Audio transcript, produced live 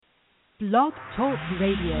Blog Talk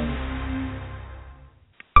Radio.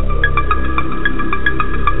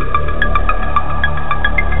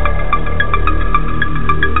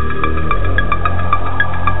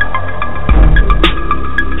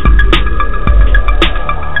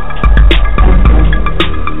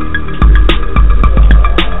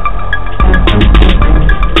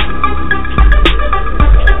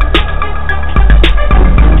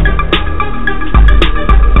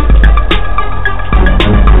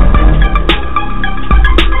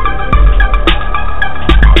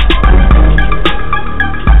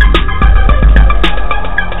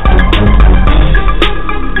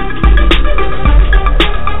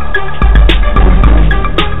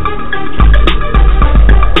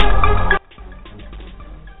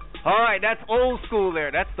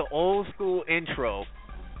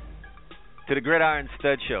 To the Gridiron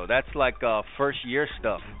Stud Show. That's like first year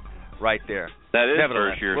stuff right there. That is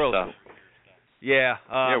first year stuff. Yeah.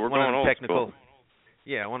 We're going old school.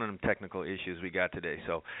 Yeah, one of them technical issues we got today.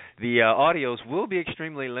 So the audios will be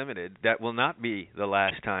extremely limited. That will not be the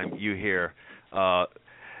last time you hear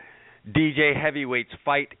DJ Heavyweight's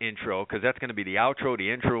fight intro, because that's going to be the outro,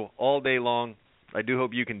 the intro all day long. I do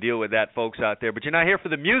hope you can deal with that, folks out there. But you're not here for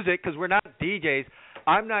the music, because we're not DJs.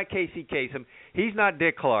 I'm not Casey Kasem. He's not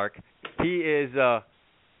Dick Clark. He is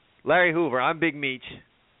Larry Hoover. I'm Big Meech,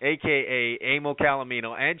 a.k.a. Emil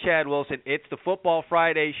Calamino, and Chad Wilson. It's the Football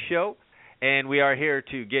Friday show, and we are here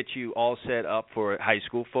to get you all set up for high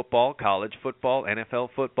school football, college football, NFL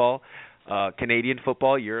football, Canadian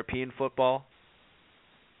football, European football.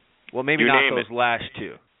 Well, maybe not those last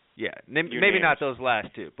two. Yeah, maybe not those last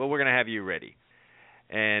two, but we're going to have you ready.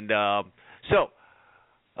 And so,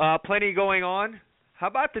 plenty going on. How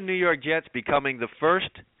about the New York Jets becoming the first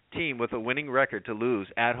team with a winning record to lose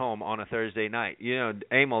at home on a Thursday night? You know,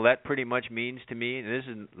 Emil, that pretty much means to me, and this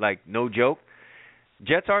is like no joke,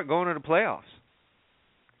 Jets aren't going to the playoffs.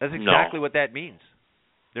 That's exactly what that means.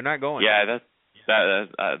 They're not going. Yeah,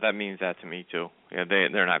 that means that to me too. Yeah,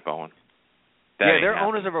 they're not going. They're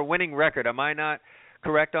owners of a winning record. Am I not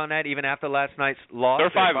correct on that? Even after last night's loss, they're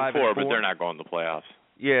 5-4, but they're not going to the playoffs.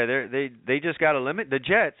 Yeah, they just got the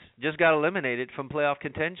Jets just got eliminated from playoff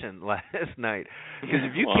contention last night. Because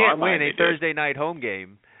if you can't win a Thursday night home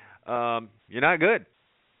game, you're not good.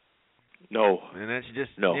 No. And that's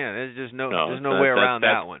just no. Yeah, there's no way around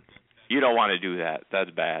that one. You don't want to do that.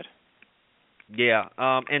 That's bad. Yeah,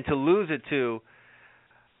 and to lose it to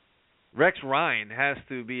Rex Ryan has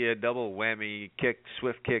to be a double whammy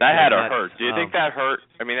swift kick. That had to hurt. Do you think that hurt?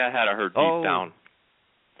 I mean, that had to hurt deep down.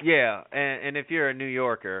 Yeah, and if you're a New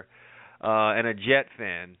Yorker and a Jet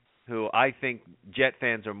fan, who I think Jet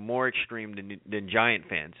fans are more extreme than Giant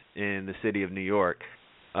fans in the city of New York,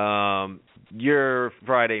 your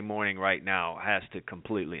Friday morning right now has to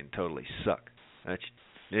completely and totally suck.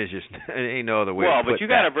 There's just ain't no other way. Well, but you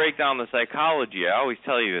got to break down the psychology. I always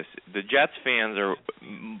tell you this: the Jets fans are,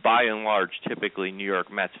 by and large, typically New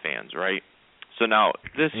York Mets fans, right? So now,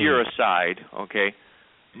 this year aside, okay,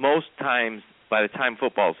 most times, by the time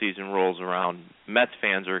football season rolls around, Mets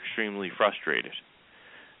fans are extremely frustrated.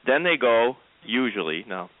 Then they go, usually,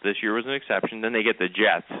 now this year was an exception, then they get the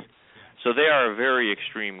Jets. So they are a very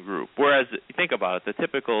extreme group. Whereas, think about it, the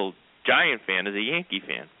typical Giant fan is a Yankee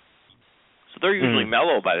fan. So they're usually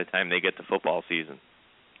mellow by the time they get to football season.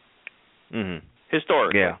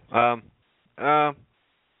 Historically. Yeah.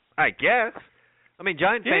 I guess. I mean,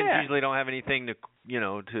 Giant fans usually don't have anything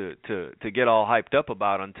to get all hyped up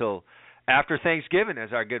about until after Thanksgiving,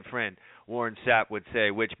 as our good friend Warren Sapp would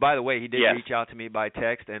say, which, by the way, he did reach out to me by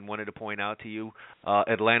text and wanted to point out to you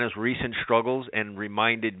Atlanta's recent struggles and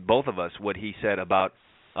reminded both of us what he said about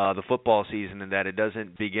the football season and that it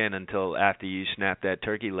doesn't begin until after you snap that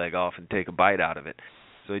turkey leg off and take a bite out of it.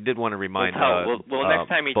 So he did want to remind well, next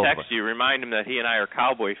time he texts you, remind him that he and I are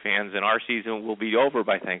Cowboy fans and our season will be over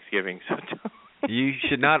by Thanksgiving. So you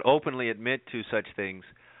should not openly admit to such things.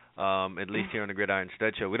 At least here on the Gridiron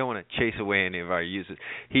Stud Show. We don't want to chase away any of our users.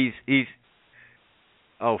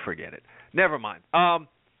 Forget it. Never mind.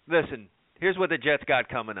 Listen, here's what the Jets got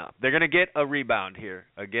coming up. They're going to get a rebound here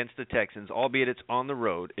against the Texans, albeit it's on the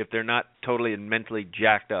road. If they're not totally and mentally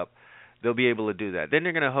jacked up, they'll be able to do that. Then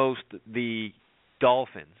they're going to host the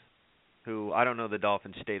Dolphins, who I don't know the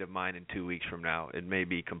Dolphins' state of mind in 2 weeks from now. It may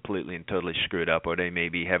be completely and totally screwed up, or they may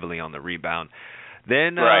be heavily on the rebound.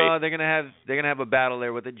 Then they're gonna have a battle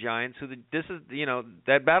there with the Giants.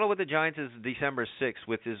 That battle with the Giants is December 6th,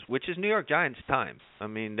 which is New York Giants time. I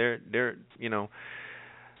mean they're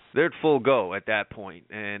at full go at that point,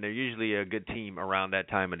 and they're usually a good team around that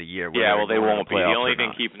time of the year. Yeah, well they won't be. The only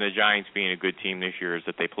thing keeping the Giants being a good team this year is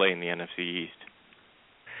that they play in the NFC East.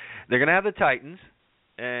 They're gonna have the Titans.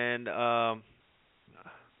 And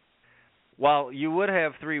while you would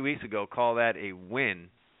have 3 weeks ago call that a win,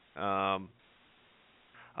 I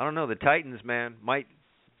don't know. The Titans, man,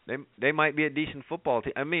 they might be a decent football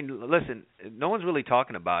team. I mean, listen, no one's really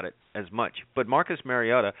talking about it as much, but Marcus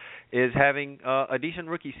Mariota is having a decent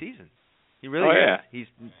rookie season. He really is.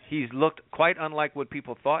 He's looked quite unlike what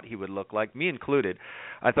people thought he would look like, me included.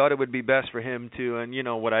 I thought it would be best for him to, and you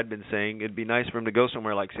know what I'd been saying, it'd be nice for him to go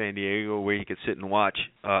somewhere like San Diego where he could sit and watch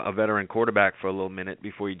a veteran quarterback for a little minute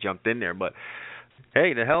before he jumped in there. But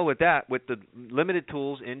hey, the hell with that. With the limited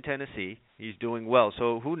tools in Tennessee, he's doing well.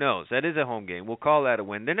 So who knows? That is a home game. We'll call that a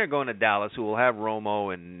win. Then they're going to Dallas, who will have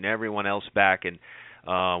Romo and everyone else back, and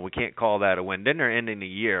we can't call that a win. Then they're ending the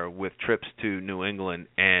year with trips to New England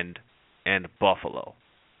and Buffalo.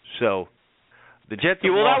 So the Jets.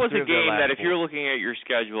 Yeah, well, that was a game that if you're looking at your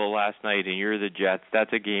schedule last night and you're the Jets,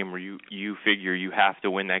 that's a game where you figure you have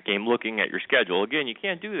to win that game. Looking at your schedule, again, you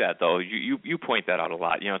can't do that though. You point that out a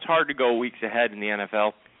lot. You know, it's hard to go weeks ahead in the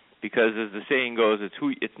NFL because, as the saying goes,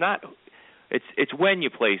 it's when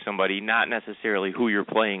you play somebody, not necessarily who you're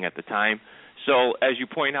playing at the time. So as you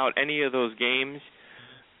point out, any of those games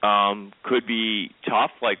could be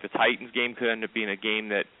tough. Like the Titans game could end up being a game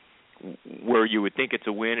that where you would think it's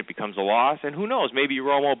a win, it becomes a loss, and who knows? Maybe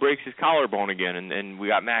Romo breaks his collarbone again, and we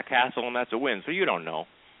got Matt Castle, and that's a win. So you don't know.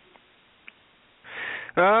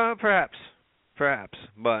 Perhaps,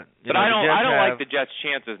 but I don't like the Jets'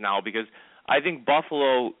 chances now because I think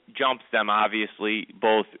Buffalo jumps them obviously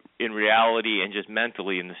both in reality and just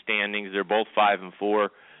mentally in the standings. They're both 5-4.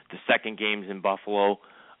 The second game's in Buffalo.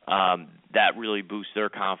 That really boosts their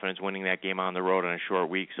confidence winning that game on the road in a short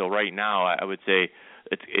week. So right now, I would say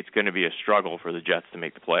it's going to be a struggle for the Jets to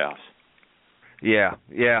make the playoffs. Yeah.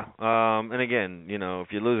 And again, you know,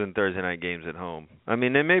 if you're losing Thursday night games at home, I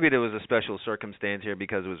mean, then maybe there was a special circumstance here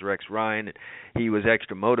because it was Rex Ryan. And he was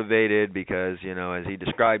extra motivated because, you know, as he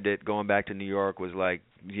described it, going back to New York was like,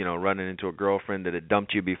 you know, running into a girlfriend that had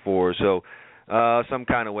dumped you before. So some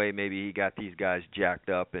kind of way maybe he got these guys jacked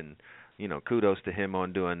up, and you know, kudos to him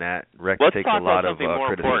on doing that. Rex takes a lot of criticism. Let's talk about something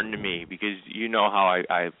more important to me, because you know how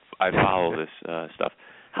I follow this stuff.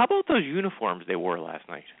 How about those uniforms they wore last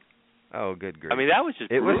night? Oh, good grief! I mean, that was just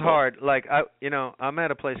brutal. It was hard. Like I'm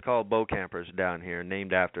at a place called Bo Campers down here,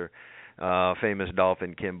 named after famous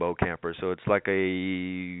Dolphin Kim Bo Camper. So it's like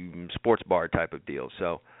a sports bar type of deal.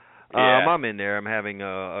 So I'm in there. I'm having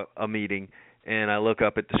a meeting, and I look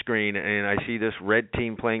up at the screen, and I see this red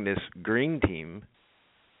team playing this green team.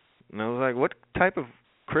 And I was like, what type of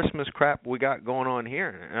Christmas crap we got going on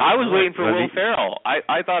here? I was waiting for Will Ferrell.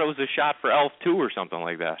 I thought it was a shot for Elf 2 or something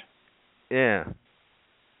like that. Yeah.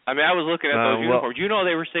 I mean, I was looking at those uniforms. You know,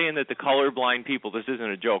 they were saying that the colorblind people, this isn't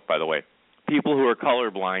a joke, by the way, people who are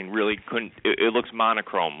colorblind really couldn't, it looks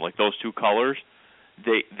monochrome, like those two colors,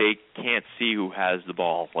 they can't see who has the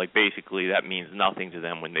ball. Like, basically, that means nothing to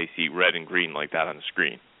them when they see red and green like that on the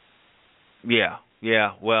screen.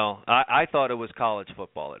 Yeah, well, I thought it was college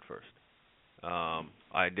football at first.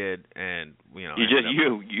 I did, and you know.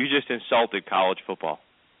 You just insulted college football.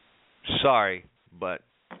 Sorry, but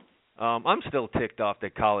I'm still ticked off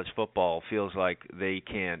that college football feels like they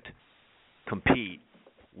can't compete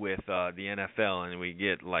with the NFL, and we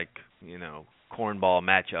get like, you know, cornball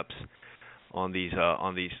matchups on these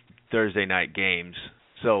Thursday night games.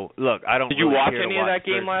 So look, I don't. Did you watch any of that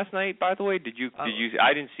game last night? By the way, did you?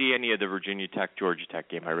 I didn't see any of the Virginia Tech Georgia Tech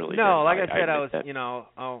game. I really didn't. No, like I said, I was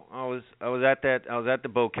at the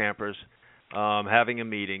Bo Campers, having a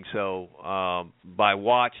meeting. So by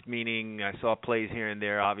watched meaning I saw plays here and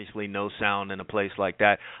there. Obviously, no sound in a place like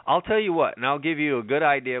that. I'll tell you what, and I'll give you a good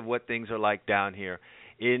idea of what things are like down here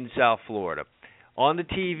in South Florida. On the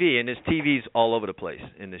TV, and there's TVs all over the place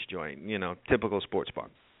in this joint. You know, typical sports bar.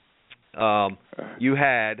 You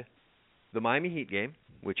had the Miami Heat game,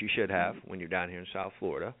 which you should have when you're down here in South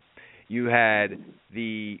Florida. You had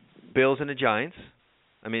the Bills and the Jets.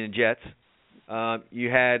 You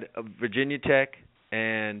had Virginia Tech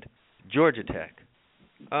and Georgia Tech.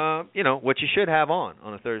 You know, what you should have on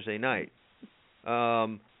a Thursday night.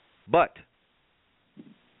 But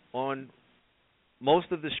on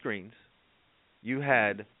most of the screens, you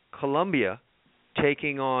had Columbia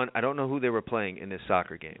taking on, I don't know who they were playing in this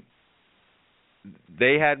soccer game.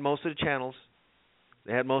 They had most of the channels.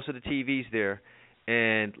 They had most of the TVs there.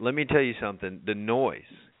 And let me tell you something. The noise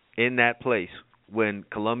in that place when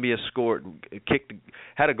Columbia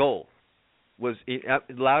had a goal was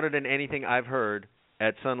louder than anything I've heard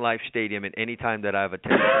at Sun Life Stadium at any time that I've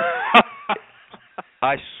attended.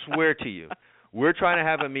 I swear to you. We're trying to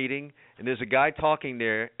have a meeting, and there's a guy talking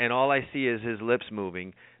there, and all I see is his lips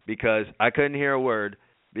moving because I couldn't hear a word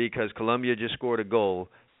because Columbia just scored a goal.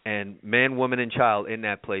 and man, woman, and child in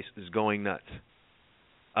that place is going nuts.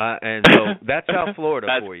 And so that's South Florida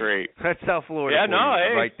for you. Great. That's South Florida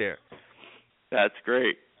for you right there. That's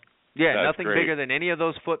great. Yeah, That's nothing great. bigger than any of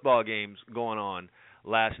those football games going on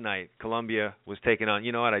last night. Columbia was taking on.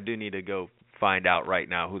 You know what? I do need to go find out right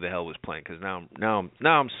now who the hell was playing, because now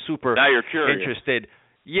I'm super now you're curious. interested.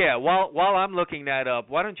 Yeah, while I'm looking that up,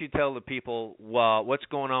 why don't you tell the people what's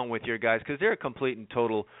going on with your guys, because they're a complete and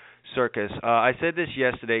total circus. I said this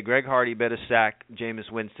yesterday. Greg Hardy better sack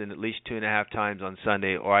Jameis Winston at least 2.5 times on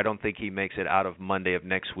Sunday, or I don't think he makes it out of Monday of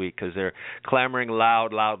next week, because they're clamoring loud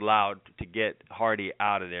to get Hardy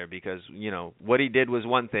out of there, because, you know, what he did was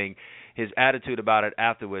one thing. His attitude about it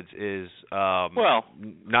afterwards is not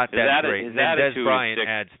that great. And then Des Bryant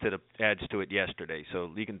adds to it yesterday,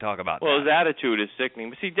 so you can talk about that. Well, his attitude is sickening.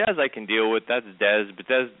 But see, Des I can deal with. That's Des, but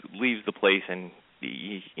Des leaves the place and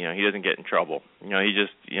he doesn't get in trouble. He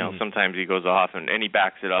just sometimes he goes off and he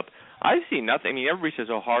backs it up. I've seen nothing. I mean, everybody says,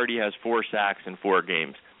 Hardy has 4 sacks in 4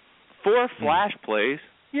 games. 4 flash plays.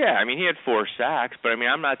 Yeah, I mean, he had 4 sacks, but I mean,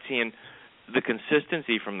 I'm not seeing the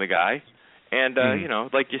consistency from the guy. And,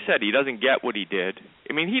 like you said, he doesn't get what he did.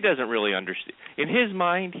 I mean, he doesn't really understand. In his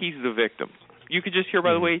mind, he's the victim. You could just hear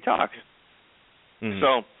by the way he talks.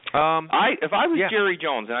 So, if I was Jerry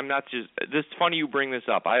Jones, and I'm not just – this is funny you bring this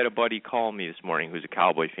up. I had a buddy call me this morning who's a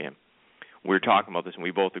Cowboy fan. We were talking about this, and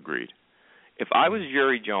we both agreed. If I was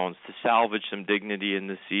Jerry Jones to salvage some dignity in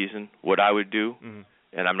this season, what I would do,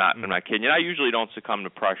 and I'm not kidding you, I usually don't succumb to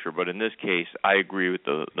pressure, but in this case, I agree with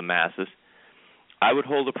the masses. I would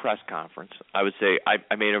hold a press conference. I would say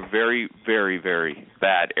I made a very, very, very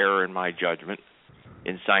bad error in my judgment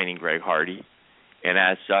in signing Greg Hardy, and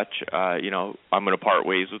as such, I'm going to part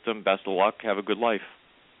ways with him. Best of luck. Have a good life.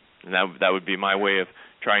 And that would be my way of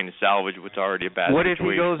trying to salvage what's already a bad situation. What if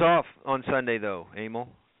he goes off on Sunday, though, Emil?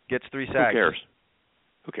 Gets 3 sacks.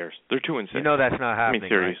 Who cares? They're 2-6. You know that's not happening. I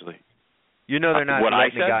mean, seriously. Right? You know they're not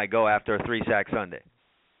letting the guy go after a 3-sack Sunday.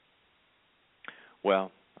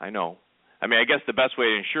 Well, I know. I mean, I guess the best way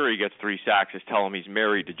to ensure he gets 3 sacks is tell him he's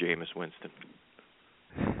married to Jameis Winston.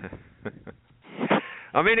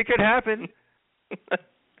 I mean, it could happen. Because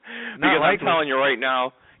I'm telling you right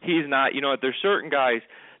now, he's not. You know, there's certain guys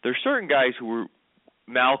who were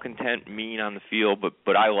malcontent, mean on the field,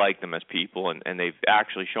 but I like them as people, and they've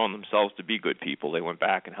actually shown themselves to be good people. They went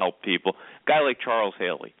back and helped people. A guy like Charles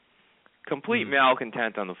Haley, complete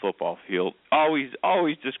malcontent on the football field, always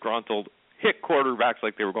disgruntled. Hit quarterbacks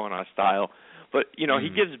like they were going out of style. But, he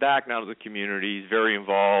gives back now to the community. He's very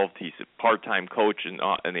involved. He's a part-time coach in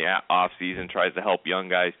the off-season, tries to help young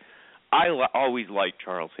guys. I always liked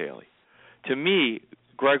Charles Haley. To me,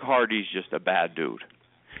 Greg Hardy's just a bad dude.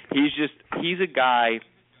 He's a guy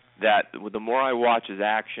that the more I watch his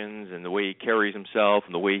actions and the way he carries himself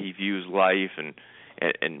and the way he views life and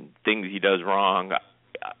things he does wrong,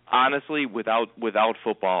 honestly, without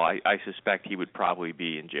football, I suspect he would probably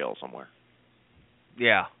be in jail somewhere.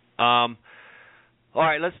 Yeah. All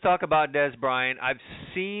right, let's talk about Des Bryant. I've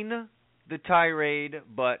seen the tirade,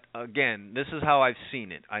 but again, this is how I've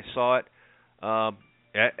seen it. I saw it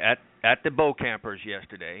at the Bow Campers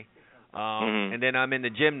yesterday, and then I'm in the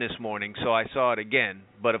gym this morning, so I saw it again.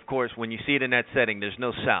 But, of course, when you see it in that setting, there's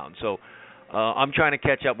no sound. So I'm trying to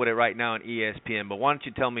catch up with it right now on ESPN. But why don't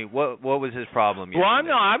you tell me what was his problem yesterday?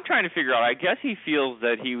 Well, I'm trying to figure out. I guess he feels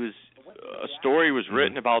that a story was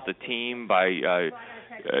written about the team by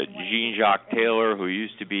Jean-Jacques Taylor, who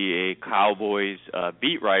used to be a Cowboys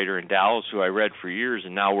beat writer in Dallas, who I read for years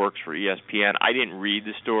and now works for ESPN. I didn't read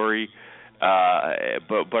the story,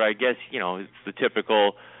 but I guess it's the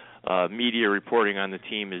typical media reporting on the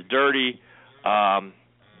team is dirty, and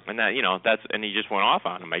and he just went off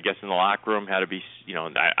on him. I guess in the locker room had to be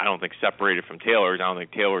I don't think separated from Taylor. I don't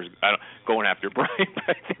think Taylor's going after Brian, but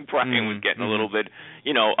I think Brian was getting a little bit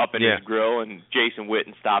up in his grill, and Jason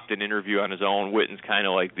Witten stopped an interview on his own. Witten's kind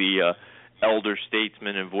of like the elder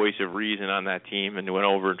statesman and voice of reason on that team, and went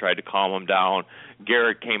over and tried to calm him down.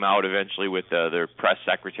 Garrett came out eventually with their press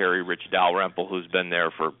secretary, Rich Dalrymple, who's been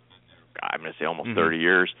there for, I'm going to say, almost 30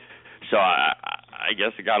 years. So I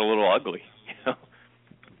guess it got a little ugly.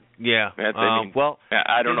 Yeah. Well,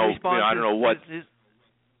 I don't know. I don't know what.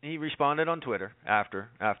 He responded on Twitter after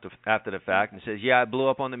the fact and says, "Yeah, I blew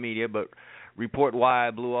up on the media, but report why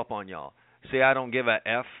I blew up on y'all. Say I don't give a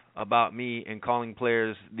F about me, and calling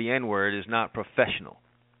players the N-word is not professional."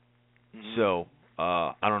 So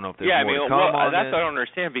I don't know if there's more to come on that's this. what I don't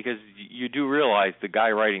understand, because you do realize the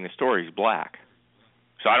guy writing the story is black.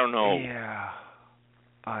 So I don't know. Yeah.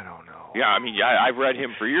 I don't know. Yeah, I mean, I've read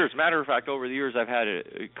him for years. Matter of fact, over the years, I've had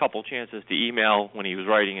a couple chances to email when he was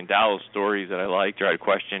writing in Dallas stories that I liked or I had a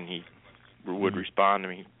question. He would respond. I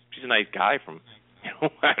mean, he's a nice guy.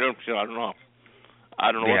 I don't know.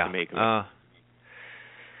 I don't know what to make of it.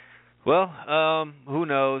 Well, who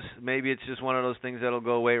knows? Maybe it's just one of those things that'll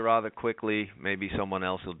go away rather quickly. Maybe someone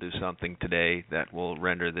else will do something today that will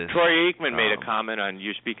render this. Troy Aikman made a comment on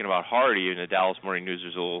you speaking about Hardy in the Dallas Morning News.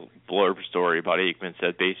 There's a little blurb story about Aikman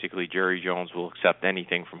said basically Jerry Jones will accept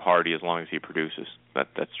anything from Hardy as long as he produces.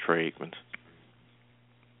 That's Troy Aikman's.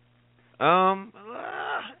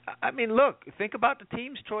 I mean, look, think about the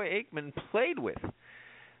teams Troy Aikman played with.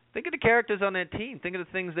 Think of the characters on that team. Think of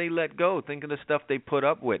the things they let go. Think of the stuff they put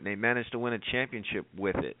up with, and they managed to win a championship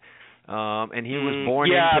with it. And he was born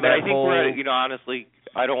into that whole... Yeah, but I think we're, honestly,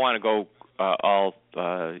 I don't want to go all,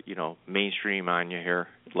 mainstream on you here,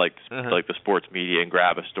 like the sports media, and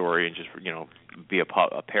grab a story and just, be a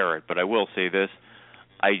parrot. But I will say this.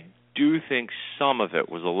 I do think some of it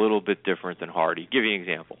was a little bit different than Hardy. Give you an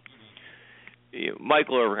example.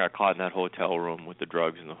 Michael Irvin got caught in that hotel room with the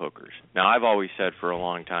drugs and the hookers. Now, I've always said for a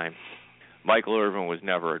long time, Michael Irvin was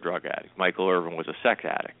never a drug addict. Michael Irvin was a sex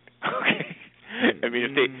addict. Okay? I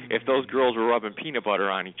mean, if those girls were rubbing peanut butter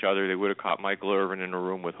on each other, they would have caught Michael Irvin in a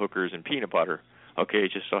room with hookers and peanut butter. Okay,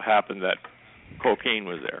 it just so happened that cocaine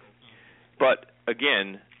was there. But,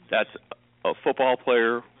 again, that's a football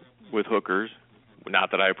player with hookers.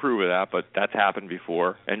 Not that I approve of that, but that's happened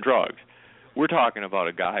before, and drugs. We're talking about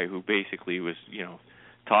a guy who basically was,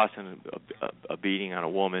 tossing a beating on a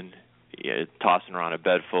woman, tossing her on a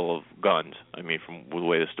bed full of guns. I mean, from the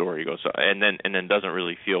way the story goes, and then doesn't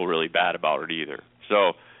really feel really bad about it either.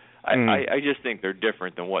 So, I just think they're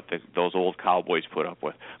different than what those old cowboys put up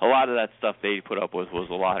with. A lot of that stuff they put up with was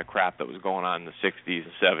a lot of crap that was going on in the '60s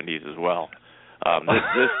and '70s as well.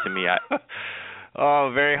 This to me,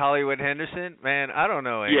 Oh, very Hollywood Henderson? Man, I don't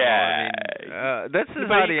know anymore. Yeah. I mean, this is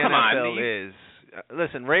how the NFL is.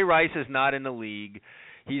 Listen, Ray Rice is not in the league.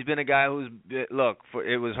 He's been a guy who's, it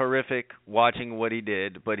was horrific watching what he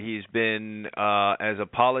did, but he's been as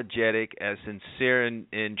apologetic, as sincere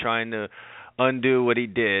in trying to undo what he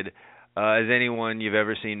did as anyone you've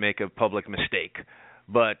ever seen make a public mistake.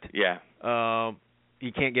 But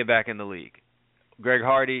he can't get back in the league. Greg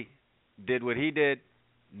Hardy did what he did,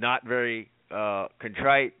 not very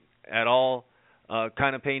contrite at all,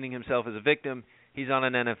 kind of painting himself as a victim. He's on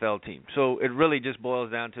an NFL team. So it really just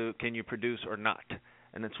boils down to, can you produce or not?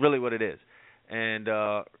 And that's really what it is. And,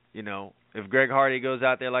 if Greg Hardy goes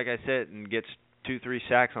out there, like I said, and gets 2-3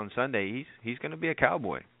 sacks on Sunday, he's going to be a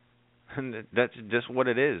Cowboy. And that's just what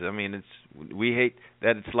it is. I mean, we hate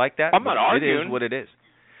that it's like that. I'm not arguing. It is what it is.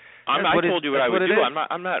 I told you what I would do.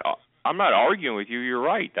 I'm not arguing with you. You're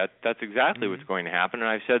right. That's exactly what's going to happen, and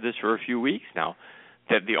I've said this for a few weeks now,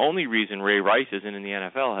 that the only reason Ray Rice isn't in the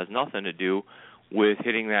NFL has nothing to do with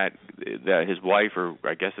hitting that his wife, or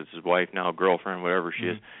I guess it's his wife now, girlfriend, whatever she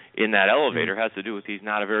is, in that elevator. Has to do with he's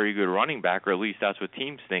not a very good running back, or at least that's what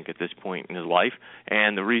teams think at this point in his life.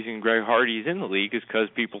 And the reason Greg Hardy is in the league is because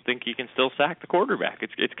people think he can still sack the quarterback.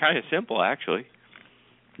 It's kind of simple, actually.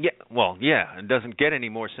 Yeah, well, yeah, it doesn't get any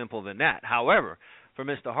more simple than that. However, for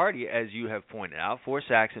Mr. Hardy, as you have pointed out, 4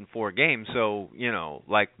 sacks in 4 games. So,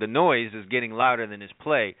 the noise is getting louder than his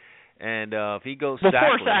play. And if he goes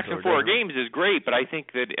sackless... 4 sacks in 4 games is great, but I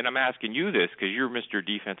think that, and I'm asking you this because you're Mr.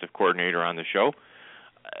 Defensive Coordinator on the show,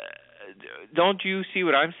 don't you see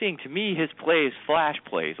what I'm seeing? To me, his play is flash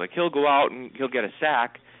plays. Like, he'll go out and he'll get a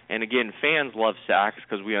sack, and again, fans love sacks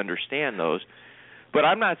because we understand those. But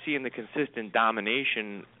I'm not seeing the consistent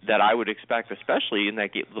domination that I would expect, especially in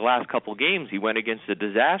the last couple games. He went against the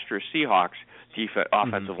disastrous Seahawks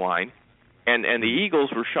offensive line, and the Eagles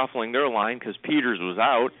were shuffling their line because Peters was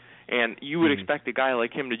out, and you would expect a guy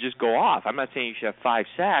like him to just go off. I'm not saying you should have 5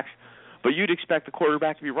 sacks, but you'd expect the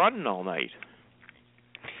quarterback to be running all night.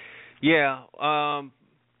 Yeah,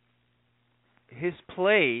 his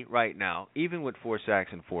play right now, even with 4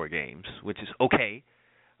 sacks in 4 games, which is okay,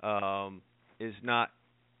 is not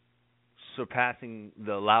surpassing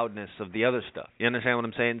the loudness of the other stuff. You understand what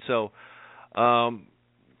I'm saying? So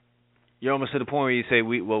you're almost to the point where you say,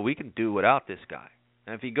 we can do without this guy.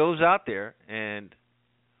 And if he goes out there and,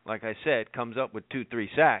 like I said, comes up with 2-3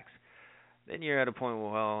 sacks, then you're at a point,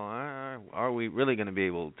 are we really going to be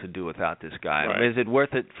able to do without this guy? Right. Is it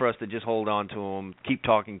worth it for us to just hold on to him, keep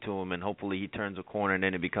talking to him, and hopefully he turns a corner and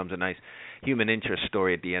then it becomes a nice human interest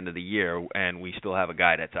story at the end of the year and we still have a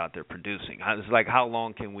guy that's out there producing? It's like, how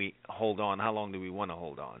long can we hold on? How long do we want to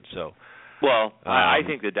hold on? So, well, I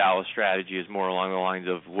think the Dallas strategy is more along the lines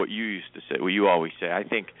of what you used to say, what you always say. I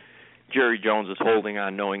think Jerry Jones is holding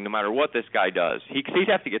on, knowing no matter what this guy does, he'd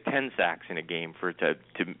have to get 10 sacks in a game for it to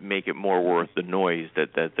make it more worth the noise that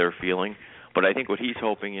they're feeling. But I think what he's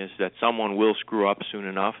hoping is that someone will screw up soon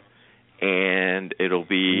enough, and it'll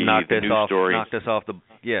be knock the this news off, stories. knock this off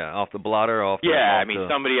the blotter. Off I the, mean,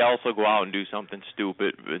 somebody else will go out and do something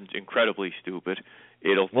stupid, incredibly stupid.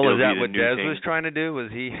 Is It'll that be what the Des new was thing. trying to do? Was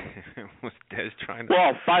Des trying to?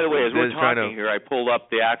 Well, by the way, as we're Des trying talking here, I pulled up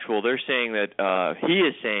the actual. They're saying that he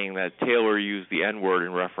is saying that Taylor used the N-word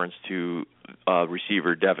in reference to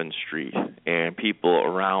receiver Devin Street, and people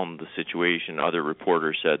around the situation, other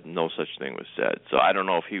reporters said no such thing was said. So I don't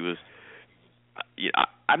know if he was.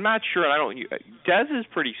 I'm not sure. Des is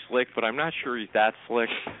pretty slick, but I'm not sure he's that slick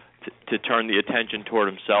to turn the attention toward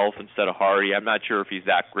himself instead of Hardy. I'm not sure if he's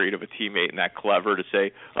that great of a teammate and that clever to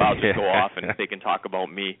say, I'll just go off and they can talk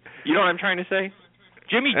about me. You know what I'm trying to say?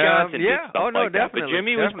 Jimmy Johnson did stuff like that, but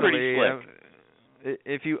Jimmy was pretty slick.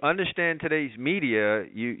 If you understand today's media,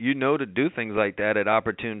 you know to do things like that at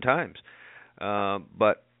opportune times.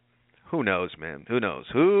 But who knows, man? Who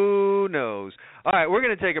knows? All right, we're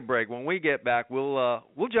going to take a break. When we get back, we'll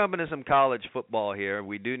jump into some college football here.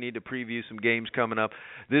 We do need to preview some games coming up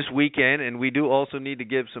this weekend, and we do also need to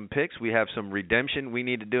give some picks. We have some redemption we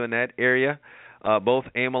need to do in that area. Both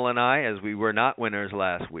Emil and I, as we were not winners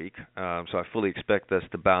last week, so I fully expect us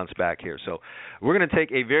to bounce back here. So we're going to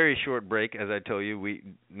take a very short break. As I told you,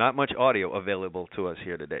 not much audio available to us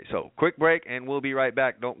here today. So quick break, and we'll be right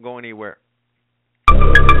back. Don't go anywhere.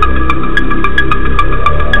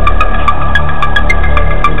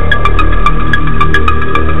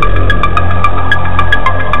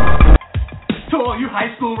 To all you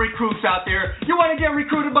high school recruits out there, you want to get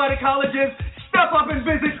recruited by the colleges? Step up and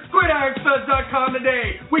visit GridironStuds.com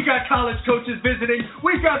today. We got college coaches visiting.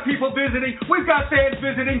 We've got people visiting. We've got fans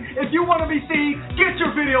visiting. If you want to be seen, get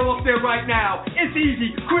your video up there right now. It's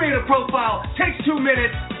easy. Create a profile. Takes 2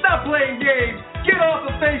 minutes. Stop playing games. Get off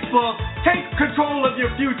of Facebook. Take control of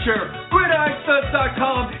your future.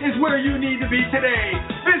 GridironStuds.com is where you need to be today.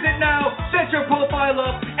 Visit now, set your profile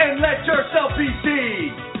up, and let yourself be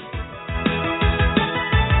seen.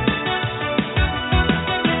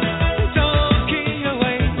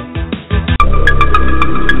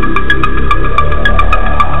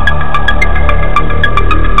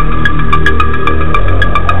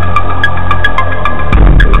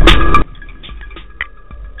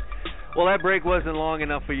 Well, that break wasn't long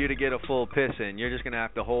enough for you to get a full piss in. You're just going to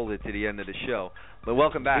have to hold it to the end of the show. But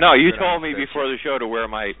welcome back. No, you told me before the show to wear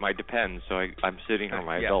my Depends, so I'm sitting on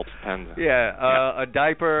my adult Depends. A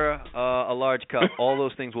diaper, a large cup, all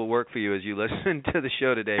those things will work for you as you listen to the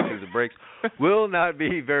show today, because the breaks will not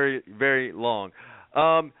be very, very long.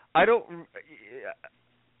 I don't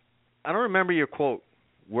remember your quote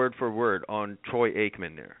word for word on Troy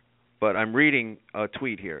Aikman there. But I'm reading a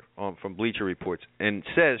tweet here from Bleacher Reports, and it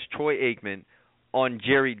says Troy Aikman on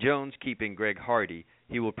Jerry Jones keeping Greg Hardy.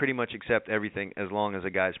 He will pretty much accept everything as long as a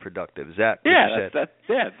guy's productive. Is that what you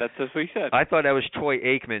said? That's what he said. I thought that was Troy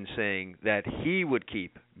Aikman saying that he would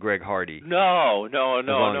keep Greg Hardy. No.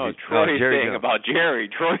 Troy's saying about Jerry.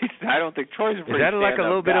 I don't think Troy's a pretty Is that like a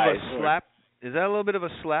little bit guy. of a slap? Is that a little bit of a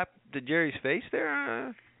slap to Jerry's face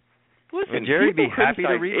there? Listen, would Jerry be happy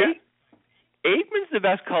to read that? Aikman's the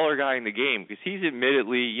best color guy in the game because he's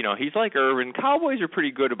admittedly, he's like Irvin. Cowboys are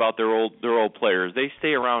pretty good about their old players. They stay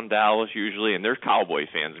around Dallas usually, and they're Cowboy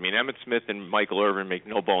fans. I mean, Emmitt Smith and Michael Irvin make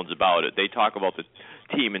no bones about it. They talk about the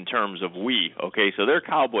team in terms of we, okay? So they're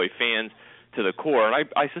Cowboy fans to the core, and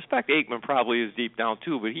I suspect Aikman probably is deep down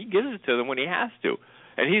too, but he gives it to them when he has to.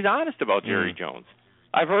 And he's honest about Jerry Jones.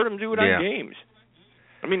 I've heard him do it on games.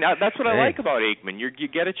 I mean, that's what I like about Aikman. You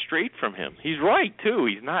get it straight from him. He's right, too.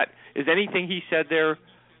 He's not. Is anything he said there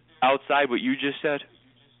outside what you just said?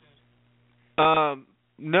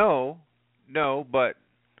 No, but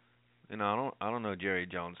I don't know Jerry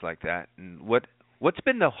Jones like that. And what's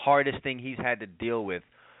been the hardest thing he's had to deal with?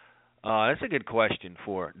 That's a good question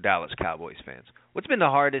for Dallas Cowboys fans. What's been the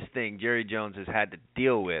hardest thing Jerry Jones has had to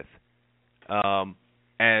deal with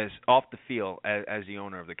as off the field as the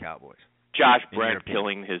owner of the Cowboys? Josh Brent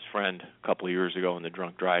killing his friend a couple of years ago in the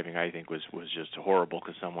drunk driving, I think, was just horrible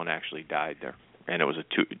because someone actually died there, and it was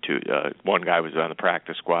one guy was on the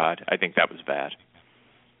practice squad. I think that was bad.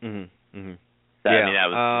 Mm-hmm. Mm-hmm. I mean, that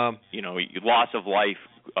was loss of life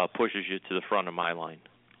pushes you to the front of my line.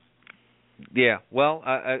 Yeah. Well,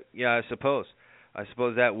 I suppose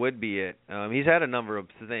that would be it. He's had a number of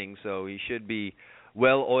things, so he should be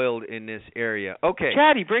well oiled in this area. Okay.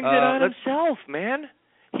 Chad, he brings it on himself, man.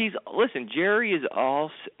 Jerry is all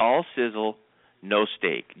sizzle, no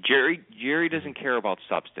steak. Jerry doesn't care about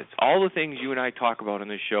substance. All the things you and I talk about on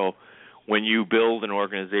this show when you build an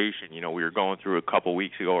organization, we were going through a couple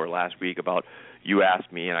weeks ago or last week about, you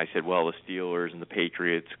asked me and I said, well, the Steelers and the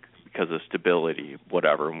Patriots because of stability,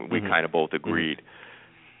 whatever, and we kind of both agreed.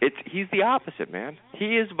 He's the opposite, man.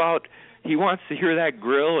 He is about He wants to hear that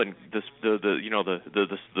grill and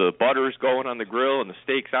the butter's going on the grill and the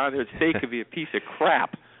steak's on there. The steak could be a piece of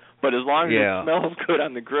crap, but as long as it smells good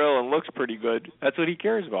on the grill and looks pretty good, that's what he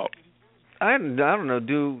cares about. I don't know.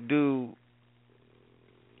 Do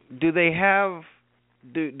they have?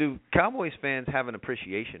 Do Cowboys fans have an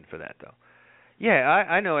appreciation for that though? Yeah,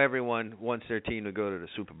 I know everyone wants their team to go to the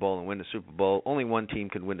Super Bowl and win the Super Bowl. Only one team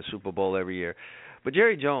can win the Super Bowl every year. But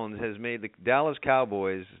Jerry Jones has made the Dallas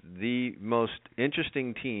Cowboys the most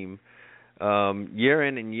interesting team year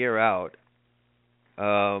in and year out,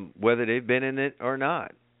 whether they've been in it or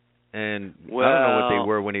not. And I don't know what they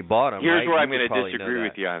were when he bought them. Here's where I'm going to disagree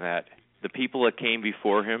with you on that. The people that came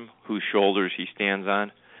before him, whose shoulders he stands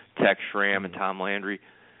on, Tex Schramm and Tom Landry,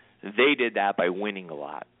 they did that by winning a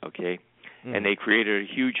lot, okay? Mm-hmm. And they created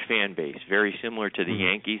a huge fan base, very similar to the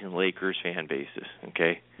Yankees and Lakers fan bases,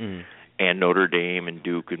 okay? Mm-hmm. And Notre Dame and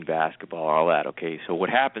Duke and basketball, all that, okay? So what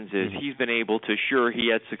happens is he's been able to, sure, he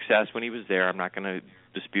had success when he was there. I'm not going to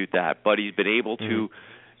dispute that. But he's been able to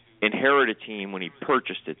inherit a team when he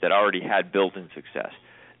purchased it that already had built-in success.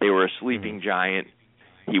 They were a sleeping giant.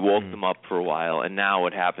 He woke them up for a while, and now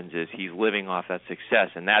what happens is he's living off that success.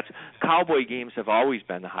 And that's Cowboy games have always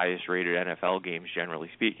been the highest-rated NFL games,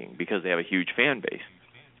 generally speaking, because they have a huge fan base.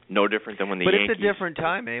 No different than when the Yankees. But it's a different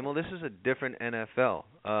time, Emil. This is a different NFL.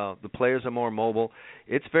 The players are more mobile.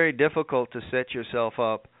 It's very difficult to set yourself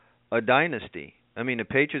up a dynasty. I mean, the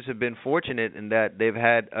Patriots have been fortunate in that they've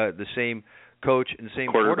had the same coach and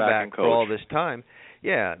same quarterback for all this time.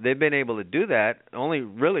 Yeah, they've been able to do that. Only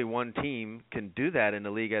really one team can do that in the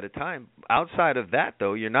league at a time. Outside of that,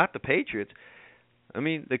 though, you're not the Patriots. I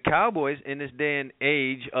mean, the Cowboys in this day and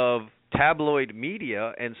age of tabloid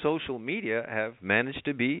media and social media have managed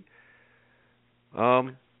to be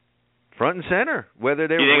front and center, whether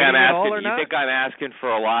they're winning at all or not. You think I'm asking for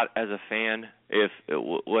a lot as a fan? If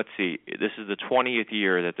let's see, this is the 20th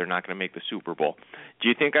year that they're not going to make the Super Bowl. Do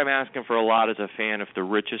you think I'm asking for a lot as a fan if the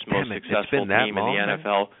richest, most successful team in the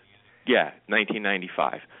NFL? Yeah,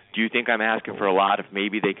 1995. Do you think I'm asking for a lot if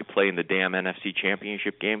maybe they could play in the damn NFC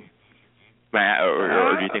Championship game?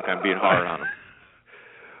 Or do you think I'm being hard on them?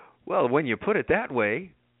 Well, when you put it that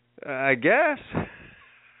way, I guess.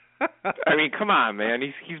 I mean, come on, man.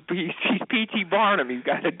 He's P.T. Barnum. He's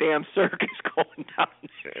got a damn circus going down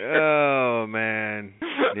there. Oh, man.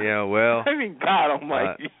 Yeah, well. I mean, God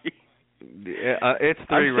almighty. It's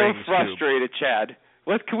three rings. I'm so frustrated, Chad.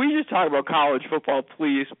 Can we just talk about college football,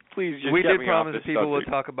 please? Please just we get did me promise off this people subject.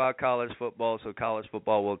 will talk about college football, so college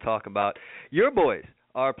football we'll talk about. Your boys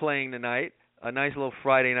are playing tonight. A nice little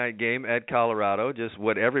Friday night game at Colorado, just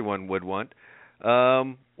what everyone would want.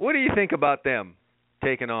 What do you think about them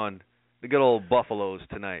taking on the good old Buffaloes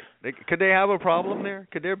tonight? Could they have a problem there?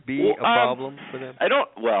 Could there be a problem for them? I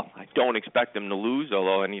don't expect them to lose,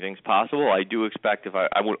 although anything's possible. I do expect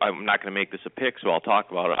I'm not going to make this a pick, so I'll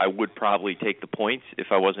talk about it. I would probably take the points if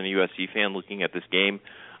I wasn't a USC fan looking at this game.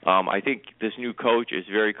 I think this new coach is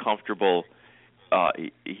very comfortable.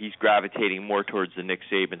 He's gravitating more towards the Nick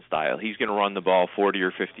Saban style. He's going to run the ball 40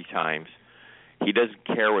 or 50 times. He doesn't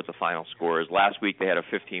care what the final score is. Last week they had a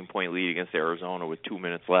 15-point lead against Arizona with 2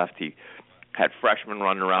 minutes left. He had freshmen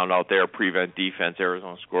running around out there, prevent defense.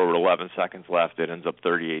 Arizona scored with 11 seconds left. It ends up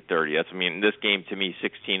 38-30. This game to me,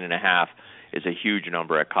 16.5 is a huge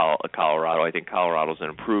number at Colorado. I think Colorado's an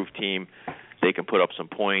improved team. They can put up some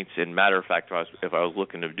points. And matter of fact, if I was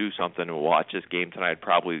looking to do something and watch this game tonight, I'd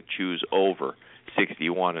probably choose over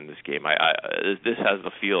 61 in this game. This has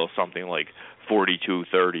the feel of something like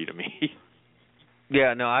 42-30 to me.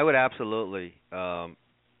 Yeah, no, I would absolutely, if I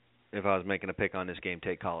was making a pick on this game,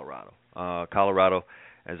 take Colorado. Colorado,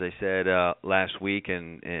 as I said last week,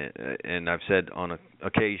 and I've said on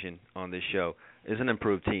occasion on this show, is an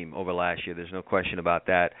improved team over last year. There's no question about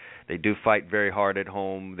that. They do fight very hard at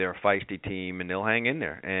home. They're a feisty team, and they'll hang in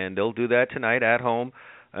there. And they'll do that tonight at home,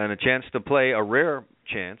 and a rare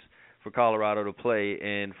chance for Colorado to play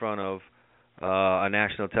in front of a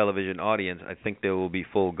national television audience. I think there will be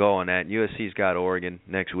full go on that. USC's got Oregon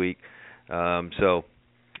next week. So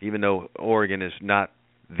even though Oregon is not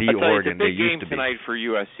Oregon they used to be. It's a big game tonight for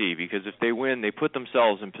USC because if they win, they put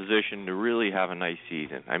themselves in position to really have a nice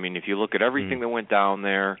season. I mean, if you look at everything that went down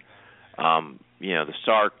there, the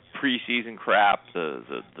Sark preseason crap,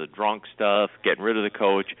 the drunk stuff, getting rid of the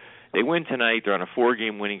coach, they win tonight. They're on a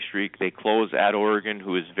 4-game winning streak. They close at Oregon,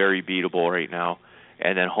 who is very beatable right now,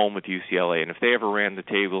 and then home with UCLA. And if they ever ran the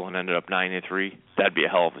table and ended up 9-3, that'd be a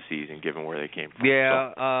hell of a season given where they came from.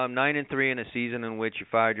 Yeah, 9-3 in a season in which you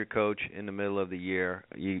fired your coach in the middle of the year.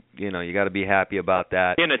 You got to be happy about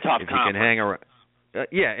that. In a tough conference. You can hang around.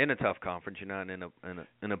 In a tough conference. You're not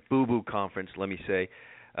in a boo-boo conference, let me say.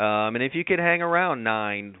 And if you could hang around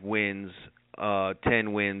 9 wins,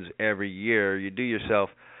 10 wins every year, you do yourself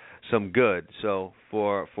some good. So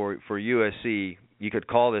for USC, you could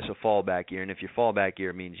call this a fallback year, and if your fallback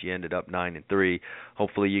year means you ended up 9-3,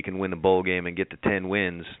 hopefully you can win the bowl game and get to 10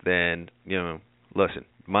 wins. Then listen,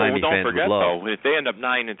 Miami don't fans forget, would love. Though, if they end up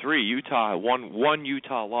 9-3, Utah one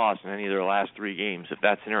Utah loss in any of their last 3 games. If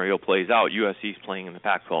that scenario plays out, USC's playing in the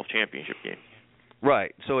Pac-12 championship game.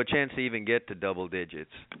 Right, so a chance to even get to double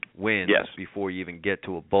digits wins before you even get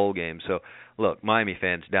to a bowl game. So, look, Miami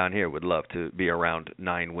fans down here would love to be around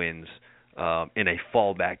 9 wins in a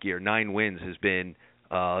fallback year. 9 wins has been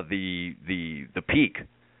the peak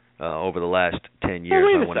over the last 10 years.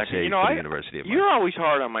 Well, wait I want to say for the University of Miami. You're always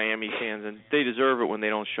hard on Miami fans, and they deserve it when they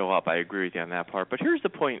don't show up. I agree with you on that part. But here's the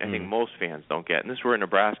point I think most fans don't get, and this is where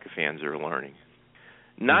Nebraska fans are learning.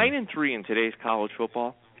 9-3 in today's college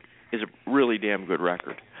football is a really damn good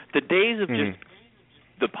record. The days of just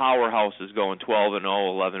the powerhouses going 12-0,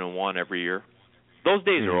 11-1 every year, those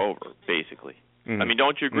days are over, basically. I mean,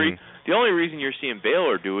 don't you agree? The only reason you're seeing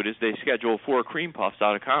Baylor do it is they schedule 4 cream puffs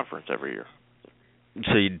out of conference every year.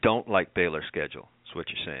 So you don't like Baylor's schedule, is what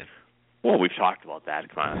you're saying. Well, we've talked about that.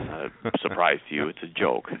 Come on, it's not a surprise to you. It's a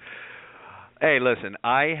joke. Hey, listen,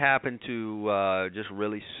 I happened to just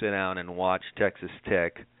really sit down and watch Texas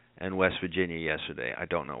Tech and West Virginia yesterday. I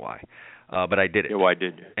don't know why, but I did it. Yeah, why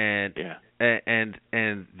did you? And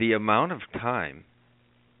the amount of time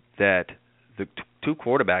that the two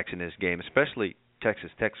quarterbacks in this game, especially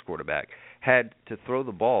Texas Tech's quarterback, had to throw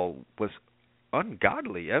the ball was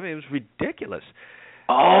ungodly. I mean, it was ridiculous.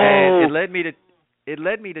 Oh, and it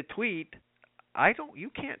led me to tweet. You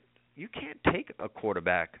can't take a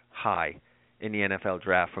quarterback high in the NFL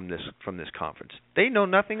draft from this conference. They know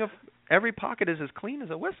nothing of. Every pocket is as clean as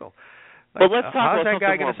a whistle. Well, let's talk about that guy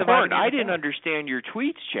something more survive? important. I didn't understand your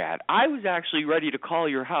tweets, Chad. I was actually ready to call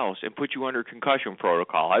your house and put you under concussion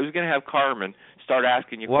protocol. I was going to have Carmen start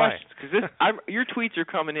asking you questions because your tweets are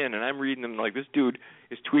coming in, and I'm reading them like this dude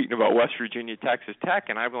is tweeting about West Virginia, Texas Tech,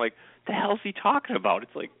 and I'm like, the hell's he talking about?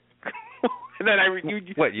 It's like, and then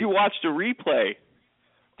you watched a replay.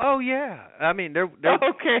 Oh yeah, I mean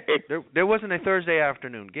there wasn't a Thursday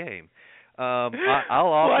afternoon game. I'll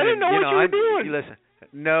often, I didn't know what you were doing. Listen,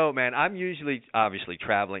 no, man, I'm usually obviously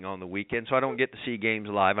traveling on the weekend, so I don't get to see games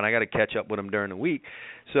live, and I got to catch up with them during the week.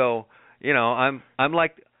 So, I'm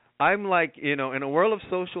like in a world of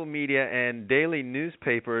social media and daily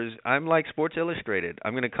newspapers, I'm like Sports Illustrated.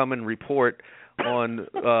 I'm going to come and report on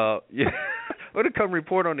I'm going to come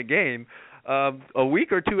report on the game a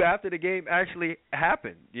week or two after the game actually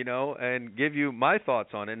happened, and give you my thoughts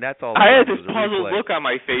on it, and that's all. I had this puzzled look on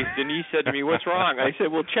my face, and he said to me, "What's wrong?" I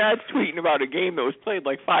said, "Well, Chad's tweeting about a game that was played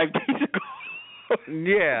like 5 days ago."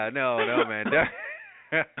 Yeah, no, man.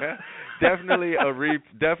 Definitely a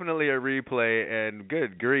replay, and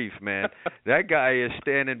good grief, man. That guy is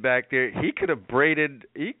standing back there. He could have braided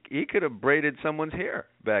someone's hair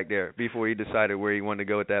back there before he decided where he wanted to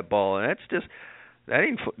go with that ball, and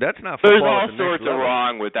that's not football. There's all sorts of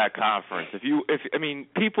wrong with that conference.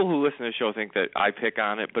 People who listen to the show think that I pick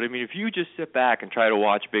on it, but if you just sit back and try to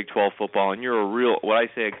watch Big 12 football, and you're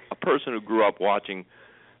a person who grew up watching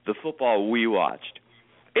the football we watched,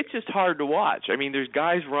 it's just hard to watch. There's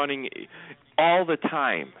guys running all the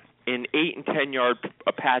time in 8 and 10 yard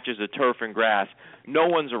patches of turf and grass. No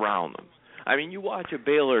one's around them. You watch a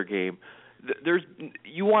Baylor game.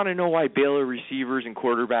 You want to know why Baylor receivers and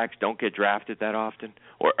quarterbacks don't get drafted that often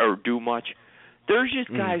or do much? There's just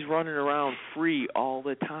guys running around free all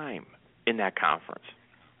the time in that conference.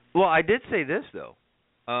 Well, I did say this, though.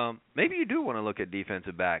 Maybe you do want to look at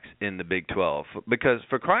defensive backs in the Big 12 because,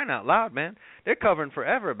 for crying out loud, man, they're covering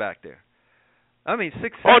forever back there. 6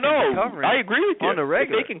 seconds of covering. I agree with you. On the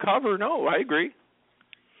regular. If they can cover, I agree.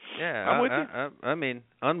 Yeah, I'm with you.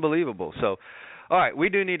 Unbelievable. So, all right, we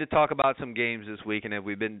do need to talk about some games this week, and as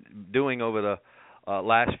we've been doing over the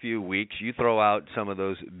last few weeks, you throw out some of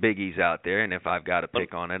those biggies out there, and if I've got to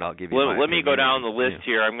pick on it, I'll give you my Let me go down the list Yeah.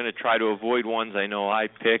 here. I'm going to try to avoid ones I know I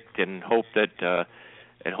picked and hope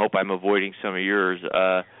I'm avoiding some of yours.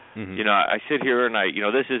 I sit here and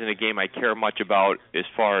this isn't a game I care much about as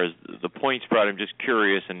far as the point spread. I'm just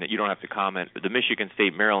curious, and you don't have to comment. But the Michigan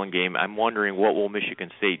State-Maryland game, I'm wondering what will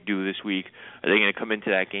Michigan State do this week? Are they going to come into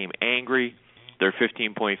that game angry? They're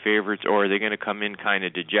 15-point favorites, or are they going to come in kind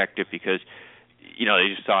of dejected because, they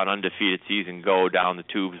just saw an undefeated season go down the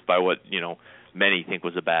tubes by what, many think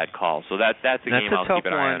was a bad call. So that's a game I'll keep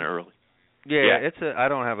an eye on early. Yeah, I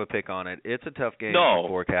don't have a pick on it. It's a tough game to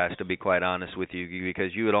forecast, to be quite honest with you,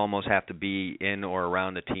 because you would almost have to be in or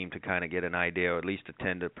around the team to kind of get an idea, or at least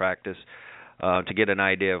attend a practice. to get an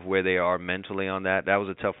idea of where they are mentally on that. That was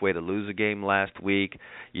a tough way to lose a game last week.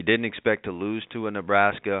 You didn't expect to lose to a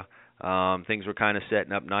Nebraska. Things were kind of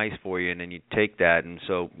setting up nice for you, and then you take that. And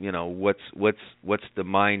so, what's the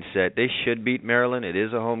mindset? They should beat Maryland. It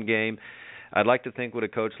is a home game. I'd like to think with a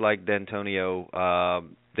coach like D'Antonio,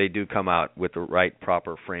 they do come out with the right,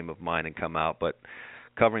 proper frame of mind and come out. But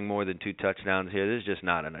covering more than 2 touchdowns here, this is just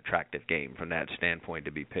not an attractive game from that standpoint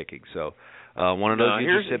to be picking. So one of those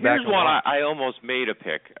you just sit back and watch. Here's one I almost made a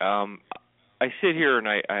pick. I sit here and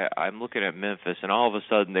I'm looking at Memphis, and all of a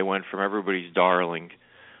sudden they went from everybody's darling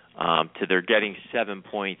to they're getting 7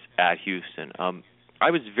 points at Houston.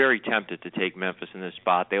 I was very tempted to take Memphis in this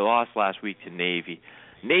spot. They lost last week to Navy.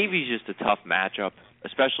 Navy's just a tough matchup,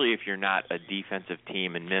 especially if you're not a defensive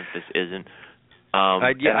team, and Memphis isn't.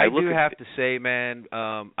 I do have to say, man,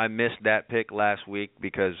 I missed that pick last week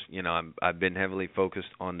because I've been heavily focused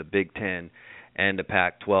on the Big Ten and the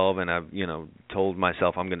Pac-12, and I've told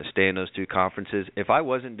myself I'm going to stay in those 2 conferences. If I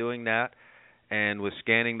wasn't doing that and was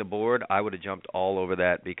scanning the board, I would have jumped all over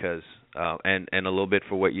that because and a little bit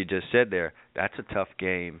for what you just said there. That's a tough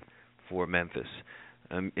game for Memphis.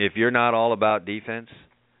 If you're not all about defense,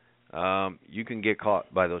 you can get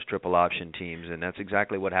caught by those triple option teams, and that's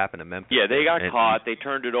exactly what happened to Memphis. Yeah, they got caught. They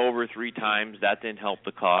turned it over 3 times. That didn't help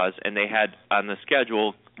the cause, and they had on the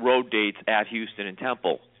schedule road dates at Houston and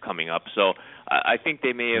Temple coming up. So I think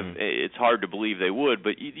they may have. It's hard to believe they would,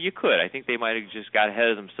 but you could. I think they might have just got ahead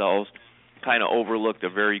of themselves, kind of overlooked a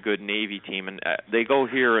very good Navy team, and they go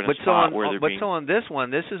here in a spot where they're being. But so on this one,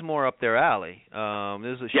 this is more up their alley.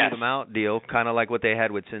 This is a shoot 'em out deal, kind of like what they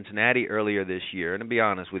had with Cincinnati earlier this year. And to be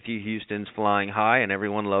honest with you, Houston's flying high, and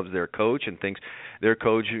everyone loves their coach and thinks their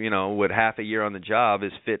coach, with half a year on the job,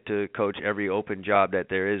 is fit to coach every open job that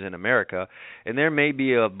there is in America. And there may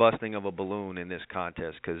be a busting of a balloon in this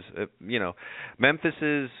contest because,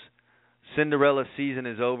 Memphis's Cinderella season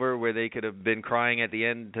is over, where they could have been crying at the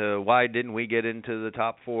end why didn't we get into the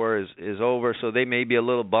top 4 is over. So they may be a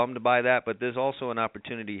little bummed by that, but there's also an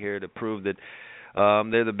opportunity here to prove that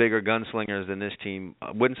they're the bigger gunslingers than this team.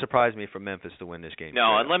 Wouldn't surprise me for Memphis to win this game.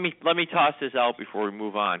 No, and let me toss this out before we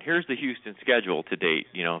move on. Here's the Houston schedule to date,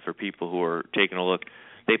 for people who are taking a look.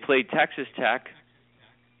 They played Texas Tech.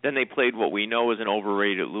 Then they played what we know is an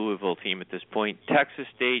overrated Louisville team at this point. Texas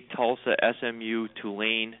State, Tulsa, SMU,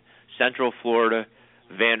 Tulane, Central Florida,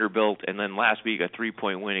 Vanderbilt, and then last week a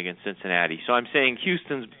 3-point win against Cincinnati. So I'm saying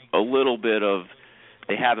Houston's a little bit of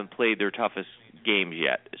they haven't played their toughest games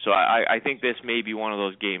yet. So I think this may be one of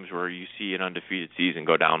those games where you see an undefeated season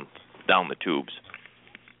go down the tubes.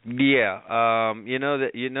 Yeah,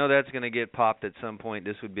 that's going to get popped at some point.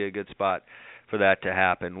 This would be a good spot for that to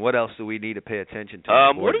happen. What else do we need to pay attention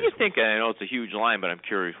to? What do you think? I know it's a huge line, but I'm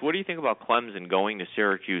curious. What do you think about Clemson going to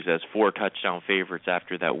Syracuse as 4 touchdown favorites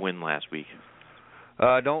after that win last week?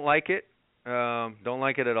 Don't like it. Don't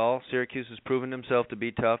like it at all. Syracuse has proven themselves to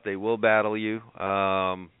be tough. They will battle you.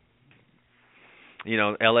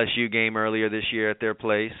 LSU game earlier this year at their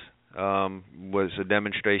place was a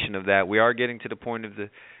demonstration of that. We are getting to the point of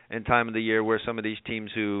in time of the year where some of these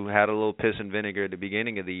teams who had a little piss and vinegar at the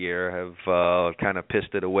beginning of the year have kind of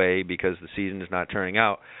pissed it away because the season is not turning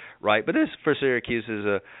out right. But this for Syracuse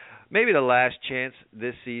is maybe the last chance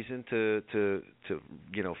this season to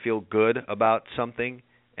feel good about something.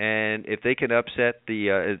 And if they can upset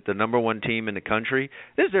the number 1 team in the country,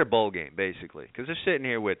 this is their bowl game basically, because they're sitting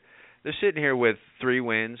here with 3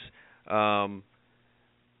 wins.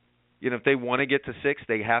 If they want to get to 6,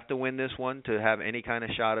 they have to win this one to have any kind of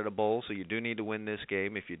shot at a bowl. So you do need to win this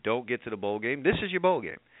game. If you don't get to the bowl game, this is your bowl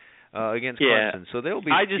game against Clemson. So they'll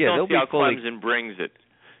be. I just don't see how Clemson brings it.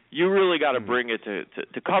 You really got to bring it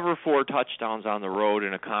to cover 4 touchdowns on the road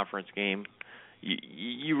in a conference game.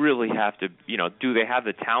 You really have to. Do they have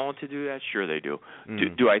the talent to do that? Sure, they do.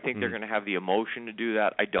 Do I think they're going to have the emotion to do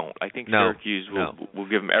that? I don't. I think Syracuse will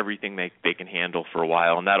give them everything they can handle for a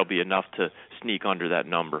while, and that'll be enough to sneak under that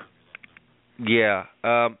number. Yeah,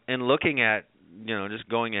 and looking at, just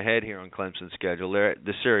going ahead here on Clemson's schedule, they're at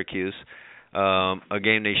the Syracuse, a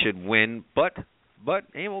game they should win, but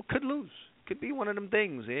could lose. Could be one of them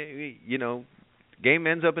things. Game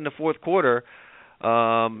ends up in the fourth quarter.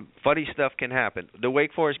 Funny stuff can happen. The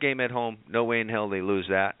Wake Forest game at home, no way in hell they lose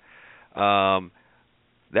that.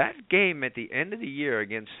 That game at the end of the year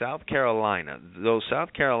against South Carolina, though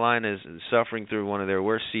South Carolina is suffering through one of their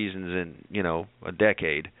worst seasons in, a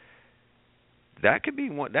decade, that could be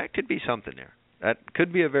one. That could be something there. That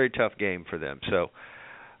could be a very tough game for them. So,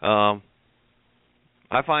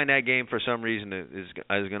 I find that game for some reason is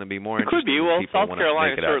going to be more interesting. It could be. Well, South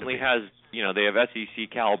Carolina certainly has, they have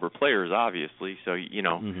SEC caliber players, obviously. So,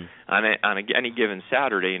 on any given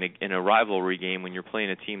Saturday in a rivalry game when you're playing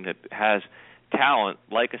a team that has talent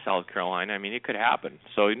like a South Carolina, it could happen.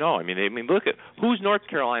 So, look at who's North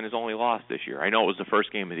Carolina's only lost this year. I know it was the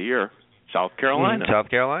first game of the year. South Carolina. South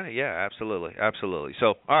Carolina, yeah, absolutely.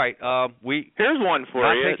 So, all right, here's one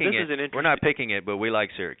for you. We're not picking it, but we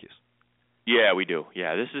like Syracuse. Yeah, we do.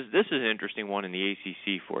 Yeah, this is an interesting one in the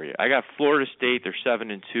ACC for you. I got Florida State. They're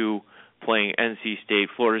 7-2, playing NC State.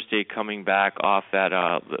 Florida State coming back off that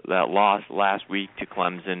loss last week to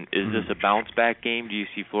Clemson. Is this a bounce back game? Do you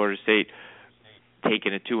see Florida State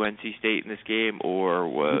taking it to NC State in this game, or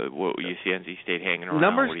what you see NC State hanging around?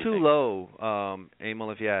 Number's too low,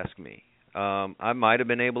 Emil, if you ask me. I might have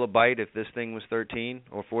been able to bite if this thing was 13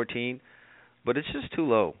 or 14, but it's just too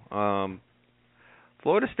low.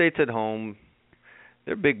 Florida State's at home.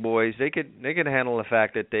 They're big boys. They could handle the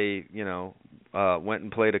fact that they, went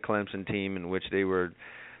and played a Clemson team in which they were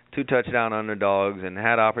 2 touchdown underdogs and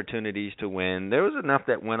had opportunities to win. There was enough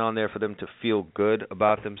that went on there for them to feel good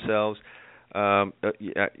about themselves.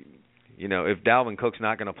 If Dalvin Cook's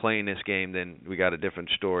not going to play in this game, then we got a different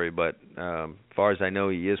story. But as far as I know,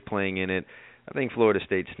 he is playing in it. I think Florida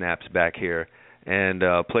State snaps back here and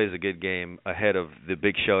plays a good game ahead of the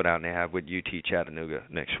big showdown they have with UT Chattanooga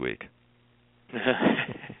next week.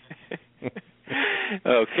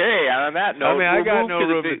 Okay, on that note, I got no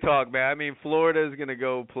room to talk, man. Florida's going to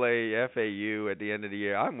go play FAU at the end of the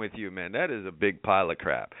year. I'm with you, man. That is a big pile of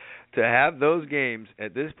crap. To have those games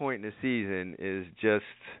at this point in the season is just...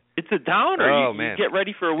 It's a downer. Oh, you get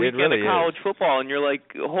ready for a weekend of college football, and you're like,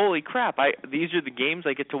 holy crap, these are the games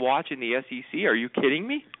I get to watch in the SEC? Are you kidding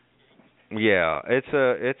me? Yeah, it's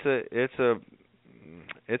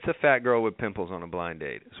a fat girl with pimples on a blind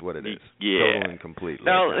date is what it is. Yeah. Totally and completely.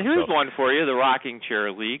 Now, here's one for you, the Rocking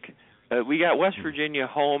Chair League. We got West Virginia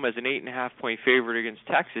home as an 8.5-point favorite against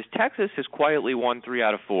Texas. Texas has quietly won 3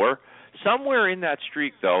 out of 4. Somewhere in that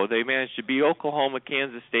streak, though, they managed to beat Oklahoma,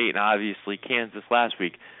 Kansas State, and obviously Kansas last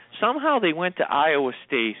week. Somehow they went to Iowa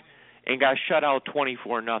State and got shut out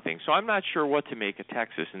 24-0. So I'm not sure what to make of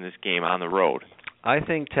Texas in this game on the road. I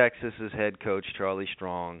think Texas's head coach, Charlie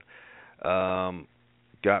Strong,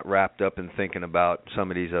 got wrapped up in thinking about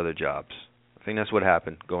some of these other jobs. I think that's what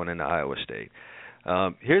happened going into Iowa State.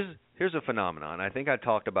 Here's a phenomenon. I think I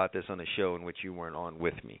talked about this on a show in which you weren't on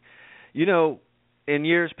with me. In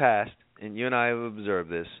years past, and you and I have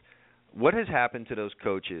observed this, what has happened to those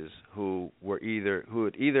coaches who had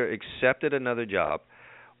either accepted another job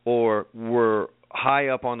or were high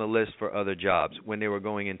up on the list for other jobs when they were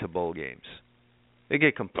going into bowl games? They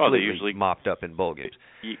get completely mopped up in bowl games.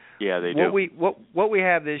 Yeah, they do. What we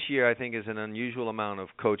have this year, I think, is an unusual amount of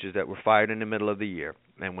coaches that were fired in the middle of the year.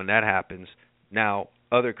 And when that happens, now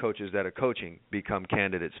other coaches that are coaching become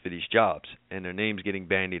candidates for these jobs, and their names getting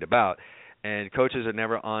bandied about. And coaches are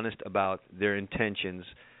never honest about their intentions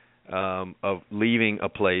of leaving a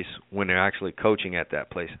place when they're actually coaching at that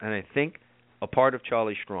place. And I think a part of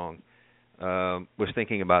Charlie Strong was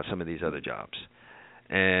thinking about some of these other jobs.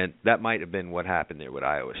 And that might have been what happened there with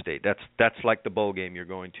Iowa State. That's like the bowl game you're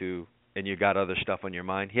going to, and you got other stuff on your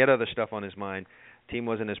mind. He had other stuff on his mind. Team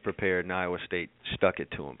wasn't as prepared, and Iowa State stuck it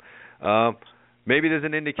to him. Maybe there's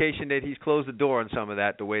an indication that he's closed the door on some of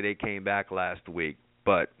that the way they came back last week.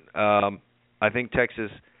 But I think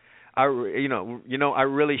Texas, I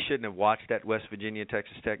really shouldn't have watched that West Virginia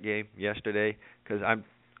Texas Tech game yesterday because I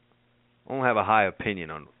don't have a high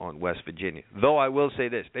opinion on West Virginia. Though I will say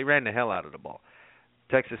this, they ran the hell out of the ball.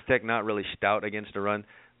 Texas Tech not really stout against the run,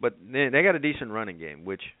 but they got a decent running game,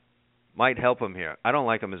 which might help them here. I don't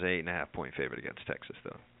like them as an 8.5-point favorite against Texas,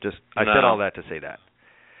 though. I said all that to say that.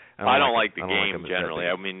 I don't like the game generally.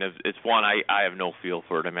 It's one I have no feel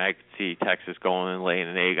for it. I could see Texas going and laying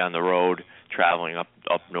an egg on the road, traveling up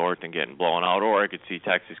north and getting blown out, or I could see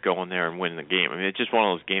Texas going there and winning the game. It's just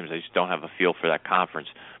one of those games I just don't have a feel for that conference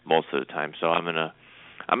most of the time. So I'm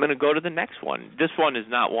gonna go to the next one. This one is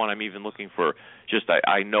not one I'm even looking for. Just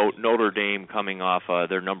I note Notre Dame coming off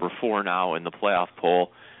they're number 4 now in the playoff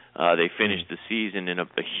poll. They finished the season in a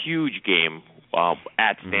huge game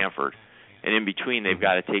at Stanford. And in between, they've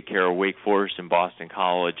got to take care of Wake Forest and Boston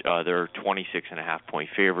College. They're 26.5-point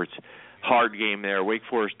favorites. Hard game there. Wake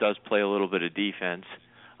Forest does play a little bit of defense.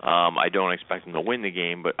 I don't expect them to win the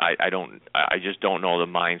game, but I just don't know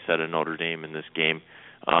the mindset of Notre Dame in this game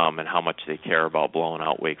and how much they care about blowing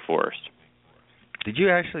out Wake Forest. Did you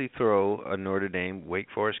actually throw a Notre Dame Wake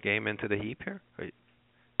Forest game into the heap here?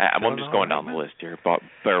 I'm just going down the list here. But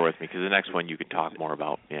bear with me, because the next one you can talk more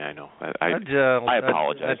about. Yeah, I know. I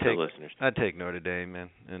apologize to the listeners. I'd take Notre Dame, man,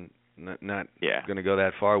 and not going to go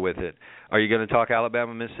that far with it. Are you going to talk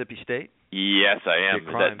Alabama, Mississippi State? Yes, I am.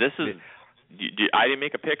 I didn't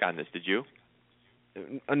make a pick on this. Did you?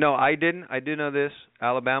 No, I didn't. I do know this.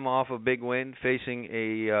 Alabama off a big win, facing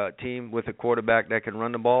a team with a quarterback that can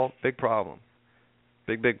run the ball. Big problem.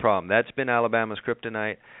 Big problem. That's been Alabama's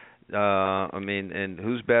kryptonite. And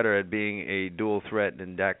who's better at being a dual threat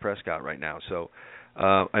than Dak Prescott right now? So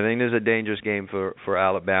I think there's a dangerous game for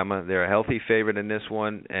Alabama. They're a healthy favorite in this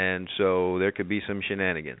one, and so there could be some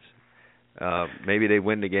shenanigans. Maybe they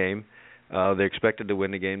win the game. They're expected to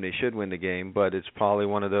win the game. They should win the game, but it's probably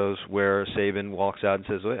one of those where Saban walks out and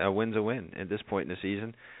says, a win's a win at this point in the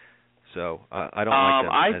season. So I don't like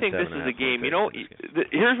that. I think this is a game.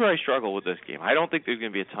 Here's where I struggle with this game. I don't think there's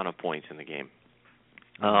going to be a ton of points in the game.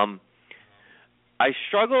 I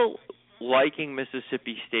struggle liking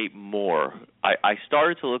Mississippi State more. I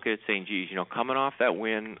started to look at it saying, geez, coming off that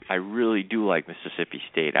win, I really do like Mississippi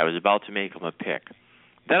State. I was about to make them a pick.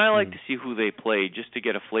 Then I like to see who they play just to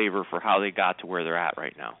get a flavor for how they got to where they're at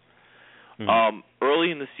right now.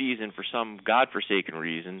 Early in the season, for some godforsaken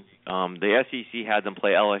reason, the SEC had them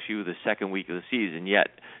play LSU the second week of the season, yet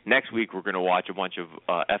next week we're going to watch a bunch of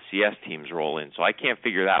FCS teams roll in. So I can't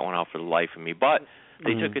figure that one out for the life of me. But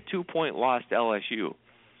they took a 2-point loss to LSU.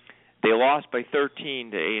 They lost by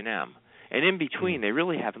 13 to A&M. And in between, they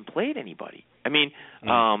really haven't played anybody. I mean,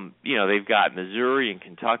 they've got Missouri and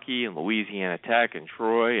Kentucky and Louisiana Tech and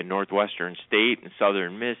Troy and Northwestern State and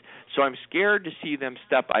Southern Miss. So I'm scared to see them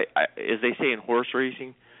step, as they say in horse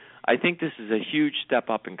racing, I think this is a huge step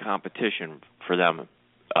up in competition for them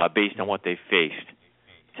based on what they've faced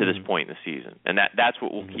to this point in the season. And that's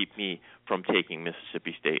what will keep me from taking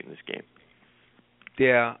Mississippi State in this game.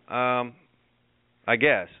 Yeah, I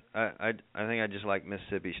guess. I think I just like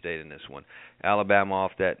Mississippi State in this one. Alabama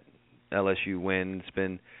off that LSU win. It's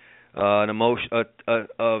been a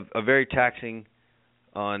very taxing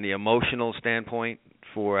on the emotional standpoint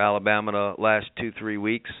for Alabama the last 2-3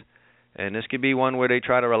 weeks, and this could be one where they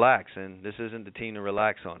try to relax, and this isn't the team to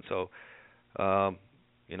relax on. So,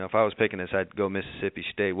 if I was picking this, I'd go Mississippi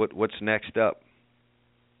State. What's next up?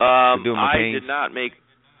 I did not make.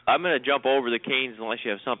 I'm going to jump over the Canes unless you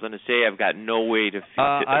have something to say. I've got no way to gauge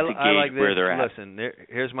where they're at. Listen,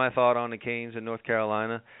 here's my thought on the Canes in North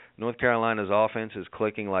Carolina. North Carolina's offense is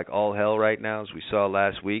clicking like all hell right now, as we saw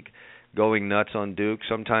last week, going nuts on Duke.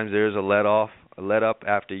 Sometimes there's a let up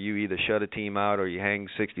after you either shut a team out or you hang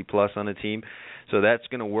 60-plus on a team. So that's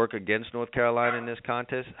going to work against North Carolina in this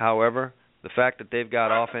contest. However, the fact that they've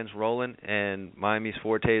got offense rolling and Miami's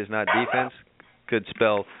forte is not defense could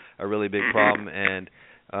spell a really big problem. And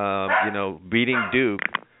beating Duke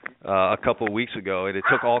a couple of weeks ago, and it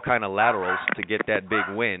took all kind of laterals to get that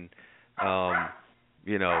big win.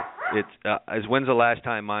 When's the last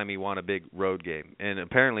time Miami won a big road game? And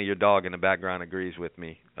apparently your dog in the background agrees with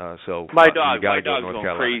me. My dog's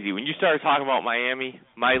going crazy. When you started talking about Miami,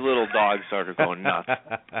 my little dog started going nuts.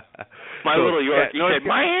 Little Yorkie said,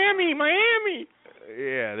 Miami.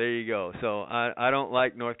 Yeah, there you go. So I don't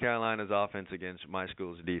like North Carolina's offense against my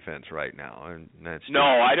school's defense right now, and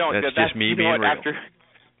I don't. That's just me being real.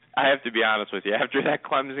 I have to be honest with you. After that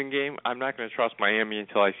Clemson game, I'm not going to trust Miami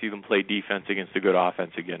until I see them play defense against a good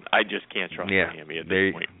offense again. I just can't trust Miami at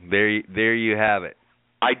this point. There you have it.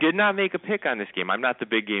 I did not make a pick on this game. I'm not the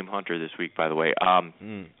big game hunter this week, by the way.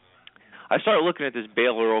 I started looking at this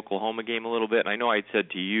Baylor-Oklahoma game a little bit, and I know I'd said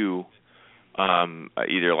to you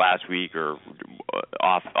either last week or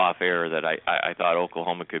off air that I thought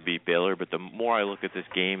Oklahoma could beat Baylor, but the more I look at this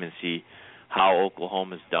game and see how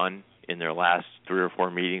Oklahoma's done in their last 3 or 4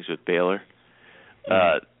 meetings with Baylor,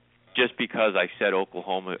 just because I said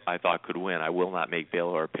Oklahoma I thought could win, I will not make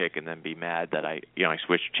Baylor a pick and then be mad that I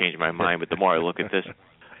changed my mind. But the more I look at this,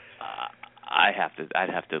 I'd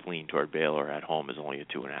have to lean toward Baylor at home as only a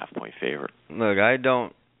 2.5-point favorite. Look, I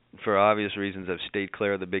don't, for obvious reasons, I've stayed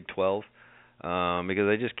clear of the Big 12 because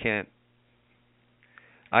I just can't.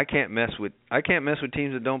 I can't mess with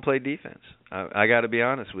teams that don't play defense. I got to be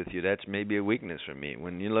honest with you. That's maybe a weakness for me.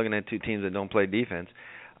 When you're looking at 2 teams that don't play defense,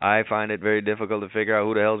 I find it very difficult to figure out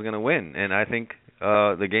who the hell is going to win. And I think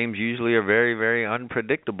the games usually are very, very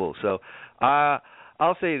unpredictable. So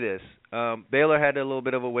I'll say this. Baylor had a little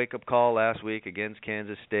bit of a wake-up call last week against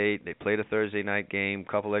Kansas State. They played a Thursday night game,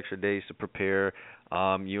 a couple extra days to prepare.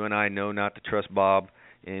 You and I know not to trust Bob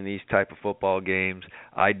in these type of football games.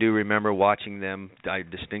 I do remember watching them. I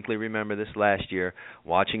distinctly remember this last year,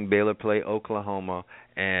 watching Baylor play Oklahoma,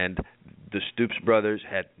 and the Stoops brothers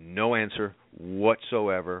had no answer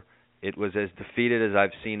whatsoever It was as defeated as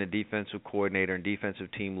I've seen a defensive coordinator and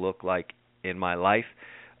defensive team look like in my life.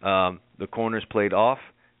 The corners played off.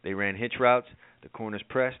 They ran hitch routes. The corners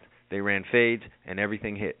pressed. They ran fades, and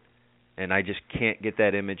everything hit. And I just can't get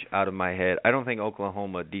that image out of my head. I don't think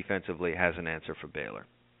Oklahoma defensively has an answer for Baylor.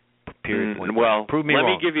 Period. Well, prove me wrong.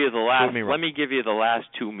 Let me give you the last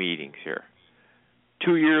two meetings here.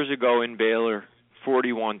 2 years ago in Baylor,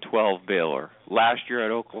 41-12 Baylor. Last year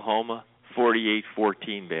at Oklahoma,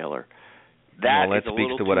 48-14 Baylor. That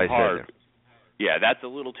speaks to what I said there. Yeah, that's a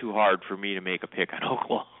little too hard for me to make a pick on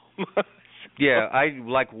Oklahoma. Yeah, I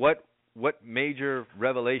like what major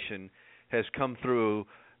revelation has come through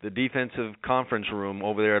the defensive conference room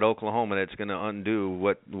over there at Oklahoma that's going to undo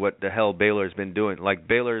what the hell Baylor's been doing. Like,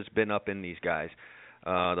 Baylor's been up in these guys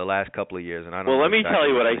the last couple of years, and I don't know. Well, let me tell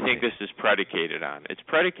you what I think this is predicated on. It's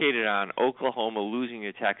predicated on Oklahoma losing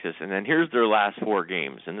to Texas, and then here's their last 4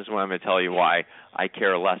 games, and this is what I'm going to tell you why I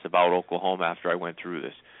care less about Oklahoma after I went through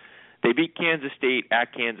this. They beat Kansas State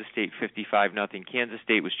at Kansas State 55-0. Kansas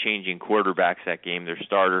State was changing quarterbacks that game. Their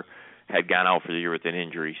starter had gone out for the year with an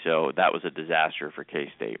injury, so that was a disaster for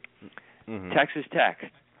K-State. Mm-hmm. Texas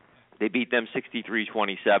Tech, they beat them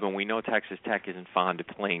 63-27. We know Texas Tech isn't fond of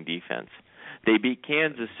playing defense. They beat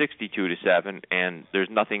Kansas 62-7, and there's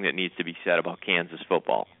nothing that needs to be said about Kansas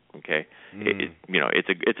football. Okay,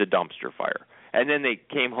 it's a dumpster fire. And then they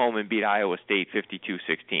came home and beat Iowa State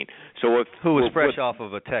 52-16. So who was fresh off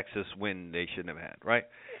of a Texas win they shouldn't have had, right?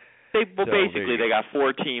 They got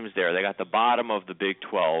 4 teams there. They got the bottom of the Big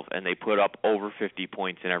 12, and they put up over 50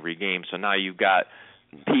 points in every game. So now you've got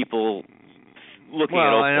people looking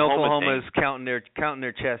at Oklahoma. And Oklahoma is counting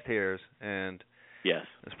their chest hairs, and yes,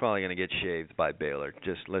 it's probably going to get shaved by Baylor.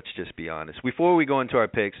 Let's just be honest. Before we go into our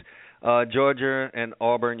picks, Georgia and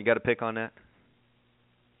Auburn, you got a pick on that?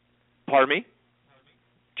 Pardon me?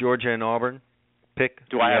 Georgia and Auburn, pick?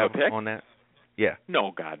 Do I have a pick on that? Yeah.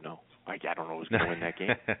 No, God, no. I don't know who's going to win that game.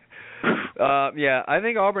 Yeah, I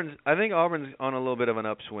think Auburn's on a little bit of an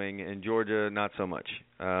upswing, and Georgia not so much.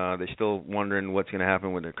 They're still wondering what's going to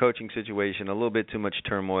happen with their coaching situation. A little bit too much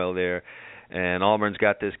turmoil there, and Auburn's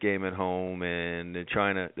got this game at home, and they're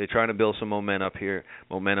trying to build some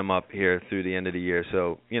momentum up here through the end of the year.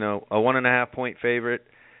 So a 1.5 point favorite,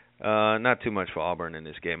 not too much for Auburn in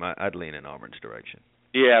this game. I'd lean in Auburn's direction.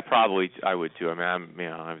 Yeah, probably I would too. I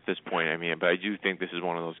mean, I'm at this point. But I do think this is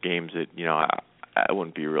one of those games that I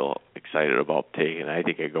wouldn't be real excited about taking. I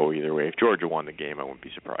think I'd go either way. If Georgia won the game, I wouldn't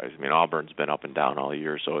be surprised. I mean, Auburn's been up and down all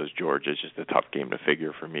year, so is Georgia. It's just a tough game to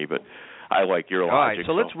figure for me. But I like your logic. All right,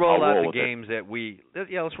 so let's roll out the games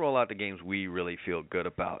let's roll out the games we really feel good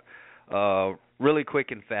about. Really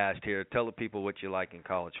quick and fast here. Tell the people what you like in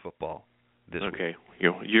college football. Okay,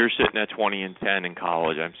 you're sitting at 20-10 in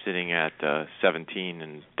college. I'm sitting at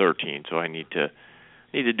 17-13, so I need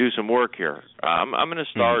to do some work here. I'm going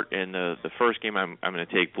to start in the first game. I'm going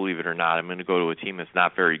to take, believe it or not, I'm going to go to a team that's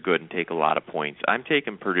not very good and take a lot of points. I'm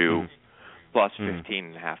taking Purdue plus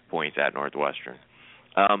 15.5 points at Northwestern.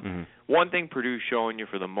 One thing Purdue's showing you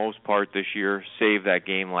for the most part this year, save that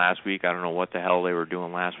game last week. I don't know what the hell they were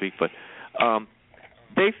doing last week, but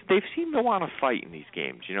They've seemed to want to fight in these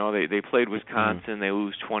games. They played Wisconsin, they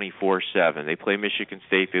lose 24-7. They play Michigan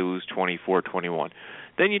State, they lose 24-21.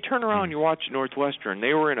 Then you turn around and you watch Northwestern.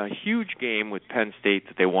 They were in a huge game with Penn State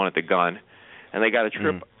that they won at the gun, and they got a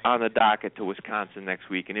trip on the docket to Wisconsin next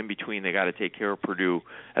week, and in between they got to take care of Purdue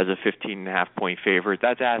as a 15.5 point favorite.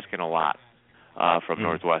 That's asking a lot from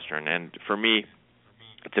Northwestern. And for me,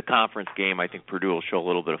 it's a conference game. I think Purdue will show a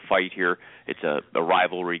little bit of fight here. It's a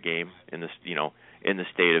rivalry game in the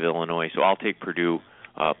state of Illinois. So I'll take Purdue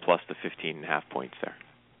plus the 15.5 points there.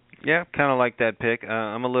 Yeah, kind of like that pick.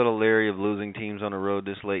 I'm a little leery of losing teams on the road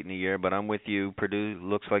this late in the year, but I'm with you. Purdue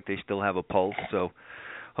looks like they still have a pulse, so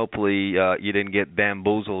hopefully you didn't get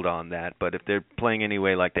bamboozled on that. But if they're playing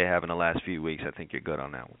anyway like they have in the last few weeks, I think you're good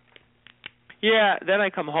on that one. Yeah, then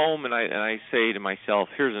I come home and I say to myself,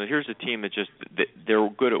 here's a team that they're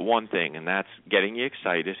good at one thing, and that's getting you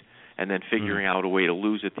excited and then figuring out a way to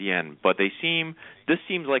lose at the end. But this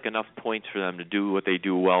seems like enough points for them to do what they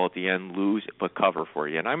do well at the end, lose but cover for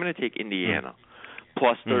you. And I'm going to take Indiana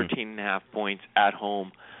plus 13.5 points at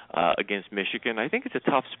home against Michigan. I think it's a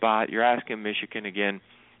tough spot. You're asking Michigan again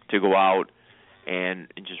to go out and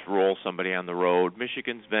just roll somebody on the road.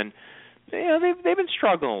 Michigan's been they've been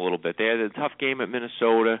struggling a little bit. They had a tough game at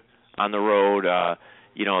Minnesota on the road.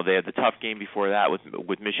 They had the tough game before that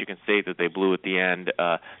with Michigan State that they blew at the end.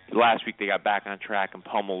 Last week they got back on track and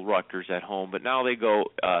pummeled Rutgers at home. But now they go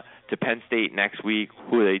to Penn State next week,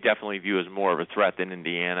 who they definitely view as more of a threat than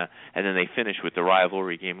Indiana. And then they finish with the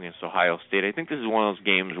rivalry game against Ohio State. I think this is one of those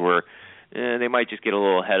games where they might just get a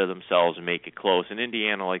little ahead of themselves and make it close. And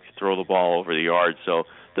Indiana likes to throw the ball over the yard, so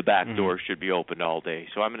the back door should be opened all day.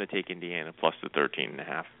 So I'm going to take Indiana plus the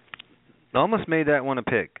 13.5. I almost made that one a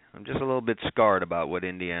pick. I'm just a little bit scarred about what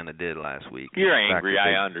Indiana did last week. You're angry,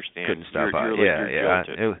 I understand. Couldn't stop out.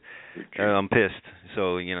 I'm pissed.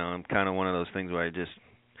 So, I'm kind of one of those things where I just,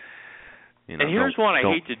 and here's one I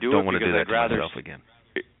hate to do it because I'd rather myself again.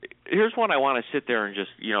 Here's one I want to sit there and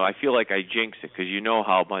just, I feel like I jinx it because you know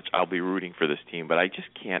how much I'll be rooting for this team, but I just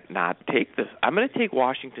can't not take this. I'm going to take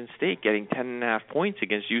Washington State getting 10.5 points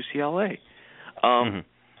against UCLA.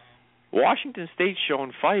 Washington State's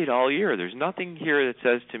shown fight all year. There's nothing here that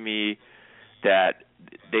says to me that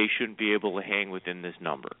they shouldn't be able to hang within this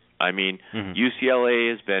number. I mean,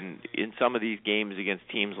 UCLA has been in some of these games against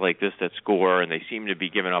teams like this that score, and they seem to be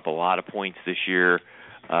giving up a lot of points this year.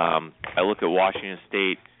 I look at Washington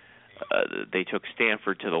State. They took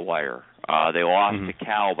Stanford to the wire. They lost to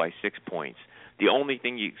Cal by 6 points. The only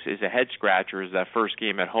thing is a head-scratcher is that first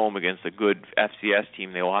game at home against a good FCS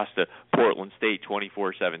team. They lost to Portland State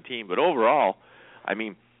 24-17. But overall, I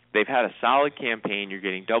mean, they've had a solid campaign. You're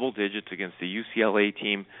getting double digits against the UCLA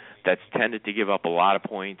team that's tended to give up a lot of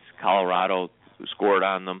points. Colorado scored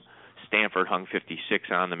on them. Stanford hung 56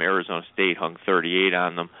 on them. Arizona State hung 38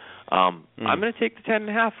 on them. I'm going to take the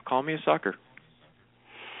 10.5. Call me a sucker.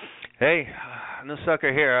 Hey, no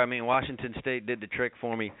sucker here. I mean, Washington State did the trick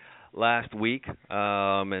for me last week,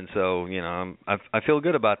 and so I feel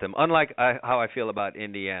good about them. Unlike how I feel about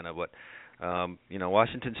Indiana, but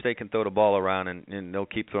Washington State can throw the ball around and they'll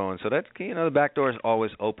keep throwing. So that's the back door is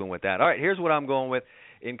always open with that. All right, here's what I'm going with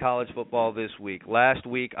in college football this week. Last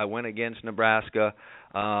week I went against Nebraska,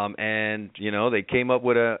 and they came up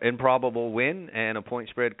with an improbable win and a point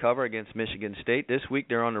spread cover against Michigan State. This week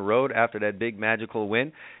they're on the road after that big magical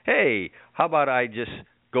win. Hey, how about I just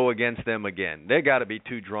go against them again? They got to be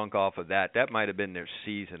too drunk off of that. That might have been their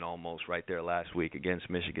season almost right there last week against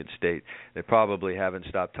Michigan State. They probably haven't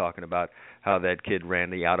stopped talking about how that kid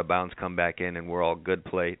ran the out-of-bounds comeback in and we're all good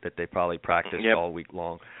play that they probably practiced all week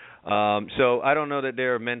long. So I don't know that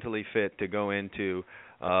they're mentally fit to go into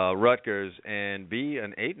Rutgers and be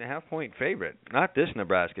an 8.5-point favorite. Not this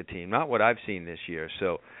Nebraska team, not what I've seen this year.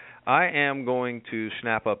 So I am going to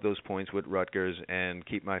snap up those points with Rutgers and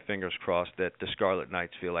keep my fingers crossed that the Scarlet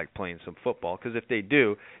Knights feel like playing some football, because if they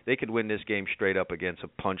do, they could win this game straight up against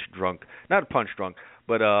not a punch-drunk,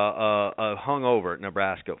 but a hungover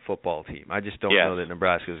Nebraska football team. I just don't know that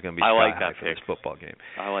Nebraska is going to be high for this football game.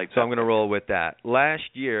 So I'm going to roll with that. Last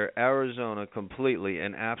year, Arizona completely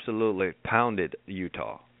and absolutely pounded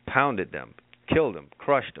Utah, pounded them, killed them,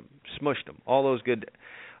 crushed them, smushed them, all those good,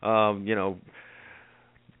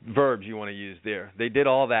 verbs you want to use there. They did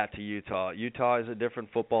all that to Utah. Utah is a different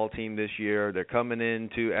football team this year. They're coming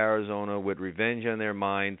into Arizona with revenge on their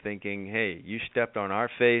mind, thinking, hey, you stepped on our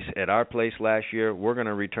face at our place last year. We're going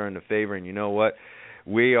to return the favor, and you know what?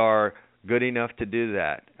 We are good enough to do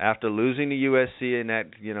that. After losing to USC in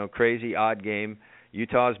that crazy odd game,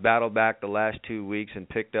 Utah's battled back the last 2 weeks and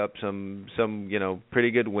picked up some pretty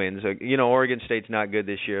good wins. Oregon State's not good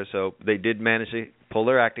this year, so they did manage to pull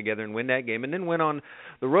their act together and win that game, and then went on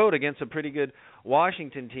the road against a pretty good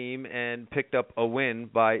Washington team and picked up a win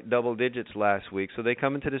by double digits last week. So they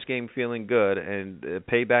come into this game feeling good, and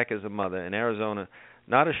payback is a mother. And Arizona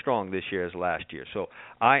not as strong this year as last year. So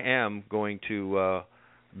I am going to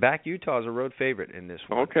back Utah as a road favorite in this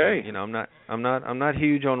one. Okay. I'm not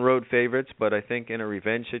huge on road favorites, but I think in a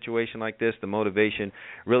revenge situation like this, the motivation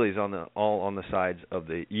really is all on the sides of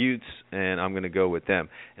the Utes, and I'm going to go with them.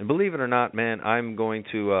 And believe it or not, man, I'm going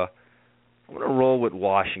to roll with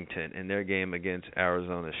Washington in their game against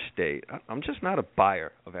Arizona State. I'm just not a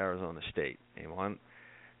buyer of Arizona State. In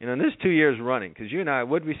this 2 years running, because you and I,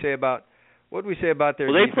 what did we say about their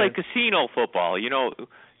Well, they defense? play casino football.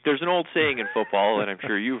 There's an old saying in football, and I'm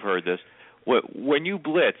sure you've heard this. When you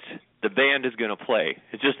blitz, the band is going to play.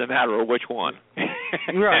 It's just a matter of which one.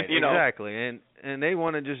 Right, exactly. And they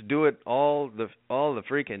want to just do it all the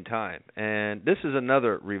freaking time. And this is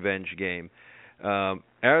another revenge game.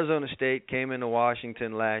 Arizona State came into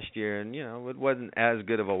Washington last year, and it wasn't as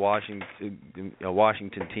good of a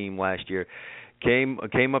Washington team last year. Came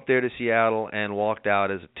up there to Seattle and walked out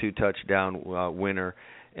as a 2-touchdown winner.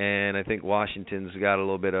 And I think Washington's got a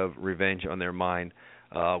little bit of revenge on their mind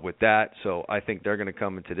with that. So I think they're going to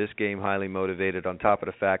come into this game highly motivated, on top of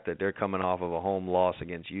the fact that they're coming off of a home loss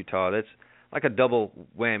against Utah. That's like a double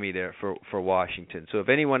whammy there for Washington. So if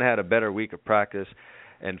anyone had a better week of practice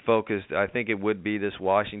and focused, I think it would be this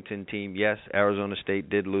Washington team. Yes, Arizona State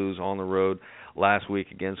did lose on the road last week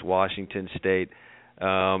against Washington State.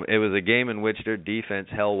 It was a game in which their defense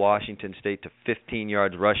held Washington State to 15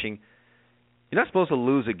 yards rushing. You're not supposed to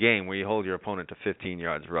lose a game where you hold your opponent to 15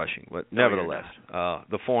 yards rushing, but nevertheless,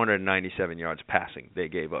 the 497 yards passing they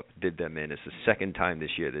gave up did them in. It's the second time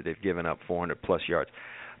this year that they've given up 400-plus yards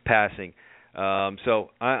passing.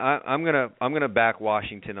 So I'm gonna back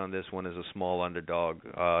Washington on this one as a small underdog,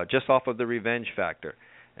 just off of the revenge factor,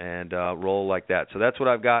 and roll like that. So that's what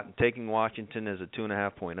I've got. I'm taking Washington as a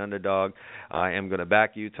 2.5-point underdog. I am going to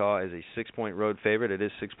back Utah as a 6-point road favorite. It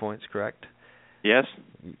is 6 points, correct? Yes.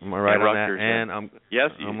 Am I right on Rutgers, that? And I'm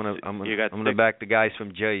gonna back the guys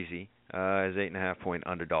from Jersey as 8.5-point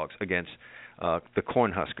underdogs against the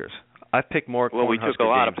Cornhuskers. I picked more Cornhusker we took a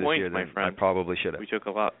lot of games points, this year my than friend. I probably should have. We took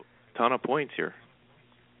ton of points here.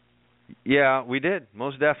 Yeah, we did,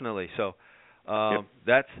 most definitely. So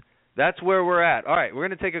that's where we're at. All right, we're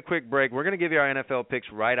going to take a quick break. We're going to give you our NFL picks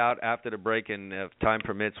right out after the break, and if time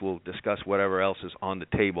permits, we'll discuss whatever else is on the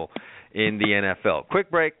table in the NFL. Quick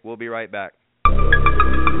break. We'll be right back.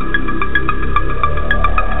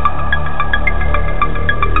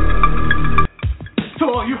 To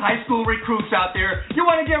all you high school recruits out there, you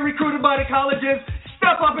want to get recruited by the colleges?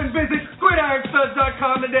 Step up and visit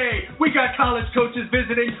GridironStuds.com today. We got college coaches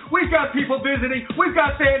visiting. We've got people visiting. We've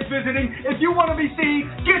got fans visiting. If you want to be seen,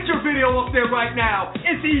 get your video up there right now.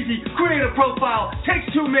 It's easy. Create a profile. Takes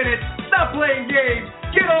 2 minutes. Stop playing games.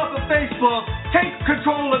 Get off of Facebook. Take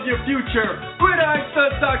control of your future.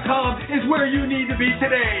 GridironStuds.com is where you need to be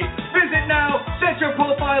today. Visit now, set your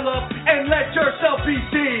profile up, and let yourself be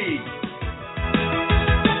seen.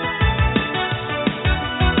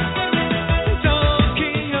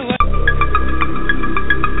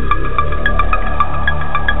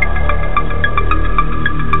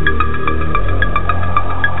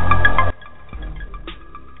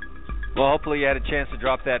 Well, hopefully you had a chance to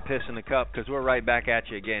drop that piss in the cup, because we're right back at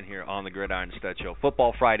you again here on the Gridiron Stud Show,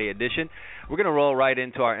 Football Friday edition. We're going to roll right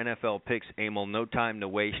into our NFL picks, Emil. No time to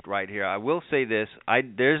waste right here. I will say this.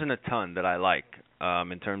 There isn't a ton that I like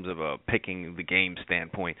in terms of picking the game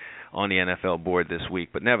standpoint on the NFL board this week.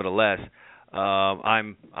 But nevertheless,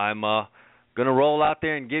 I'm going to roll out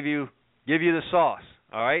there and give you the sauce.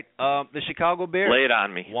 All right? The Chicago Bears. Lay it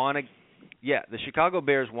on me. The Chicago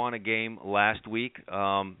Bears won a game last week.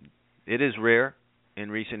 It is rare in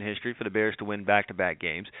recent history for the Bears to win back-to-back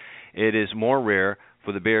games. It is more rare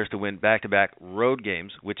for the Bears to win back-to-back road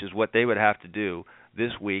games, which is what they would have to do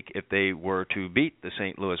this week if they were to beat the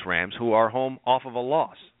St. Louis Rams, who are home off of a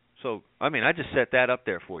loss. So, I just set that up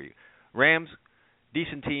there for you. Rams,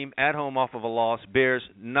 decent team, at home off of a loss. Bears,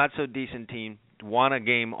 not so decent team, won a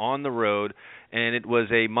game on the road, and it was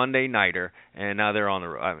a Monday nighter, and now they're on the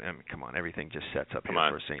road. Come on, everything just sets up here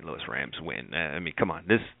for a St. Louis Rams win. Come on,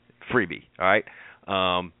 this freebie, all right?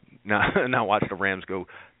 Now watch the Rams go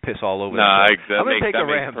piss all over. I'm going to take the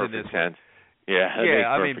Rams in this one.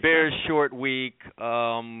 Bears short week.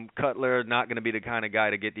 Cutler not going to be the kind of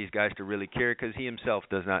guy to get these guys to really care, because he himself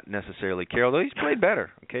does not necessarily care, although he's played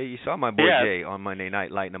better. Okay, you saw my boy Jay on Monday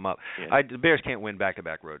night lighting him up. Yeah. The Bears can't win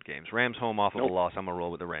back-to-back road games. Rams home off of a loss. I'm going to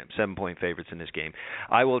roll with the Rams. 7-point favorites in this game.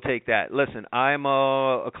 I will take that. Listen, I'm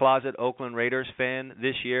a closet Oakland Raiders fan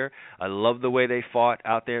this year. I love the way they fought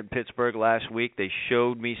out there in Pittsburgh last week. They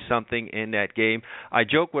showed me something in that game. I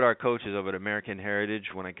joke with our coaches over at American Heritage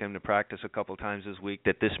when I came to practice a couple times this week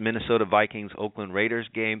that this Minnesota Vikings Oakland Raiders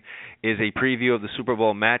game is a preview of the Super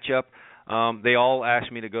Bowl matchup. They all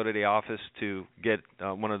asked me to go to the office to get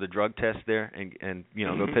one of the drug tests there and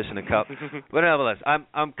go piss in a cup. But nevertheless, I'm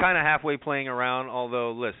kind of halfway playing around,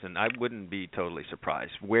 although, listen, I wouldn't be totally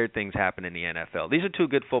surprised. Weird things happen in the NFL. These are two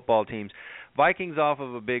good football teams. Vikings off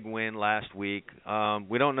of a big win last week.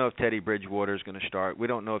 We don't know if Teddy Bridgewater is going to start. We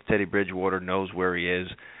don't know if Teddy Bridgewater knows where he is.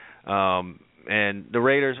 And the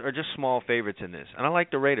Raiders are just small favorites in this. And I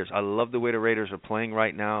like the Raiders. I love the way the Raiders are playing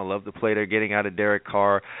right now. I love the play they're getting out of Derek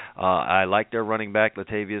Carr. I like their running back,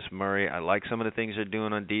 Latavius Murray. I like some of the things they're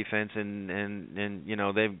doing on defense. And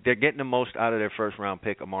they're getting the most out of their first-round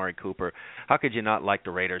pick, Amari Cooper. How could you not like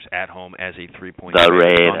the Raiders at home as a 3-point favorite?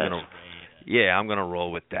 Raiders. I'm going to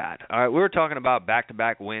roll with that. All right, we were talking about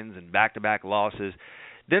back-to-back wins and back-to-back losses.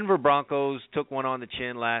 Denver Broncos took one on the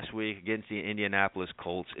chin last week against the Indianapolis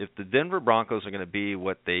Colts. If the Denver Broncos are going to be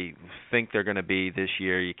what they think they're going to be this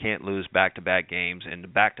year, you can't lose back-to-back games, and the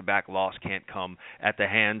back-to-back loss can't come at the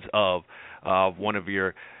hands of one of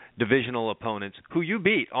your divisional opponents who you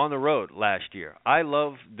beat on the road last year. I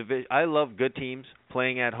love good teams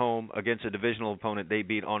playing at home against a divisional opponent they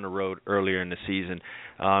beat on the road earlier in the season,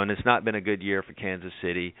 and it's not been a good year for Kansas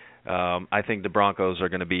City. I think the Broncos are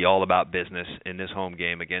going to be all about business in this home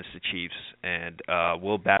game against the Chiefs, and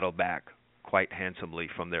we'll battle back quite handsomely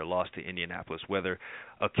from their loss to Indianapolis. Whether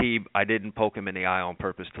Aqib, I didn't poke him in the eye on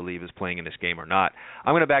purpose to leave, is playing in this game or not.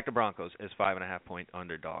 I'm going to back the Broncos as 5.5-point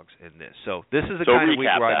underdogs in this. So this is the kind of week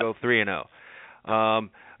where I go 3-0.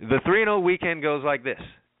 The 3-0 weekend goes like this.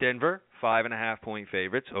 Denver, 5.5-point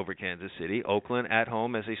favorites over Kansas City. Oakland at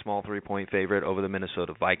home as a small 3-point favorite over the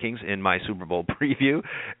Minnesota Vikings in my Super Bowl preview.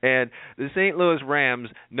 And the St. Louis Rams,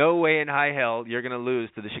 no way in high hell you're going to lose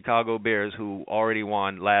to the Chicago Bears, who already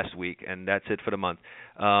won last week, and that's it for the month.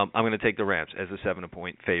 I'm going to take the Rams as a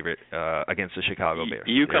 7-point favorite against the Chicago Bears.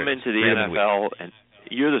 You come into the NFL and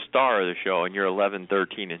you're the star of the show, and you're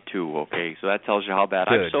 11-13-2. Okay, so that tells you how bad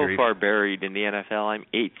I'm so far buried in the NFL. I'm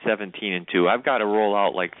 8-17-2. I've got to roll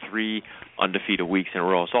out like 3 undefeated weeks in a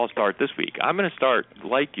row. So I'll start this week. I'm going to start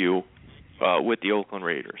like you with the Oakland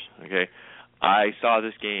Raiders. Okay, I saw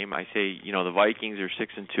this game. I say, the Vikings are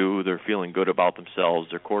 6-2. They're feeling good about themselves.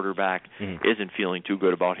 Their quarterback isn't feeling too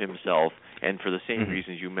good about himself. And for the same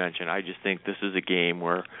reasons you mentioned, I just think this is a game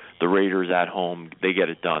where the Raiders at home, they get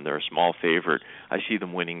it done. They're a small favorite. I see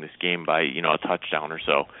them winning this game by, a touchdown or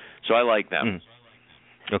so. So I like them.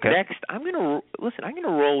 Okay. Next, I'm going to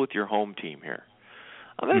roll with your home team here.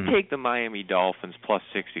 I'm going to take the Miami Dolphins +6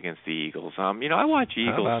 against the Eagles. I watch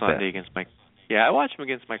Eagles Sunday against my I watch them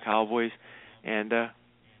against my Cowboys, and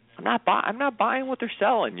I'm not buying what they're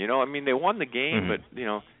selling. They won the game, but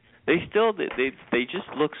they still they just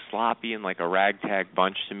look sloppy and like a ragtag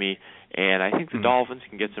bunch to me, and I think the Dolphins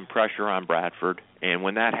can get some pressure on Bradford, and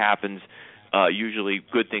when that happens, usually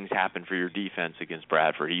good things happen for your defense against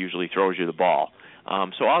Bradford. He usually throws you the ball.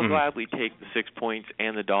 So I'll gladly take the 6 points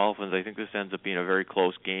and the Dolphins. I think this ends up being a very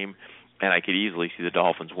close game, and I could easily see the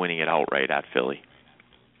Dolphins winning it outright at Philly.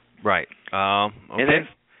 Right. Okay. And then,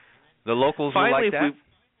 the locals finally, will like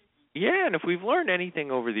that? And if we've learned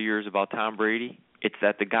anything over the years about Tom Brady, it's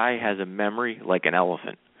that the guy has a memory like an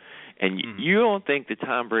elephant. And you don't think that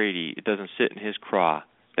Tom Brady, it doesn't sit in his craw,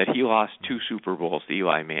 that he lost 2 Super Bowls to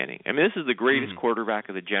Eli Manning. This is the greatest quarterback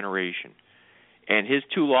of the generation. And his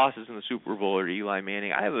 2 losses in the Super Bowl are to Eli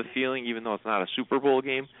Manning. I have a feeling, even though it's not a Super Bowl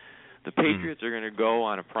game, the Patriots are going to go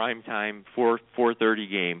on a primetime 4:30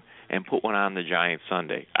 game and put one on the Giants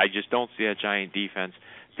Sunday. I just don't see that Giant defense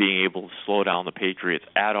being able to slow down the Patriots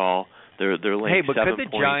at all. They're laying 7 points. Hey, but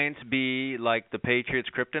could the Giants be like the Patriots'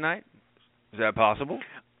 kryptonite? Is that possible?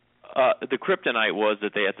 The kryptonite was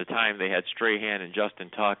that at the time they had Strahan and Justin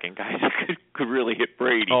Tuck and guys that could really hit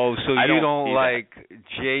Brady. Oh, so you don't like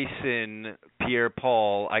Jason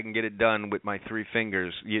Pierre-Paul? I can get it done with my 3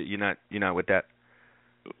 fingers. You're not with that.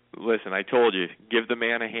 Listen, I told you, give the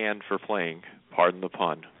man a hand for playing. Pardon the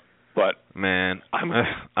pun, but man,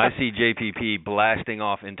 I see JPP blasting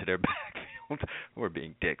off into their backfield. We're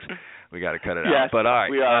being dicks. We got to cut it out. But all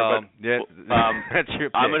right, we are. That's your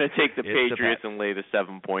pick. I'm going to take the Patriots and lay the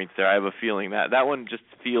 7 points there. I have a feeling that one just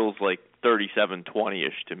feels like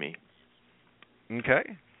 37-20-ish to me. Okay.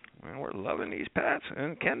 Well, we're loving these Pats.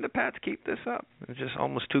 And can the Pats keep this up? It's just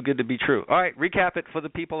almost too good to be true. All right, recap it for the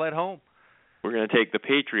people at home. We're going to take the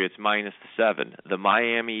Patriots -7, the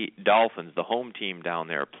Miami Dolphins, the home team down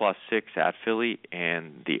there, +6 at Philly,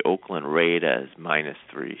 and the Oakland Raiders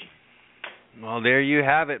 -3. Well, there you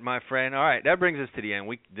have it, my friend. All right, that brings us to the end.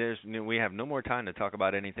 We have no more time to talk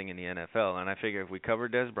about anything in the NFL, and I figure if we cover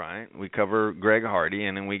Des Bryant, we cover Greg Hardy,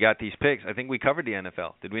 and then we got these picks. I think we covered the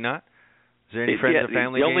NFL, did we not? Is there any friends or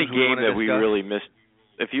family games? The only game that we discuss? really missed,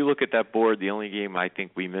 if you look at that board, the only game I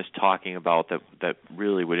think we missed talking about that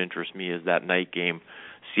really would interest me is that night game,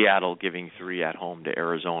 Seattle giving 3 at home to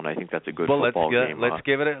Arizona. I think that's a good football game. Let's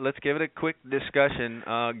give it a quick discussion.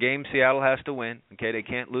 Game Seattle has to win. Okay, they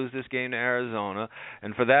can't lose this game to Arizona,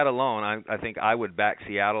 and for that alone, I think I would back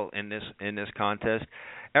Seattle in this contest.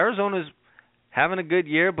 Arizona's having a good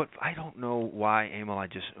year, but I don't know why, Emil. I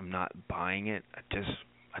just am not buying it.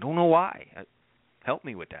 I don't know why. Help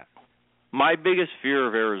me with that. My biggest fear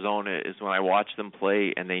of Arizona is when I watch them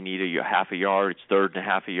play and they need a half a yard, it's 3rd and a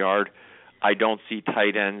half a yard. I don't see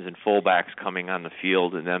tight ends and fullbacks coming on the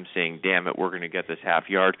field and them saying, damn it, we're going to get this half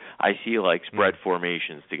yard. I see like spread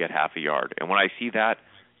formations to get half a yard. And when I see that,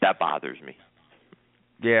 that bothers me.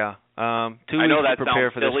 Yeah. 2 weeks to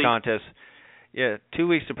prepare for this contest. Yeah, 2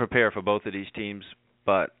 weeks to prepare for both of these teams,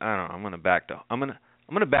 but I don't know. I'm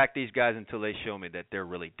going to back these guys until they show me that they're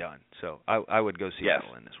really done. So I would go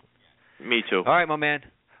Seattle in this one. Me too. All right, my man.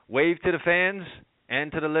 Wave to the fans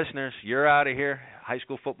and to the listeners. You're out of here. High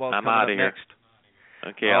school football coming up next.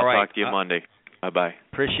 Okay, I'll talk to you Monday. Bye-bye.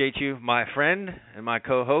 Appreciate you, my friend and my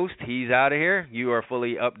co-host. He's out of here. You are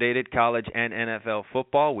fully updated college and NFL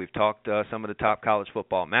football. We've talked some of the top college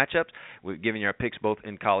football matchups. We've given you our picks both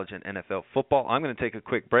in college and NFL football. I'm going to take a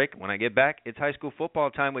quick break. When I get back, it's high school football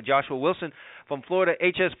time with Joshua Wilson from Florida,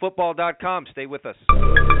 HSFootball.com. Stay with us.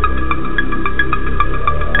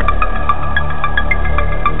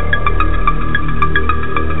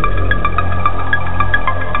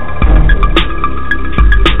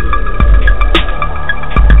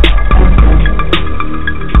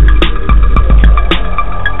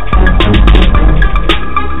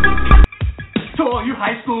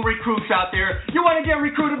 Recruits out there, you want to get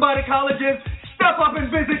recruited by the colleges? Step up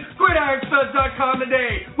and visit GridironStuds.com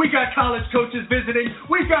today. We got college coaches visiting,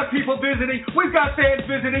 we've got people visiting, we've got fans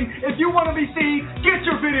visiting. If you want to be seen, get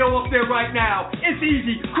your video up there right now. It's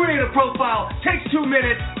easy. Create a profile. Takes 2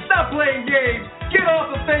 minutes. Stop playing games. Get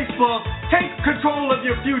off of Facebook. Take control of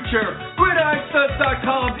your future.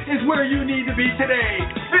 GridironStuds.com is where you need to be today.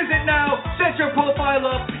 Visit now, set your profile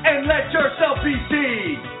up, and let yourself be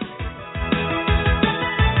seen.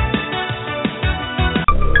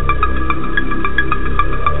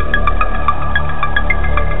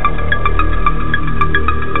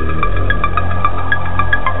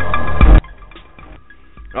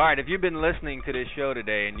 All right, if you've been listening to this show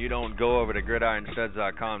today and you don't go over to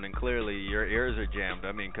GridironStuds.com, then clearly your ears are jammed.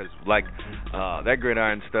 I mean, because that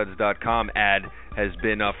GridironStuds.com ad has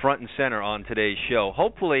been front and center on today's show.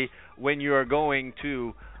 Hopefully, when you are going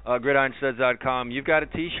to GridironStuds.com, you've got a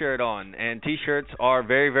T-shirt on, and T-shirts are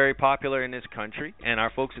very, very popular in this country, and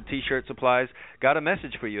our folks at T-Shirt Supplies got a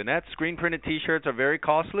message for you, and that screen-printed T-shirts are very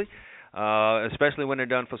costly. Especially when they're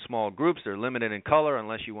done for small groups. They're limited in color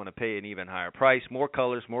unless you want to pay an even higher price. More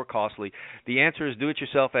colors, more costly. The answer is do it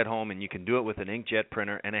yourself at home, and you can do it with an inkjet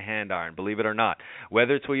printer and a hand iron, believe it or not.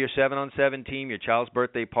 Whether it's for your 7-on-7 team, your child's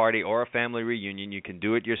birthday party, or a family reunion, you can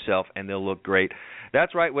do it yourself, and they'll look great.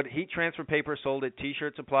 That's right. With heat transfer paper sold at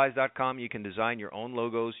tshirtsupplies.com, you can design your own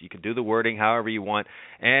logos. You can do the wording however you want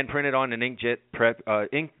and print it on an inkjet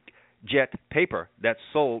paper that's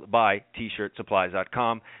sold by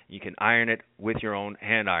tshirtsupplies.com. You can iron it with your own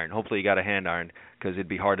hand iron. Hopefully you got a hand iron because it'd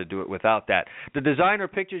be hard to do it without that. The design or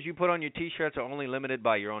pictures you put on your T-shirts are only limited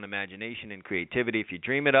by your own imagination and creativity. If you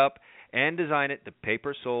dream it up and design it, the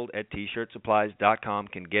paper sold at tshirtsupplies.com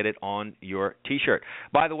can get it on your T-shirt.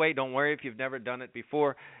 By the way, don't worry if you've never done it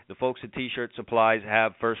before. The folks at T-Shirt Supplies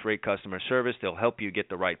have first-rate customer service. They'll help you get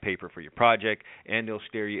the right paper for your project, and they'll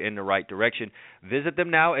steer you in the right direction. Visit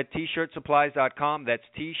them now at tshirtsupplies.com. That's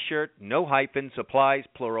T-shirt, no hyphen, supplies,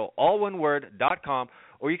 plural, all one word, .com.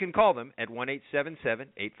 Or you can call them at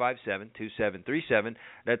 1-877-857-2737.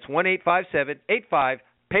 That's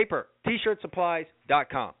 1-857-85-PAPER,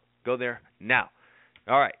 tshirtsupplies.com. Go there now.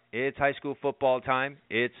 All right, it's high school football time.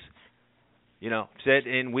 It's, said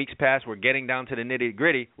in weeks past, we're getting down to the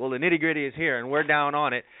nitty-gritty. Well, the nitty-gritty is here, and we're down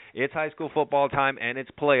on it. It's high school football time, and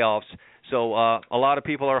it's playoffs. So a lot of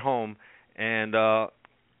people are home and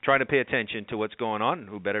trying to pay attention to what's going on.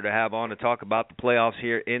 Who better to have on to talk about the playoffs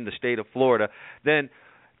here in the state of Florida than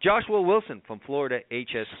Joshua Wilson from Florida,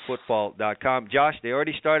 HSFootball.com. Josh, they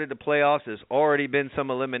already started the playoffs. There's already been some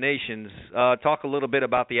eliminations. Talk a little bit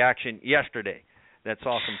about the action yesterday that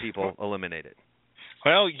saw some people eliminated.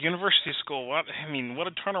 Well, University School, what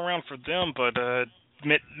a turnaround for them, but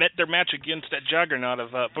met their match against that juggernaut of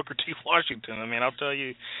Booker T. Washington. I'll tell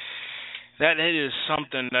you, that it is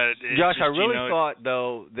something that is Josh, just, I really thought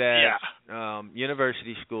though that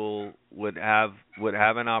University School would have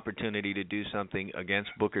an opportunity to do something against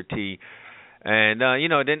Booker T. And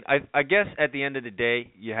then I guess at the end of the day,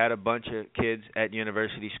 you had a bunch of kids at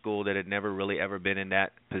University School that had never really ever been in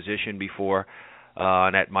that position before,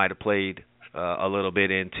 and that might have played a little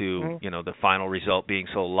bit into the final result being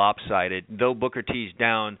so lopsided. Though Booker T's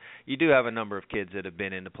down, you do have a number of kids that have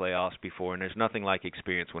been in the playoffs before, and there's nothing like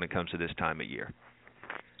experience when it comes to this time of year.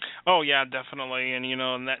 Oh yeah, definitely, and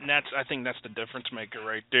that's I think that's the difference maker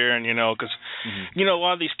right there, and because a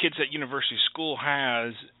lot of these kids that University School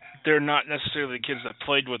has, they're not necessarily the kids that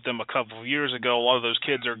played with them a couple of years ago. A lot of those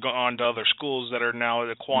kids are gone to other schools that are now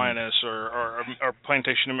at Aquinas or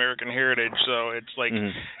Plantation American Heritage. So it's like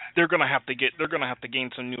they're gonna have to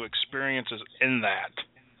gain some new experiences in that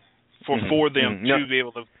for them to be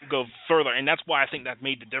able to go further. And that's why I think that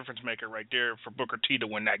made the difference maker right there for Booker T to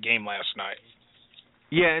win that game last night.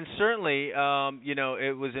 Yeah, and certainly,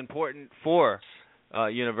 it was important for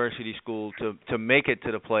university school to make it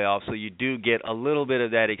to the playoffs, so you do get a little bit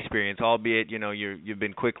of that experience, albeit you've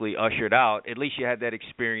been quickly ushered out. At least you had that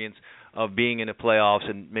experience of being in the playoffs,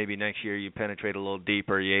 and maybe next year you penetrate a little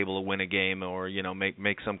deeper, you're able to win a game or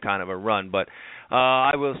make some kind of a run. But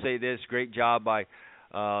I will say this: great job by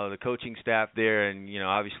the coaching staff there, and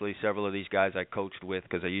obviously several of these guys I coached with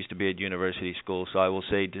because I used to be at university school. So I will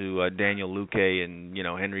say to Daniel Luque and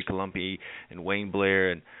Henry Columpi and Wayne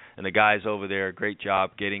Blair and the guys over there, great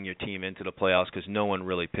job getting your team into the playoffs because no one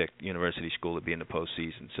really picked university school to be in the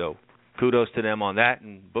postseason. So kudos to them on that.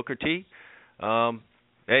 And Booker T,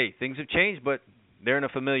 hey, things have changed, but they're in a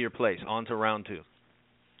familiar place. On to round 2.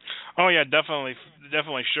 Oh yeah, definitely,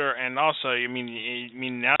 sure. And also, I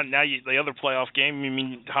mean, now the other playoff game,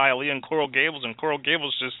 Hialeah and Coral Gables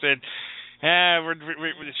just said, we're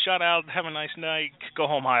shut out. Have a nice night. Go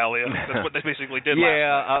home, Hialeah. That's what they basically did.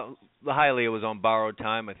 last night. The Hialeah was on borrowed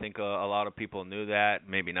time. I think a lot of people knew that.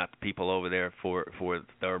 Maybe not the people over there for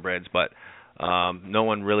Thoroughbreds, but no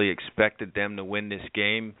one really expected them to win this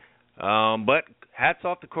game. But hats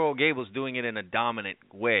off to Coral Gables doing it in a dominant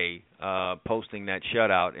way, posting that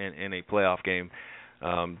shutout in a playoff game.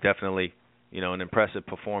 Definitely, an impressive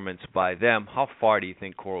performance by them. How far do you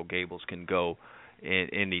think Coral Gables can go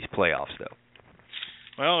in these playoffs, though?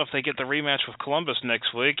 Well, if they get the rematch with Columbus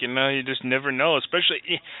next week, you just never know.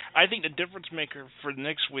 Especially, I think the difference maker for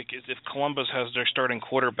next week is if Columbus has their starting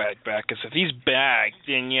quarterback back. Because if he's back,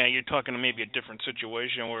 then you're talking to maybe a different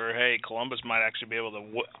situation where Columbus might actually be able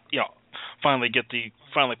to, finally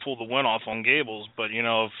pull the win off on Gables. But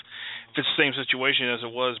if it's the same situation as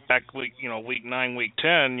it was back week 9, week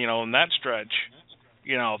 10, in that stretch,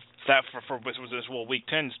 that for week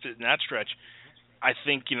 10 in that stretch. I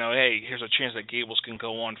think, here's a chance that Gables can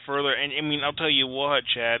go on further. And, I'll tell you what,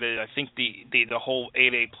 Chad, I think the whole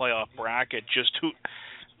 8A playoff bracket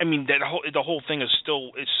the whole thing is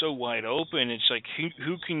so wide open. It's like,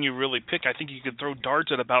 who can you really pick? I think you could throw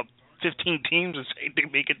darts at about 15 teams and say they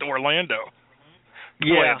make it to Orlando.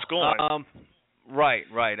 The way it's going. Right.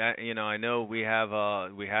 I know we had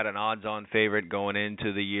an odds-on favorite going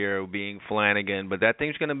into the year being Flanagan, but that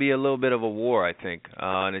thing's going to be a little bit of a war, I think,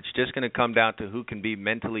 and it's just going to come down to who can be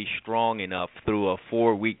mentally strong enough through a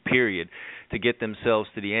 4-week period to get themselves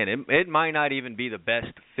to the end. It might not even be the best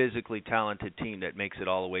physically talented team that makes it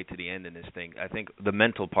all the way to the end in this thing. I think the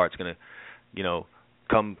mental part's going to,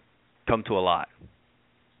 come to a lot.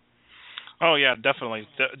 Oh yeah, definitely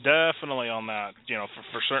on that.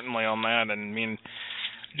 For certainly on that. And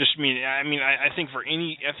I think for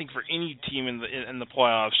any team in the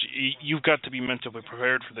playoffs, you've got to be mentally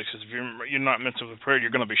prepared for this. Because if you're not mentally prepared, you're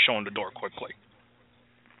going to be showing the door quickly.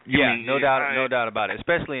 Yeah, no doubt about it.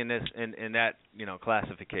 Especially in that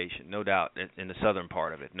classification, no doubt in the southern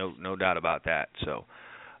part of it, no doubt about that. So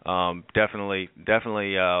definitely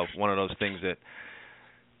one of those things that.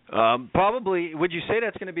 Probably, would you say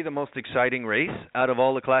that's going to be the most exciting race out of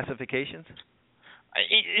all the classifications?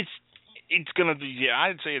 It's going to be. Yeah,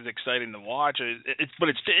 I'd say it's exciting to watch.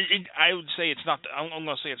 I would say it's not. I'm going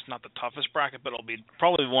to say it's not the toughest bracket, but it'll be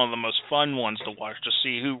probably one of the most fun ones to watch to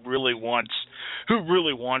see who really wants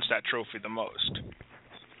that trophy the most.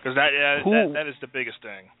 Because that is the biggest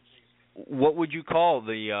thing. What would you call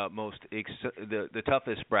the the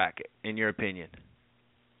toughest bracket in your opinion?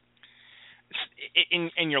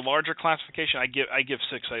 In your larger classification, I give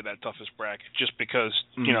 6A that toughest bracket just because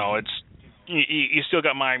it's you still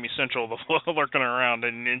got Miami Central lurking around,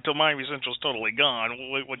 and until Miami Central's totally gone,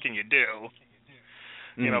 what can you do?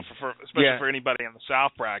 Especially for anybody in the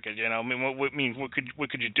South bracket,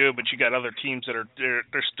 what could you do? But you got other teams that are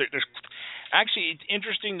there's actually it's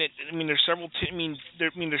interesting that there's several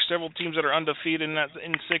there's several teams that are undefeated in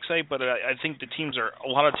 6A, but I think a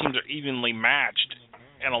lot of teams are evenly matched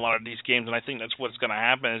in a lot of these games, and I think that's what's going to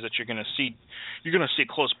happen is that you're going to see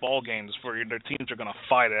close ball games where their teams are going to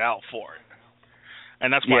fight it out for it,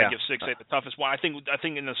 and that's why I give 6A the toughest one. I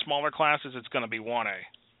think in the smaller classes it's going to be 1A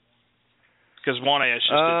because 1A is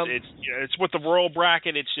just it's with the rural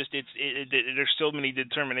bracket. It's just there's so many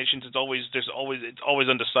determinations. It's always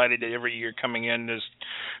undecided every year coming in is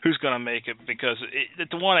who's going to make it because the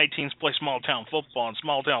 1A teams play small town football, and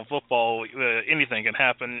small town football anything can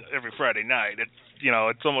happen every Friday night.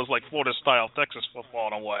 It's almost like Florida-style Texas football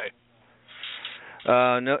in a way.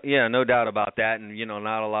 No doubt about that, and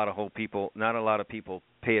not a lot of people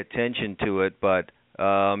pay attention to it, but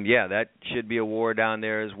that should be a war down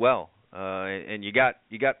there as well. And you got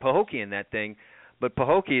Pahokee in that thing, but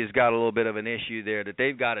Pahokee has got a little bit of an issue there that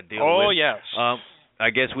they've got to deal with. Oh yes.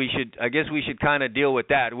 I guess we should kind of deal with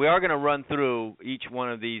that. We are going to run through each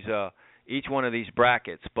one of these each one of these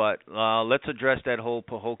brackets, but let's address that whole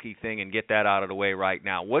Pahokee thing and get that out of the way right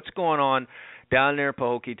now. What's going on down there,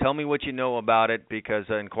 Pahokee? Tell me what you know about it, because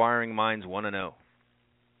inquiring minds want to know.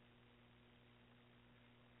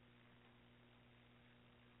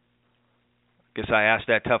 Guess I asked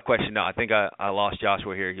that tough question. No, I think I lost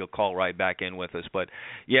Joshua here. He'll call right back in with us. But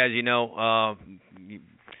yeah, as you know,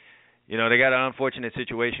 they got an unfortunate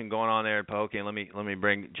situation going on there at Pahokee. And let me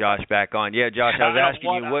bring Josh back on. Yeah, Josh, I was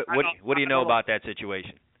asking you what do you know about that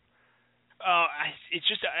situation? It's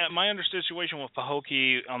just my understood situation with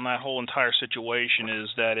Pahokee on that whole entire situation is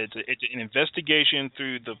that it's an investigation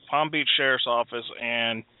through the Palm Beach Sheriff's Office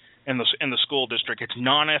and in the school district. It's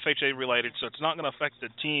non-FHA related, so it's not going to affect the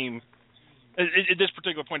team. At this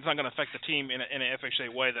particular point, it's not going to affect the team in an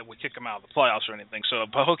FHA way that would kick them out of the playoffs or anything. So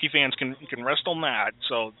Pahokee fans can rest on that.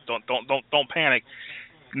 So don't panic.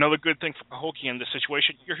 Another good thing for Pahokee in this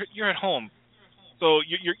situation, you're at home. So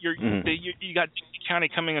you got County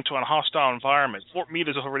coming into a hostile environment. Fort Meade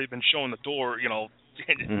has already been shown the door,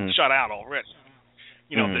 shut out already.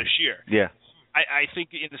 This year. Yeah. I think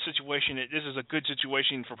in the situation, this is a good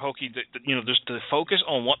situation for Pahokee just to focus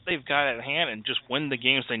on what they've got at hand and just win the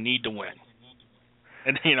games they need to win.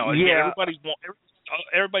 And everybody's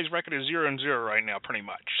record is 0-0 right now, pretty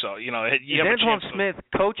much. So you have a chance. Smith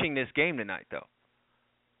coaching this game tonight, though.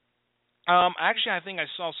 Actually, I think I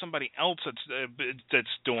saw somebody else that's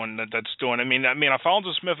doing. I mean, Alfonso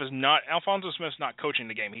Smith's not coaching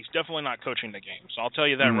the game. He's definitely not coaching the game. So I'll tell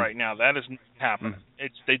you that right now. That is not happening.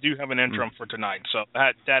 They do have an interim for tonight. So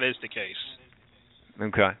that is the case.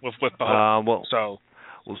 Okay. With Pahokee. So.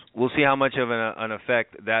 We'll see how much of an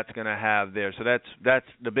effect that's going to have there. So that's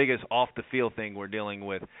the biggest off-the-field thing we're dealing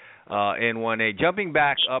with in 1A. Jumping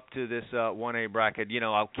back up to this 1A bracket,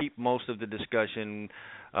 I'll keep most of the discussion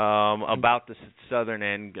about the southern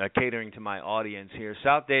end, catering to my audience here.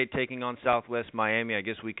 South Dade taking on Southwest Miami. I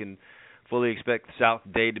guess we can fully expect South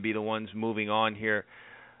Dade to be the ones moving on here.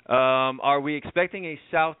 Are we expecting a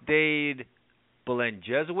South Dade Belen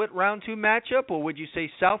Jesuit round 2 matchup, or would you say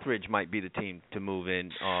Southridge might be the team to move in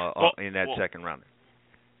that second round?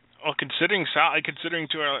 Well, considering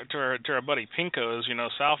to our buddy Pinko's,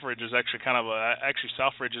 Southridge is actually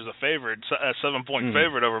Southridge is a favorite, a 7-point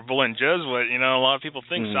favorite over Belen Jesuit. A lot of people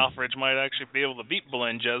think Southridge might actually be able to beat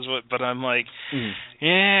Belen Jesuit, but I'm like,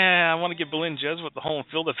 I want to give Belen Jesuit the home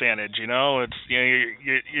field advantage. It's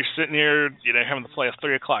you're sitting here, having to play a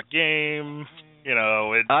 3:00 game.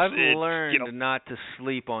 I've learned not to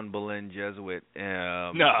sleep on Belen Jesuit.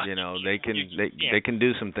 No, they can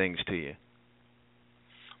do some things to you.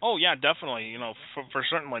 Oh yeah, definitely. For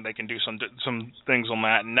certainly they can do some things on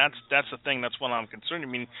that, and that's the thing. That's what I'm concerned. I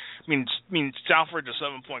mean, Southridge is a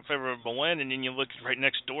 7-point favorite of Belen, and then you look right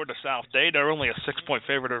next door to South Dade. They're only a 6-point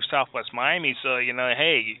favorite of Southwest Miami. So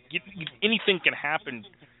hey, anything can happen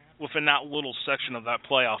within that little section of that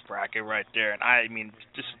playoff bracket right there. And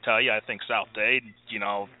just to tell you, I think South Dade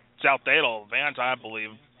will advance, I believe,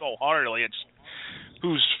 wholeheartedly. It's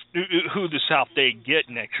who does South Dade get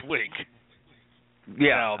next week?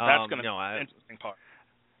 Yeah, that's going to be an interesting part.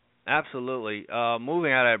 Absolutely.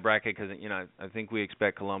 Moving out of that bracket, because I think we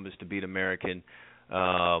expect Columbus to beat American,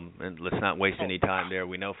 and let's not waste any time there.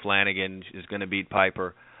 We know Flanagan is going to beat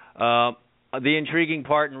Piper. The intriguing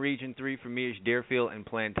part in Region 3 for me is Deerfield and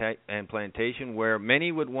Plantation, where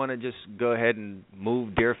many would want to just go ahead and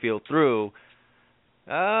move Deerfield through.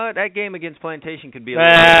 That game against Plantation could be a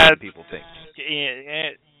little bit than people think.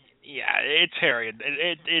 Yeah, it's hairy.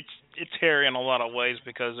 It's hairy in a lot of ways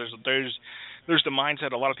because there's the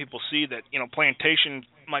mindset a lot of people see that Plantation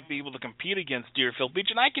might be able to compete against Deerfield Beach,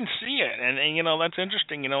 and I can see it, and that's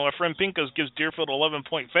interesting. Our friend Pinkos gives Deerfield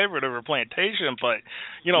 11-point favorite over Plantation, but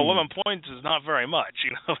 11 points is not very much.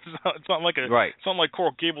 It's not like it's not like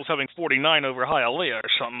Coral Gables having 49 over Hialeah or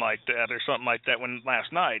something like that when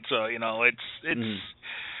last night. So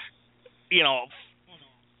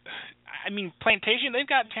Plantation, they've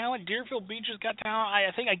got talent. Deerfield Beach has got talent.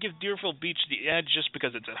 I think I give Deerfield Beach the edge just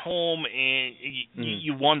because it's at home and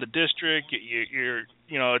you won the district. You're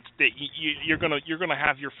gonna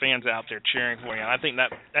have your fans out there cheering for you. And I think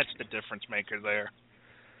that's the difference maker there.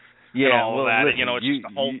 Yeah, listen,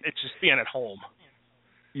 it's just being at home.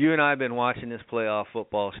 You and I have been watching this playoff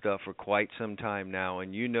football stuff for quite some time now,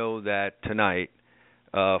 and you know that tonight,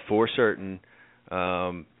 for certain.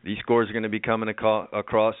 These scores are going to be coming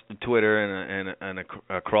across the Twitter and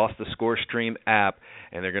across the ScoreStream app,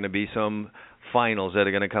 and there are going to be some finals that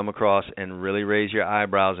are going to come across and really raise your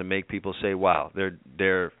eyebrows and make people say, "Wow!" There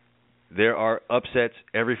are upsets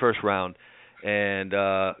every first round, and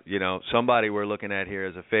somebody we're looking at here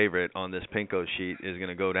as a favorite on this Pinko sheet is going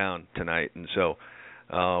to go down tonight, and so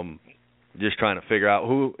just trying to figure out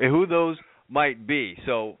who those might be.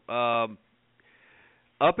 So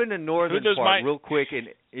up in the northern part, real quick,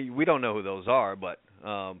 and we don't know who those are, but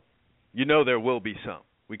there will be some.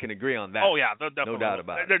 We can agree on that. Oh yeah, no doubt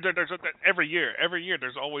about it. There's every year,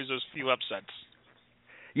 there's always those few upsets.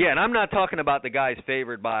 Yeah, and I'm not talking about the guys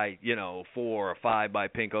favored by 4 or 5 by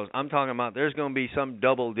Pinkos. I'm talking about there's going to be some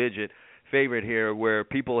double-digit favorite here where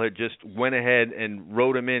people had just went ahead and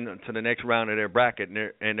wrote them in to the next round of their bracket, and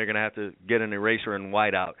they're going to have to get an eraser and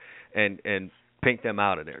white out and pink them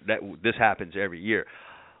out of there. This happens every year.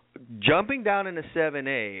 Jumping down into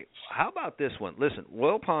 7A, how about this one? Listen,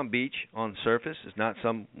 Royal Palm Beach on surface is not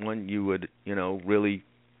someone you would, really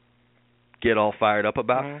get all fired up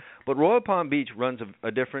about. Mm-hmm. But Royal Palm Beach runs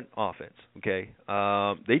a different offense, okay?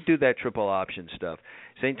 They do that triple option stuff.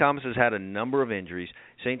 St. Thomas has had a number of injuries.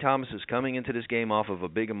 St. Thomas is coming into this game off of a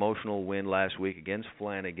big emotional win last week against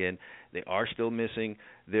Flanagan. They are still missing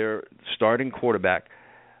their starting quarterback.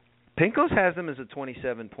 Pinkos has them as a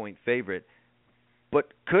 27-point favorite.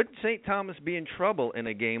 But could St. Thomas be in trouble in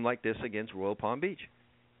a game like this against Royal Palm Beach?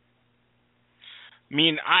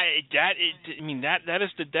 That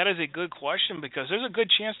is a good question because there's a good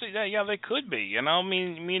chance that they could be.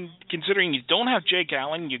 Considering you don't have Jake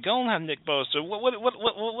Allen, you don't have Nick Bosa.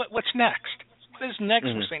 What's next? What is next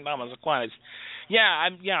for St. Thomas Aquinas? I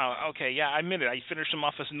admit it. I finished them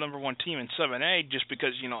off as the number 1 team in 7A just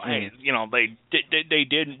because they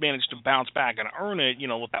did manage to bounce back and earn it.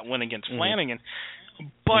 With that win against Flanagan,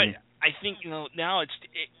 but. I think now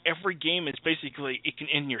every game is basically it can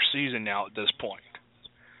end your season now at this point.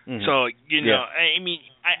 Mm-hmm. So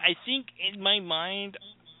I think in my mind,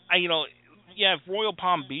 if Royal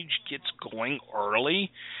Palm Beach gets going early,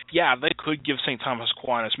 they could give St. Thomas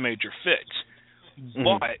Aquinas major fits.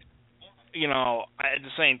 But at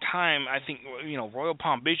the same time, I think Royal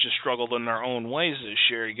Palm Beach has struggled in their own ways this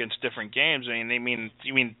year against different games.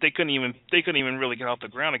 They couldn't even really get off the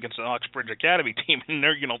ground against an Oxbridge Academy team, and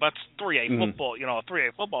they're that's 3A football, a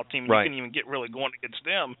 3A football team. Right. You couldn't even get really going against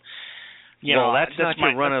them. That's not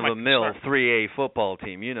your run-of-the-mill 3A football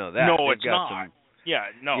team. You know that. No, it's not.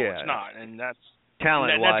 It's not, and that's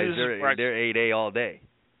talent-wise, they're 8A all day.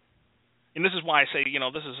 And this is why I say,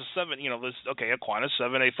 this is a 7, Aquinas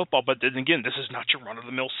 7A football, but then again, this is not your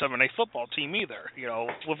run-of-the-mill 7A football team either,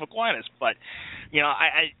 with Aquinas. But,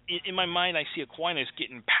 I in my mind, I see Aquinas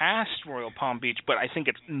getting past Royal Palm Beach, but I think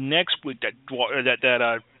it's next week that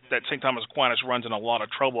St. Thomas Aquinas runs in a lot of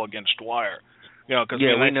trouble against Dwyer. We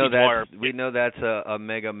know that's a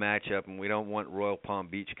mega matchup, and we don't want Royal Palm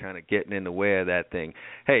Beach kind of getting in the way of that thing.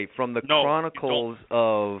 Hey, from the chronicles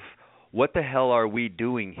of what the hell are we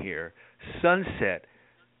doing here, Sunset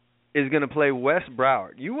is going to play West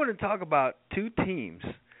Broward. You want to talk about two teams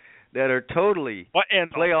that are totally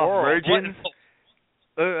playoff virgins?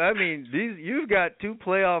 You've got two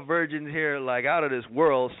playoff virgins here, like out of this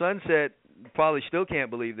world. Sunset probably still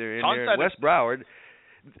can't believe they're in there. West Broward.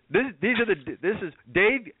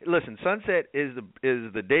 Sunset is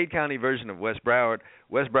the Dade County version of West Broward.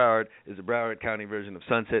 West Broward is the Broward County version of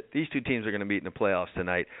Sunset. These two teams are going to meet in the playoffs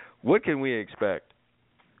tonight. What can we expect?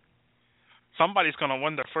 Somebody's going to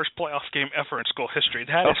win their first playoff game ever in school history.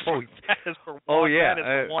 That is for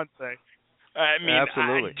one thing.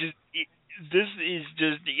 Absolutely. This is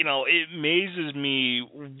just it amazes me.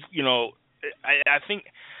 I think.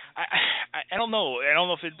 I don't know. I don't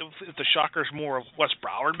know if the shocker is more of West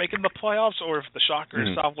Broward making the playoffs or if the shocker is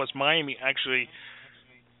Southwest Miami actually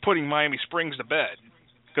putting Miami Springs to bed.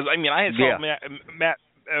 Because, I had thought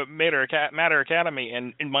Matter Academy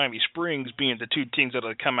and Miami Springs being the two teams that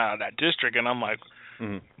had come out of that district, and I'm like,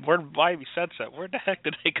 where did Miami Sunset? Where the heck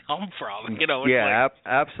did they come from?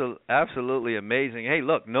 Absolutely amazing. Hey,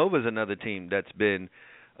 look, Nova's another team that's been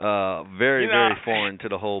very foreign to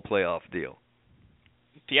the whole playoff deal.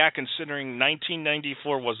 Yeah, considering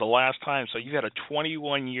 1994 was the last time, so you had a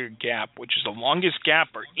 21-year gap, which is the longest gap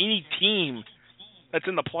for any team that's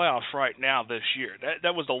in the playoffs right now this year.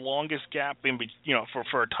 That was the longest gap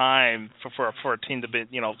for a time for a team to be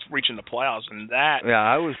reaching the playoffs, and that. Yeah,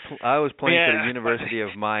 I was playing for the University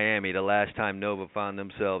of Miami the last time Nova found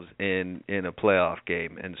themselves in a playoff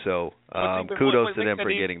game, and so kudos to them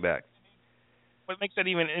for getting back. What makes that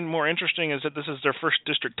even more interesting is that this is their first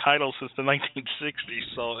district title since the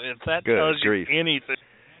 1960s. So if that tells you anything,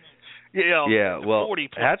 well,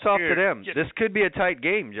 hats off to them. This could be a tight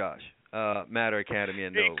game, Josh. Matter Academy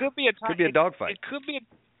and Nova. It could be a dogfight. It could be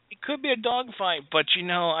it could be a dogfight, but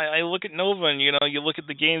I look at Nova, and you look at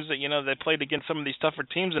the games that they played against some of these tougher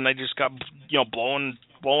teams, and they just got blown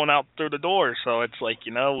out through the door. So it's like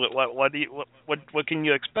what can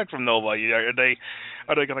you expect from Nova? Are they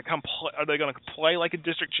going to are they going to play like a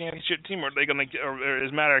district championship team, or are they going to, or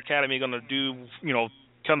is Matter Academy going to do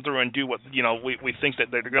come through and do what we think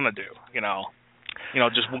that they're going to do?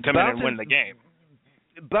 Just come in and win the game.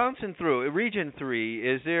 Bouncing through Region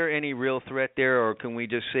 3, is there any real threat there, or can we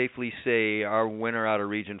just safely say our winner out of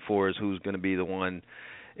Region 4 is who's going to be the one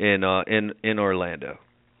in Orlando?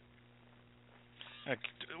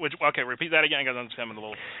 Okay, repeat that again because I'm skimming a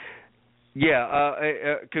little. Yeah,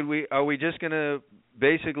 are we just going to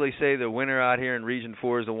basically say the winner out here in Region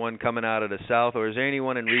 4 is the one coming out of the South, or is there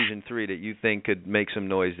anyone in Region 3 that you think could make some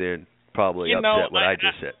noise there and probably upset what I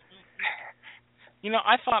just said?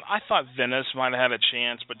 I thought Venice might have had a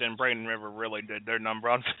chance, but then Braden River really did their number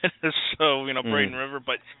on Venice. So Braden River,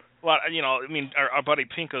 but our buddy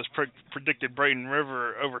Pinko's predicted Braden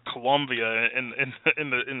River over Columbia in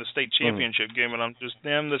the state championship game, and I'm just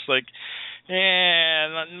like,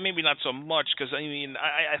 maybe not so much, because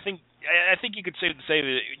I think you could say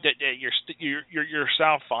that your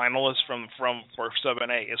South finalist for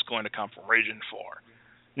 7A is going to come from Region 4.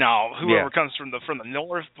 Now, whoever comes from the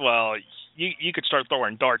north, well, you could start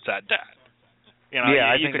throwing darts at that.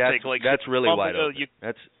 I think that's really wide open.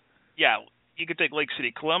 You could take Lake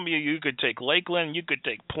City, Columbia. You could take Lakeland. You could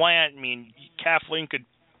take Plant. Kathleen could,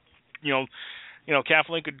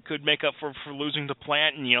 Kathleen could make up for losing to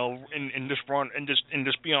Plant, and just run and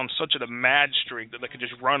just be on such a mad streak that they could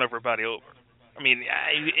just run everybody over.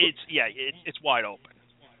 It's wide open.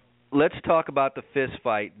 Let's talk about the fist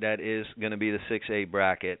fight that is going to be the 6A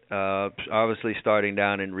bracket, obviously starting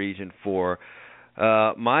down in Region 4.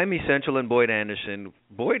 Miami Central and Boyd Anderson.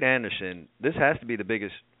 Boyd Anderson, this has to be the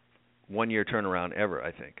biggest one-year turnaround ever,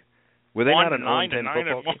 I think. Were they not an 0-10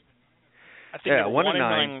 football team? I think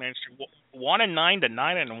 1-9. 1-9 to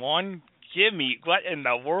 9-1. Give me, what in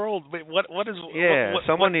the world? What is? Yeah,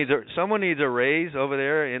 someone needs a raise over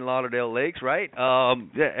there in Lauderdale Lakes, right?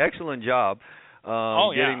 Excellent job.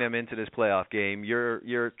 Getting them into this playoff game.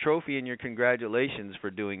 Your trophy and your congratulations for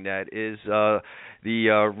doing that is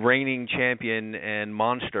the reigning champion and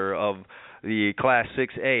monster of the Class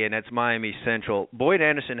 6A, and that's Miami Central. Boyd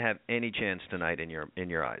Anderson have any chance tonight in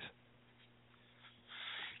your eyes?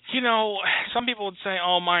 Some people would say,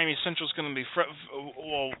 Miami Central's going to be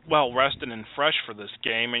well rested and fresh for this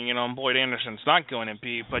game, and Boyd Anderson's not going to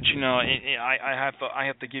be. But I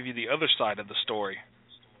have to give you the other side of the story.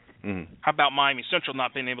 Mm-hmm. How about Miami Central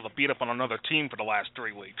not being able to beat up on another team for the last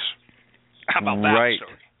 3 weeks? How about that right.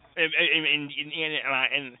 story?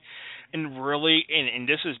 And really, and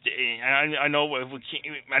this is, I know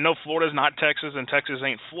Florida's not Texas and Texas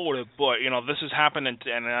ain't Florida, but this has happened, and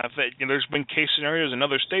there's been case scenarios in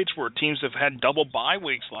other states where teams have had double bye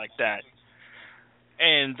weeks like that.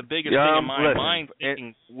 And the biggest thing in my mind,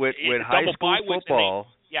 with high school football,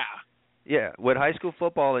 with high school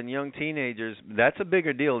football and young teenagers, that's a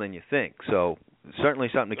bigger deal than you think. So certainly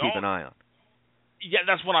something to keep an eye on. Yeah,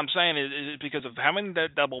 that's what I'm saying is because of having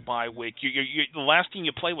that double bye week. The last team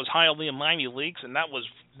you played was Hialeah and Miami Leaks, and that was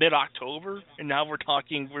mid-October. And now we're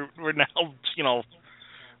talking, we're now,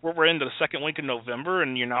 we're into the second week of November,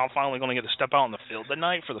 and you're now finally going to get to step out on the field at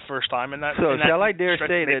night for the first time in that. So shall I dare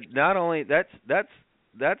say that not only that's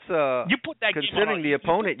you put that considering the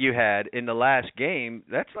opponent you had in the last game,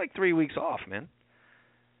 that's like 3 weeks off, man.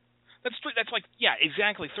 That's like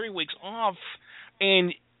exactly 3 weeks off,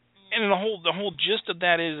 and the whole gist of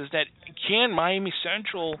that is that can Miami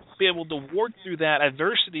Central be able to work through that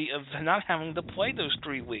adversity of not having to play those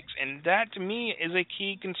 3 weeks? And that to me is a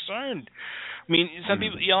key concern. I mean, some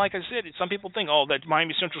people, like I said, some people think, that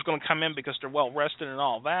Miami Central's going to come in because they're well rested and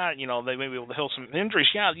all that. They may be able to heal some injuries.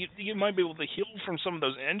 Yeah, you might be able to heal from some of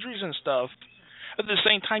those injuries and stuff. At the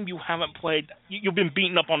same time, you haven't played. You've been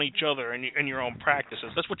beating up on each other in your own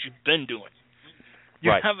practices. That's what you've been doing. You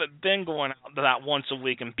haven't been going out to that once a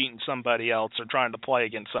week and beating somebody else or trying to play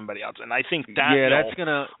against somebody else. And I think that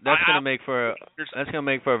that's gonna make for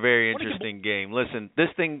a very interesting game. Listen, this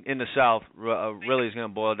thing in the South really is gonna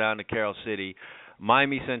boil down to Carroll City,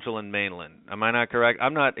 Miami Central, and Mainland. Am I not correct?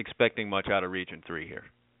 I'm not expecting much out of Region 3 here.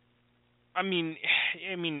 I mean,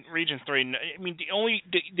 Region 3.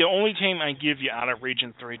 The only team I give you out of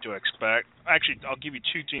Region 3 to expect. Actually, I'll give you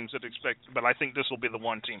two teams that expect, but I think this will be the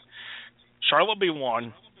one team. Charlotte will be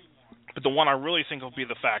one, but the one I really think will be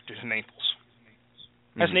the factor is Naples.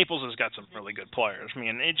 As Naples has got some really good players.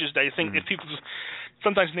 I think if people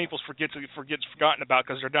sometimes Naples gets forgotten about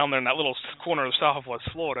because they're down there in that little corner of Southwest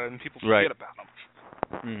Florida and people forget about them.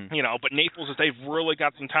 But Naples, they've really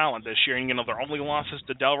got some talent this year, and their only losses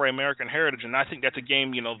to Delray American Heritage, and I think that's a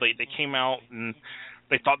game. They came out and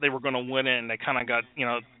they thought they were going to win it, and they kind of got,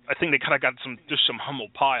 I think they kind of got some humble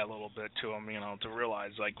pie a little bit to them, to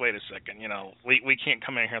realize, like, wait a second, we can't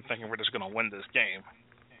come in here thinking we're just going to win this game.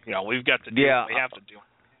 We've got to do what we have to do.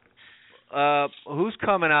 Who's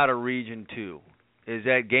coming out of Region 2? Is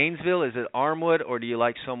that Gainesville? Is it Armwood, or do you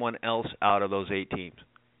like someone else out of those 8 teams?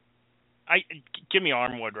 Give me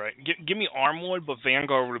Armwood, right? Give me Armwood, but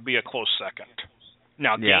Vanguard would be a close second.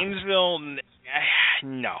 Now, Gainesville,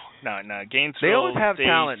 no. Gainesville. They always have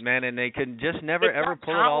talent, man, and they can just never ever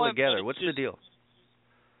pull it all together. What's the deal?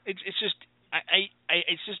 It's just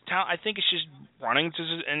it's just talent. I think it's just running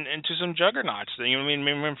into some juggernauts. You know what I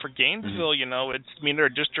mean? For Gainesville, they're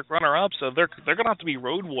a district runner-up, so they're going to have to be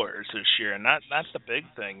road warriors this year, and that's the big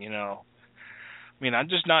thing. I'm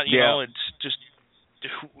just not. It's just.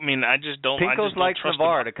 I just don't. Pinkos likes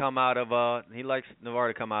Navarre to come out of. He likes Navarre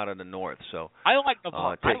to come out of the north. So I like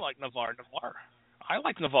Navarre. I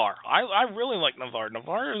like Navarre. I really like Navarre.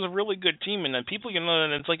 Navarre is a really good team, and then people,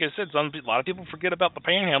 and it's like I said, a lot of people forget about the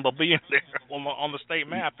Panhandle being there on the state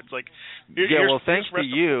map. It's like, thanks to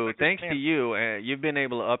you, you've been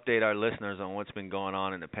able to update our listeners on what's been going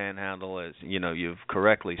on in the Panhandle. As you've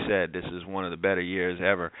correctly said, this is one of the better years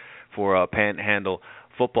ever for Panhandle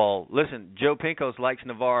football. Listen, Joe Pinkos likes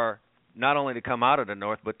Navarre not only to come out of the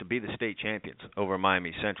north, but to be the state champions over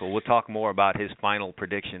Miami Central. We'll talk more about his final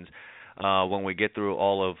predictions when we get through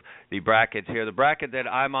all of the brackets here. The bracket that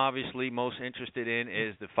I'm obviously most interested in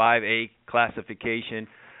is the 5A classification.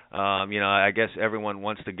 I guess everyone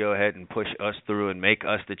wants to go ahead and push us through and make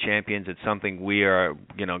us the champions. It's something we are,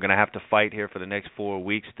 going to have to fight here for the next 4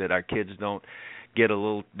 weeks, that our kids don't they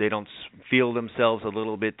don't feel themselves a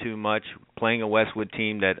little bit too much playing a Westwood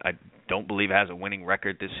team that I don't believe has a winning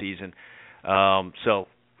record this season. So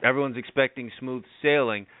everyone's expecting smooth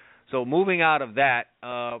sailing. So moving out of that,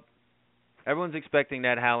 everyone's expecting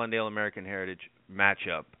that Hallandale American Heritage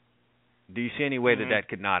matchup. Do you see any way that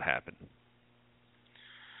could not happen?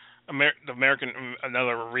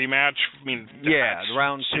 Another rematch?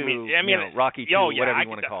 Round 2, Rocky 2, whatever you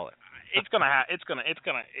want to call it. It's gonna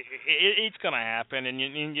happen,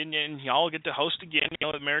 and y'all get to host again.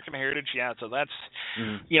 American Heritage, so that's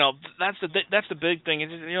that's the big thing.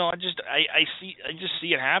 I just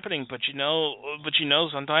see it happening, but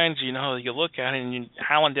sometimes you look at it and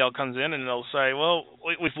Hallandale comes in and they'll say, well,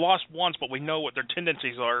 we've lost once, but we know what their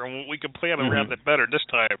tendencies are, and we can plan around it better this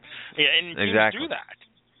time. And teams do that.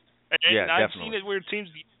 And I've seen it where teams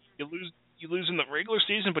you lose in the regular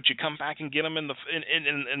season, but you come back and get them in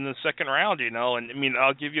the second round, And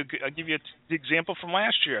I'll give you the example from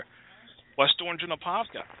last year, West Orange and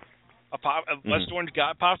Apopka. West Orange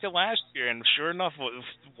got Apopka last year, and sure enough,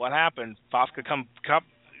 what happened? Apopka come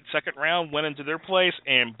second round, went into their place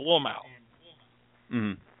and blew them out.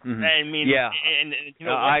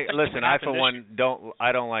 I for one don't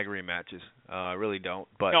like rematches. I really don't,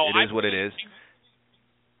 but it is what it is.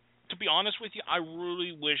 To be honest with you, I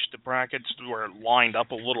really wish the brackets were lined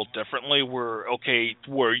up a little differently. Where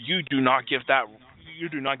you do not get that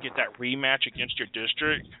rematch against your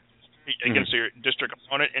district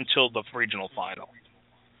opponent until the regional final,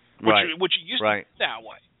 which used to be that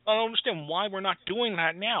way. I don't understand why we're not doing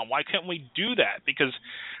that now. Why can't we do that? Because,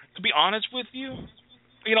 to be honest with you,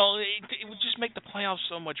 it would just make the playoffs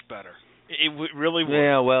so much better. It really would.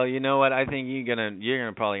 Yeah, well, you know what? I think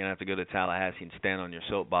you're probably gonna have to go to Tallahassee and stand on your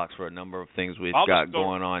soapbox for a number of things we've got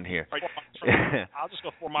going on here. I'll just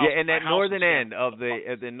go 4 miles. Yeah, and that northern end of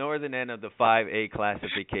the 5A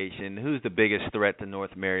classification, who's the biggest threat to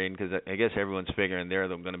North Marion? Because I guess everyone's figuring they're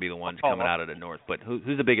going to be the ones coming out of the north. But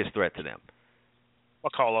who's the biggest threat to them?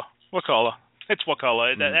 Wakulla. It's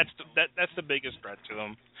Wakulla. That's the biggest threat to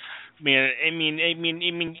them. You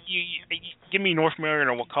give me North Marion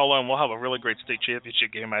or Wakulla, and we'll have a really great state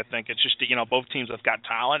championship game. I think it's just both teams have got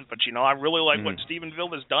talent, but I really like what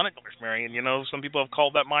Stephenville has done at North Marion. Some people have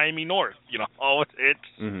called that Miami North.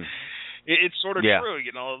 It's sort of true.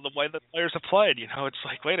 The way the players have played. It's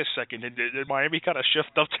like, wait a second, did Miami kind of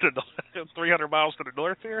shift up to the 300 miles to the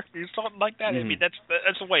north here? Something like that.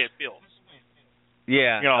 That's the way it feels.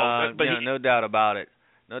 Yeah, no doubt about it.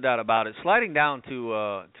 No doubt about it. Sliding down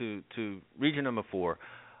to region number 4,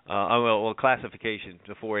 classification,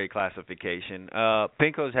 the 4A classification.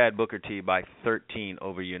 Pinkos had Booker T by 13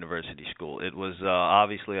 over University School. It was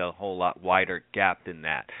obviously a whole lot wider gap than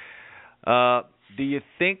that. Do you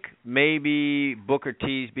think maybe Booker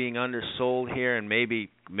T's being undersold here, and maybe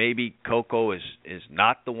Cocoa is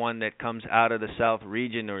not the one that comes out of the South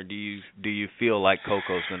region, or do you feel like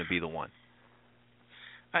Cocoa's going to be the one?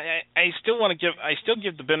 I still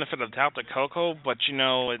give the benefit of the doubt to Coco, but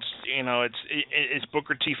it's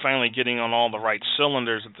Booker T finally getting on all the right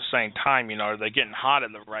cylinders at the same time. Are they getting hot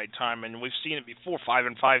at the right time? And we've seen it before.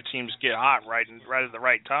 5-5 teams get hot right at the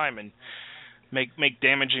right time and make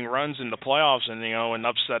damaging runs in the playoffs and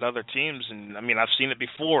upset other teams. And I mean, I've seen it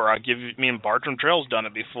before. Me and Bartram Trail's done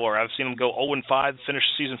it before. I've seen them go 0-5, finish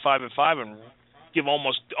the season 5-5, and give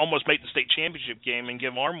almost make the state championship game and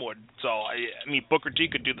give Armwood. So I mean, Booker T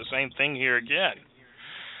could do the same thing here again.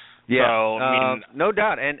 Yeah, so, I mean, no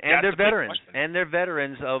doubt, and they're veterans, question.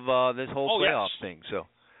 of this whole playoff thing. So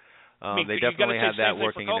they definitely have that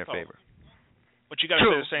working in their favor. But you got to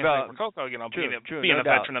say the same thing for Coco, being a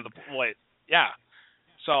veteran of the play. Yeah.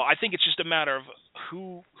 So I think it's just a matter of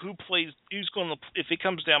who plays, who's going to. If it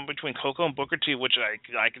comes down between Coco and Booker T, which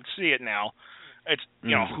I can see it now, it's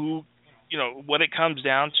who. What it comes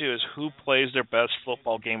down to is who plays their best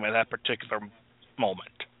football game at that particular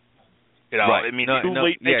moment. Right. I mean,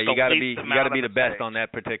 you got to be the best on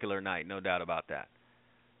that particular night, no doubt about that.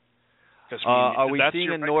 Are we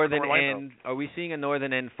seeing a northern end? Are we seeing a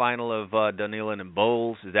northern end final of Dunellen and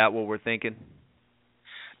Bowles? Is that what we're thinking?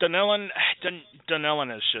 Dunellen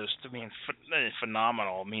is just,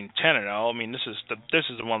 phenomenal. 10-0. I mean, this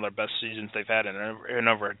is one of their best seasons they've had in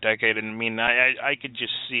over a decade. And I mean, I could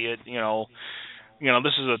just see it.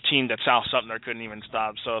 This is a team that South Sumter couldn't even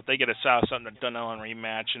stop. So if they get a South Sumter Dunellen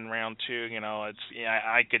rematch in round 2,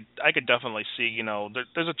 I could definitely see.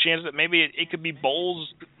 There's a chance that maybe it could be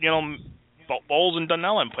Bowles. Bowles and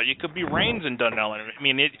Dunellen, but it could be Rains and Dunellen. I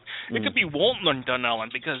mean, it could be Walton and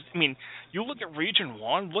Dunellen because you look at Region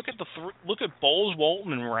 1, look at Bowles,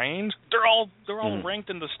 Walton, and Rains. They're all ranked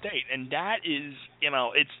in the state, and that is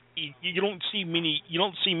you don't see many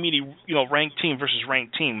ranked team versus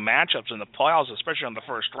ranked team matchups in the playoffs, especially on the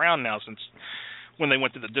first round now since when they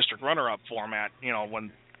went to the district runner-up format.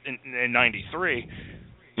 When in '93,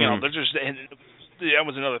 they're just. That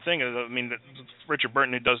was another thing. I mean, Richard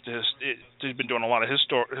Burton, he's been doing a lot of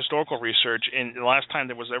historical research, and the last time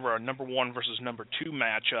there was ever a number 1 versus number 2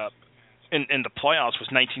 matchup in the playoffs was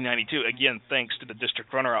 1992. Again, thanks to the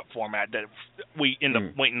district runner-up format that we end up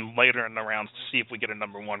waiting later in the rounds to see if we get a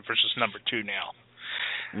number 1 versus number 2 now.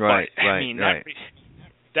 Right. But, I mean,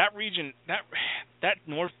 that region, that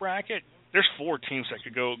North bracket, there's 4 teams that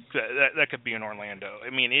could go. That could be in Orlando.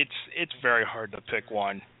 I mean, it's very hard to pick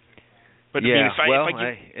one. But yeah, if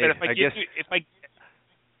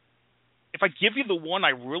I give you the one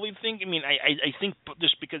I really think, I think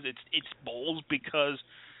just because it's Bowles because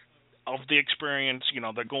of the experience,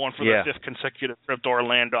 they're going for their 5th consecutive trip to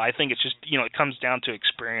Orlando. I think it's just, it comes down to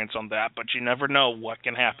experience on that, but you never know what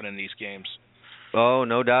can happen in these games. Oh,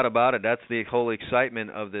 no doubt about it. That's the whole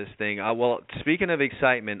excitement of this thing. Well, speaking of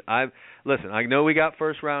excitement, I know we got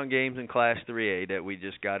first-round games in Class 3A that we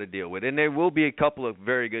just got to deal with, and there will be a couple of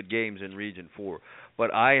very good games in Region 4.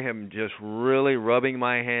 But I am just really rubbing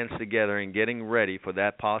my hands together and getting ready for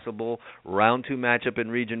that possible Round 2 matchup in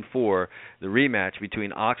Region 4, the rematch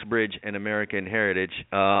between Oxbridge and American Heritage.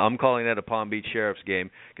 I'm calling that a Palm Beach Sheriff's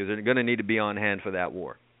game because they're going to need to be on hand for that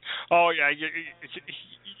war. Oh, yeah.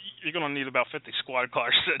 You're going to need about 50 squad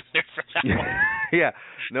cars sitting there for that one. Yeah,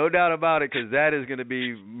 no doubt about it, because that is going to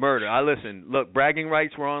be murder. Look, bragging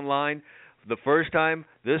rights were online the first time.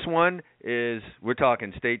 This one is, we're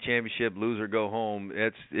talking state championship, lose or go home.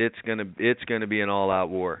 It's going to be an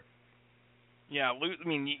all-out war. Yeah, I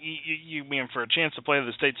mean, you mean for a chance to play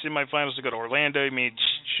the state semifinals to go to Orlando? I mean,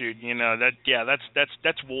 shoot,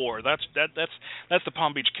 that's war. That's the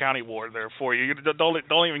Palm Beach County war there for you.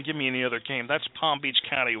 Don't even give me any other game. That's Palm Beach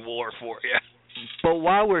County war for you. But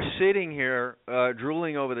while we're sitting here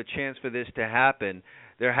drooling over the chance for this to happen,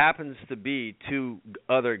 there happens to be 2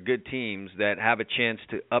 other good teams that have a chance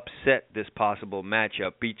to upset this possible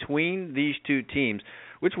matchup. Between these 2 teams,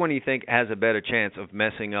 which one do you think has a better chance of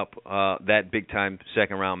messing up that big-time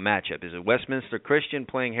second-round matchup? Is it Westminster Christian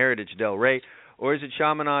playing Heritage Del Rey, or is it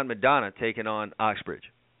Chaminade Madonna taking on Oxbridge?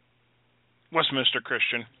 Westminster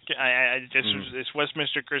Christian. It's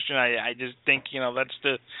Westminster Christian. I just think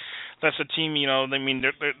that's a team. I mean,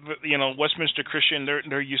 Westminster Christian.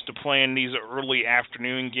 They're used to playing these early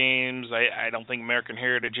afternoon games. I don't think American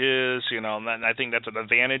Heritage is. And I think that's an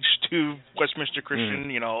advantage to Westminster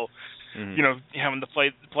Christian. Having to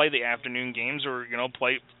play the afternoon games or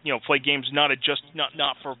play games not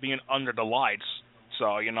for being under the lights. So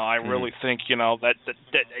I really think that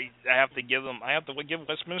I have to give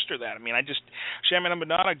Westminster that. I mean, Chaminade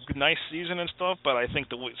Madonna, nice season and stuff, but I think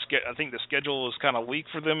the schedule is kind of weak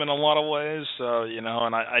for them in a lot of ways. And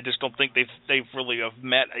I just don't think they've really have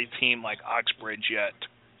met a team like Oxbridge yet.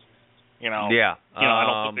 Yeah.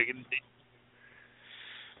 I don't think they can.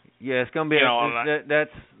 Yeah, it's going to be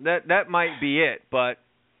that might be it, but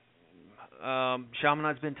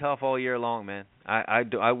Chaminade's been tough all year long, man.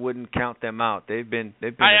 I wouldn't count them out. They've been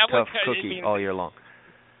a tough cookie all year long.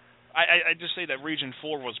 I just say that Region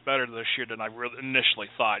 4 was better this year than I really initially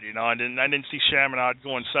thought. I didn't see Chaminade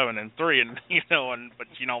going 7-3, and but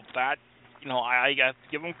I got to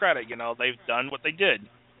give them credit. They've done what they did.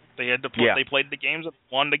 They had to play. Yeah. They played the games,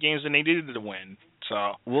 won the games that they needed to win.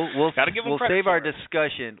 So we'll got to give them credit. Save our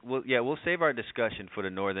discussion. We'll save our discussion for the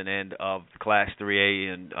northern end of Class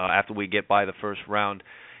 3A, and after we get by the first round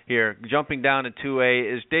here, jumping down to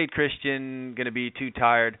 2A, is Dade Christian going to be too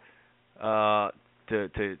tired to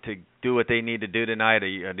do what they need to do tonight,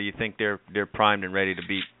 or do you think they're primed and ready to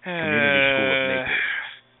beat Community School of Naples?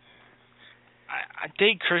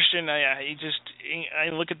 Dade Christian, I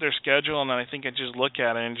look at their schedule and I think I just look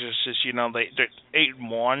at it and they're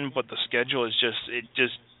 8-1, but the schedule is it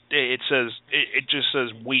just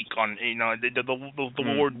says weak on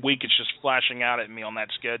the word weak is just flashing out at me on that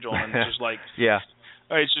schedule, and it's just like yeah.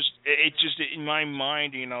 It's just in my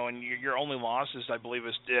mind, and your only losses, I believe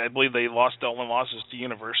they lost the only losses to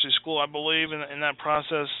University School, I believe, in that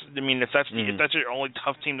process. I mean, if that's your only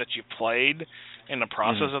tough team that you played in the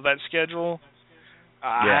process of that schedule,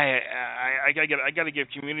 I got to give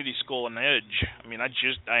Community School an edge. I mean, I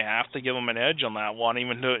have to give them an edge on that one.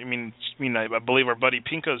 Even though I believe our buddy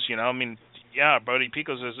Pincos, buddy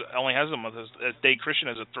Pincos only has them as Dade Christian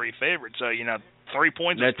as a 3 favorite. So 3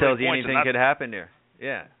 points. That tells you anything could happen there.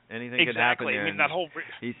 Yeah, anything could happen there. I mean, that whole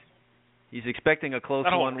he's expecting a close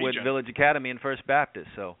one with Village Academy and First Baptist.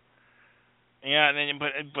 So. Yeah,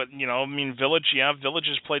 but Village. Yeah, Village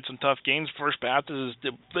has played some tough games. First Baptist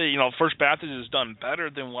has done better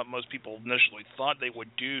than what most people initially thought they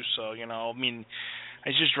would do. So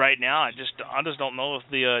it's just right now. I just don't know if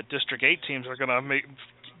the District 8 teams are going to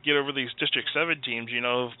get over these District 7 teams.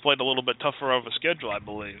 Who've played a little bit tougher of a schedule, I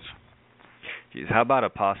believe. Jeez, how about a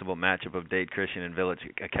possible matchup of Dade Christian and Village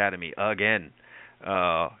Academy again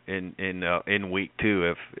in week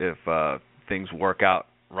 2 if things work out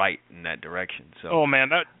right in that direction? So. Oh man,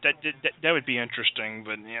 that would be interesting,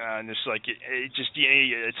 but and it's like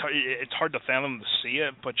it's hard to fathom to see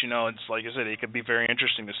it, but it's like I said, it could be very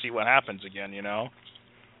interesting to see what happens again.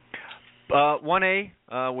 1A,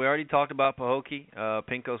 we already talked about Pahokee.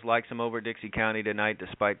 Pincos likes them over Dixie County tonight,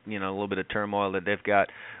 despite a little bit of turmoil that they've got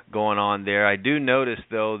going on there. I do notice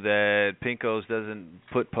though that Pincos doesn't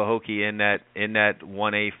put Pahokee in that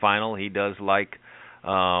 1A final. He does like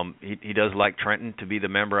he does like Trenton to be the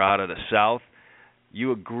member out of the South.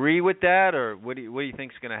 You agree with that, or what do you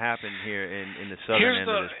think is going to happen here in the southern end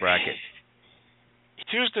of this bracket?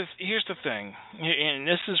 Here's the thing, and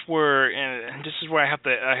this is where I have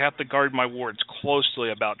to guard my words closely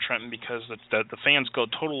about Trenton, because the fans go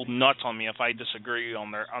total nuts on me if I disagree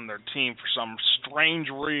on their team for some strange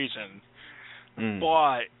reason.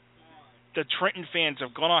 But the Trenton fans are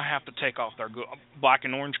gonna have to take off their black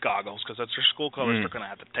and orange goggles, because that's their school colors. They're gonna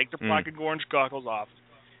have to take their black and orange goggles off,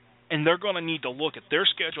 and they're gonna need to look at their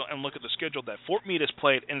schedule and look at the schedule that Fort Meade has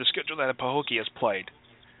played and the schedule that Pahokee has played.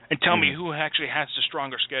 And tell me who actually has the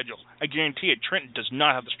stronger schedule. I guarantee it, Trenton does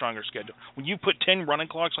not have the stronger schedule. When you put 10 running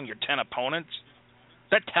clocks on your 10 opponents,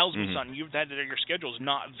 that tells me something. That your schedule is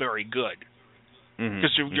not very good,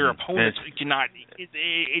 because your opponents cannot.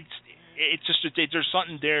 It's just there's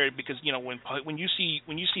something there, because when you see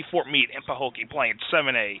Fort Meade and Pahokee playing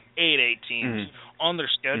 7A, 8A teams on their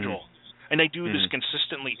schedule, and they do this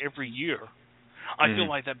consistently every year. I feel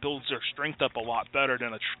like that builds their strength up a lot better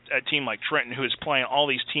than a team like Trenton, who is playing all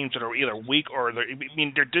these teams that are either weak or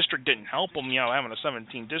their district didn't help them. Having a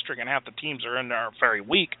 17 district and half the teams are in there are very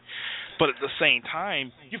weak. But at the same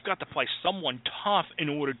time, you've got to play someone tough in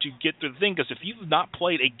order to get through the thing. Because if you've not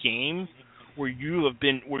played a game where you've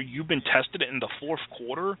been tested in the fourth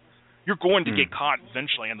quarter, you're going to get caught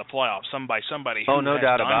eventually in the playoffs. Somebody. Oh, no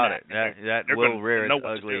doubt about it. That will rear its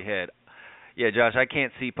ugly head. Yeah, Josh, I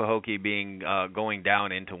can't see Pahokee being going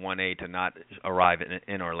down into 1A to not arrive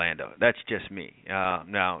in Orlando. That's just me.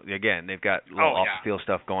 Now, again, they've got a little off-the-field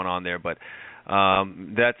stuff going on there, but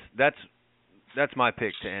that's my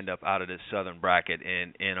pick to end up out of this southern bracket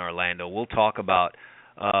in Orlando. We'll talk about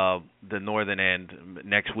the northern end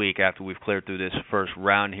next week after we've cleared through this first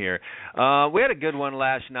round here. We had a good one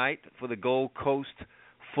last night for the Gold Coast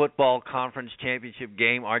Football Conference Championship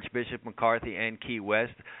game, Archbishop McCarthy and Key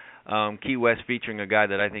West. Key West featuring a guy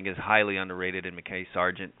that I think is highly underrated in McKay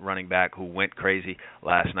Sargent, running back, who went crazy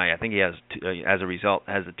last night. I think he has, as a result,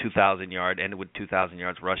 has a 2,000-yard, ended with 2,000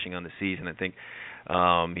 yards rushing on the season. I think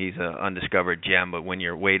he's an undiscovered gem, but when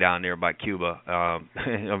you're way down there by Cuba, I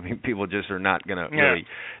mean, people just are not going to really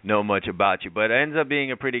know much about you. But it ends up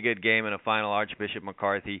being a pretty good game in a final. Archbishop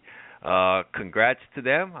McCarthy, congrats to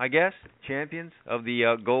them, I guess, champions of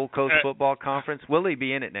the Gold Coast Football Conference. Will they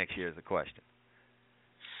be in it next year is the question.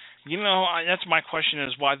 You know, that's my question: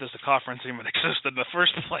 is why does the conference even exist in the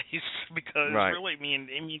first place? Because really,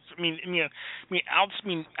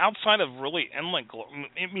 outside of really inlet,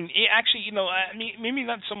 actually, you know, maybe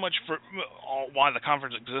not so much for why the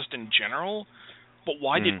conference exists in general, but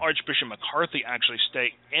why did Archbishop McCarthy actually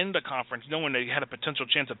stay in the conference, knowing they had a potential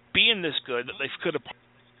chance of being this good that they could have.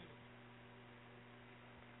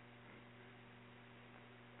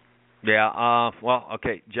 Yeah, well,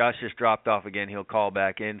 okay, Josh just dropped off again. He'll call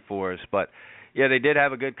back in for us. But, yeah, they did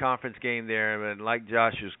have a good conference game there. And like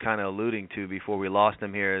Josh was kind of alluding to before we lost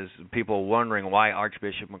him here, is people wondering why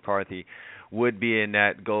Archbishop McCarthy would be in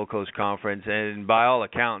that Gold Coast Conference. And by all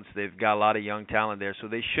accounts, they've got a lot of young talent there, so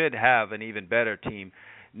they should have an even better team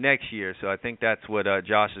next year. So I think that's what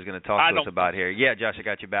Josh is going to talk to us about here. Yeah, Josh, I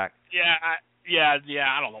got you back. Yeah,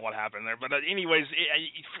 I don't know what happened there, but anyways,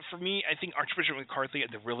 for me, I think Archbishop McCarthy.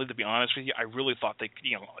 Really, to be honest with you, I really thought they,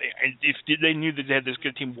 you know, if they knew that they had this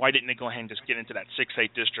good team, why didn't they go ahead and just get into that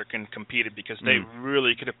 6A district and competed? Because they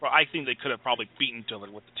really could have. I think they could have probably beaten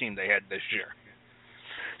Dillard with the team they had this year.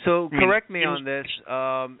 So correct me on this.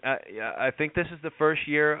 I think this is the first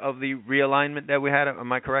year of the realignment that we had.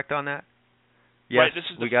 Am I correct on that? Yes, right, this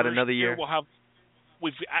is we got another year. We'll have.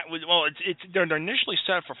 They're initially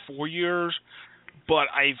set for 4 years, but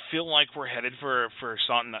I feel like we're headed for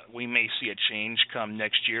something that we may see a change come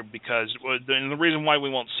next year, because the reason why we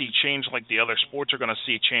won't see change like the other sports are going to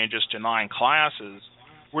see changes to 9 classes.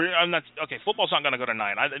 Football's not going to go to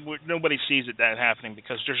 9. Nobody sees that happening,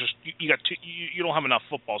 because there's just you don't have enough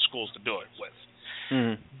football schools to do it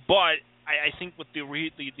with. But I think with the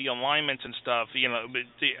alignments and stuff, you know,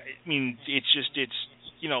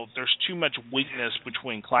 you know, there's too much weakness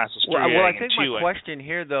between classes 3A and 2A. Well, I think my question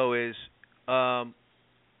here, though, is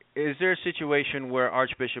there a situation where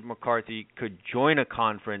Archbishop McCarthy could join a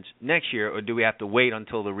conference next year, or do we have to wait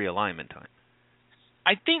until the realignment time?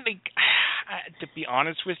 I think to be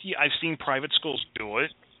honest with you, I've seen private schools do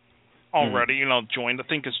it already, you know, joined. I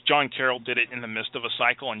think because John Carroll did it in the midst of a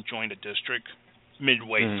cycle and joined a district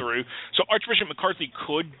midway through. So Archbishop McCarthy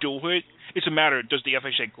could do it. It's a matter of, does the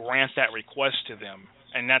FHA grant that request to them?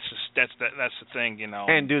 And that's the thing, you know.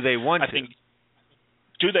 And do they want to?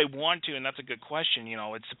 Do they want to? And that's a good question. You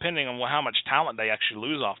know, it's depending on how much talent they actually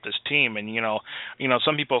lose off this team. And you know,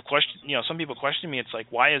 some people question me. It's like,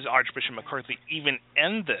 why is Archbishop McCarthy even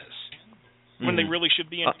in this when they really should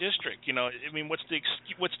be in district? You know, I mean, what's the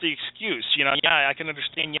excuse? You know, I can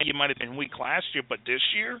understand. Yeah, you might have been weak last year, but this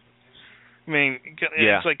year, I mean,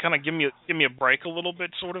 it's like kind of give me a break a little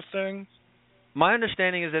bit, sort of thing. My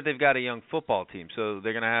understanding is that they've got a young football team, so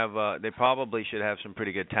they're going to have. They probably should have some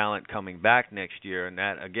pretty good talent coming back next year, and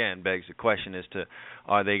that again begs the question as to,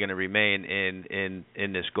 are they going to remain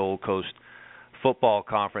in this Gold Coast Football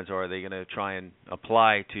Conference, or are they going to try and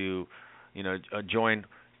apply to, you know, join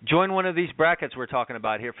one of these brackets we're talking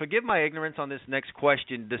about here? Forgive my ignorance on this next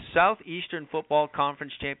question. The Southeastern Football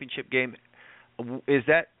Conference Championship game, has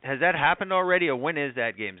that happened already, or when is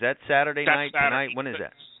that game? Is that Saturday night, tonight? When is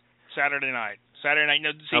that? Saturday night.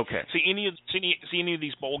 No, see any of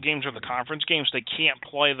these bowl games or the conference games, they can't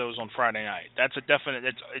play those on Friday night. That's a definite.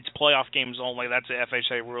 It's playoff games only. That's a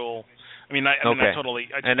FHA rule. I mean, I totally.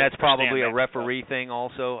 And that's probably a referee thing,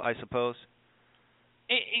 also, I suppose.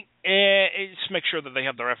 It's make sure that they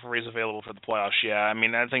have the referees available for the playoffs. Yeah, I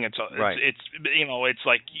mean, I think it's you know, it's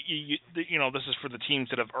like you know, this is for the teams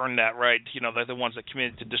that have earned that right. You know, they're the ones that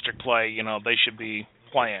committed to district play. You know, they should be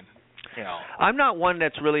playing. You know. I'm not one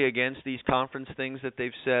that's really against these conference things that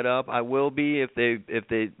they've set up. I will be if they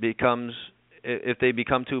become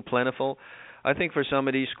too plentiful. I think for some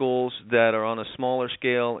of these schools that are on a smaller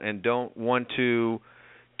scale and don't want to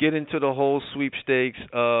get into the whole sweepstakes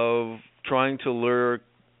of trying to lure,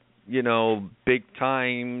 you know, big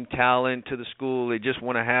time talent to the school, they just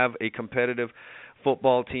want to have a competitive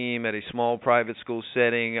football team at a small private school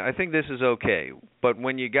setting. I think this is okay. But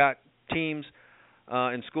when you got teams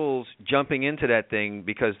in schools jumping into that thing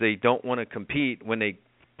because they don't want to compete when they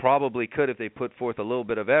probably could if they put forth a little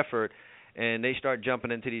bit of effort, and they start jumping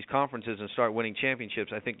into these conferences and start winning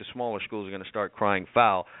championships, I think the smaller schools are going to start crying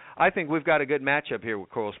foul. I think we've got a good matchup here with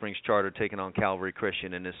Coral Springs Charter taking on Calvary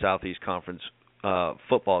Christian in the Southeast Conference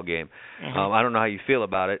football game. I don't know how you feel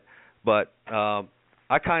about it, but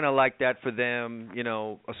I kind of like that for them,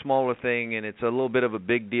 a smaller thing, and it's a little bit of a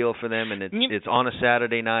big deal for them, and it's on a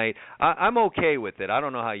Saturday night. I'm okay with it. I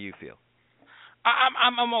don't know how you feel.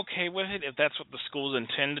 I'm okay with it if that's what the schools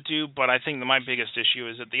intend to do, but I think that my biggest issue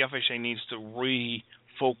is that the FHA needs to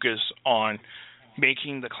refocus on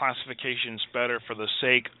making the classifications better for the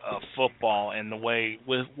sake of football and the way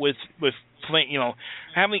with playing,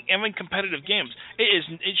 having competitive games.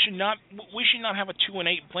 We should not have a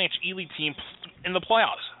 2-8 Blanche Ely team in the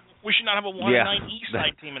playoffs. We should not have a 1-9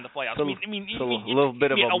 Eastside team in the playoffs. A little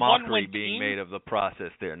bit of a mockery being made of the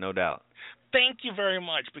process there, no doubt. Thank you very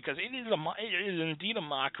much, because it is indeed a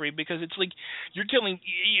mockery, because it's like you're telling.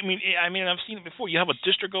 I mean, I've seen it before. You have a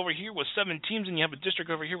district over here with 7 teams, and you have a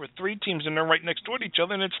district over here with 3 teams, and they're right next door to each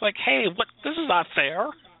other, and it's like, hey, what? This is not fair.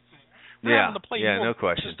 We're having to play no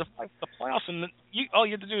question. Just to fight the playoffs, and all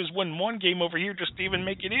you have to do is win one game over here just to even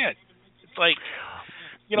make it in. It's like.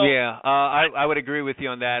 I would agree with you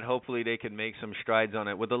on that. Hopefully they can make some strides on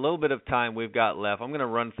it. With a little bit of time we've got left, I'm going to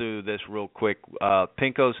run through this real quick.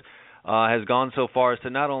 Pinko's has gone so far as to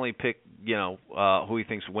not only pick, who he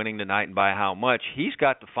thinks winning tonight and by how much. He's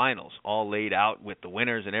got the finals all laid out with the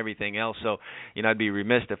winners and everything else. So, I'd be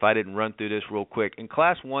remiss if I didn't run through this real quick. In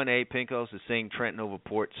Class 1A, Pinko's is saying Trenton over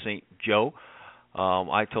Port St. Joe.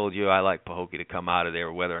 I told you I like Pahokee to come out of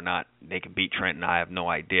there. Whether or not they can beat Trenton, I have no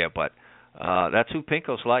idea. But that's who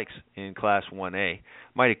Pinko's likes in Class 1A.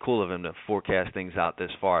 Mighty cool of him to forecast things out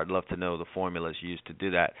this far. I'd love to know the formulas used to do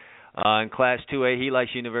that. In Class 2A, he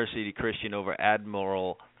likes University Christian over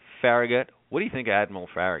Admiral Farragut. What do you think of Admiral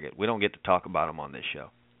Farragut? We don't get to talk about him on this show.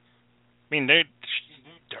 I mean, they're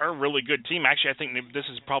a really good team. Actually, I think this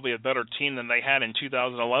is probably a better team than they had in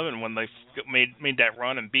 2011 when they made that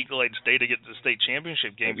run and beat Glade State to get to the state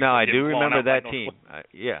championship game. No, I do remember that team.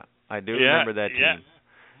 I do remember that team.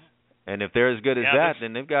 And if they're as good as that,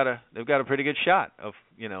 then they've got a pretty good shot of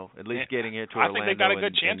at least getting here to Orlando. I think they've got a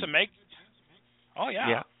good chance to make. Oh yeah.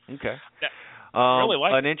 Yeah. Okay. Really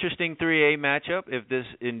like an interesting 3A matchup, if this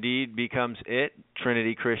indeed becomes it.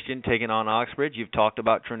 Trinity Christian taking on Oxbridge. You've talked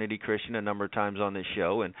about Trinity Christian a number of times on this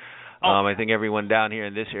show, and I think everyone down here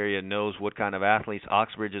in this area knows what kind of athletes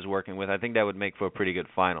Oxbridge is working with. I think that would make for a pretty good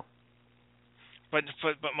final. But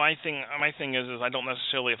my thing is I don't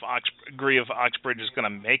necessarily agree if Oxbridge is going to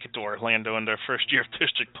make it to Orlando in their first year of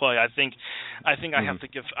district play. I think I have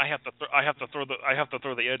to throw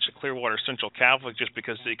the edge to Clearwater Central Catholic just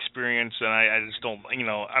because of the experience, and I just don't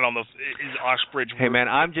I don't know if is Oxbridge. Hey man,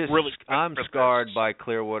 I'm scarred this. by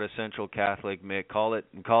Clearwater Central Catholic, Mick. Call it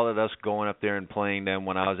us going up there and playing them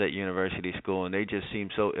when I was at university school, and they just seem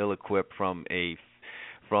so ill-equipped from a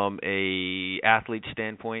athlete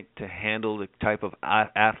standpoint to handle the type of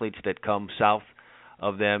athletes that come south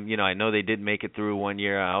of them. I know they did make it through one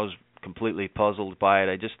year. I was completely puzzled by it.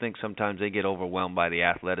 I just think sometimes they get overwhelmed by the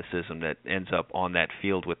athleticism that ends up on that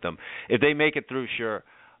field with them. If they make it through, sure.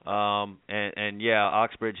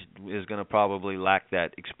 Oxbridge is going to probably lack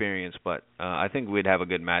that experience, but I think we'd have a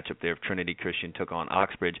good matchup there if Trinity Christian took on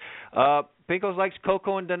Oxbridge. Pinkos likes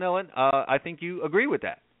Coco and Dunellen. I think you agree with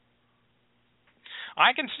that.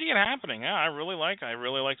 I can see it happening. Yeah, I really like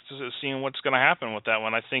seeing what's going to happen with that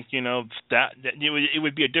one. I think that it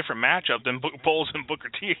would be a different matchup than Bowles and Booker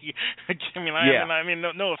T. I mean,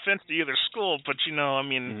 no offense to either school, but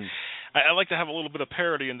I like to have a little bit of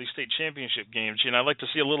parity in these state championship games. I like to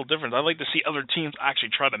see a little difference. I like to see other teams actually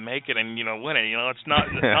try to make it and win it. It's not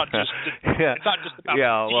just it's not just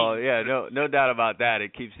about no doubt about that.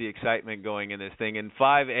 It keeps the excitement going in this thing. In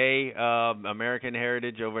 5A, American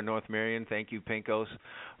Heritage over North Marion. Thank you, Pinkos.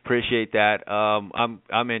 Appreciate that.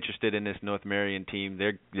 I'm interested in this North Marion team.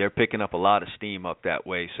 They're picking up a lot of steam up that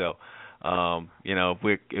way. So,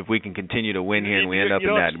 if we can continue to win here and we end up in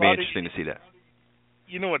that, it'd be interesting to see that.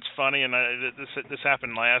 You know what's funny, and this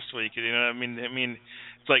happened last week. I mean,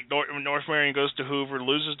 it's like North Marion goes to Hoover,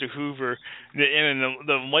 loses to Hoover, and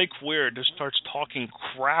the Lake Weir just starts talking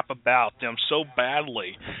crap about them so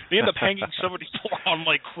badly. They end up hanging 74 on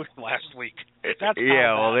Lake Weir last week.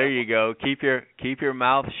 Well, there you go. Keep your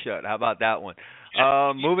mouth shut. How about that one?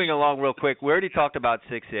 Moving along real quick, we already talked about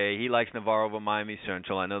 6A. He likes Navarro over Miami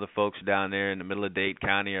Central. I know the folks down there in the middle of Dade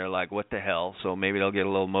County are like, what the hell? So maybe they'll get a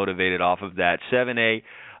little motivated off of that. 7A,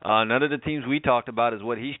 none of the teams we talked about is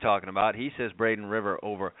what he's talking about. He says Braden River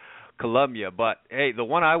over Columbia. But, hey, the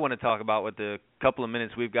one I want to talk about with the couple of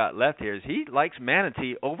minutes we've got left here is he likes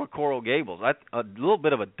Manatee over Coral Gables. A little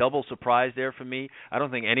bit of a double surprise there for me. I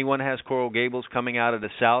don't think anyone has Coral Gables coming out of the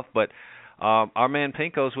South, but our man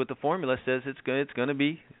Pinkos with the formula says it's going to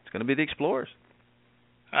be the Explorers.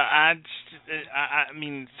 I I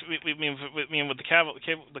mean, with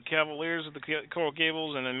the Cavaliers, the Coral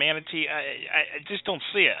Gables, and the Manatee, I just don't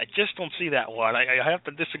see it. I just don't see that one. I have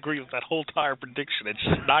to disagree with that whole entire prediction. It's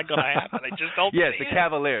just not going to happen. I just don't. Yes, see the it.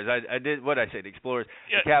 Cavaliers. I did what I said. The Explorers.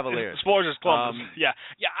 The Cavaliers. Explorers is Columbus. Yeah.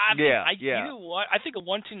 Yeah. You know what? I think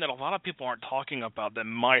one team that a lot of people aren't talking about that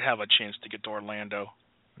might have a chance to get to Orlando,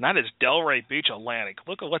 and that is Delray Beach Atlantic.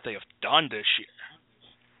 Look at what they have done this year.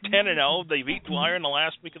 10-0. They beat Dwyer in the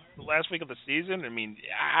last week of the season. I mean,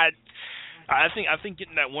 I think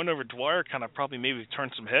getting that win over Dwyer kind of probably maybe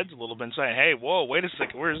turned some heads a little bit and saying, hey, whoa, wait a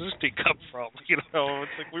second, where does this team come from? You know,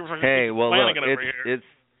 it's like we were planning it over here.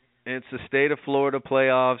 It's the state of Florida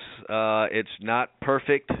playoffs. It's not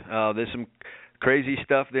perfect. There's some crazy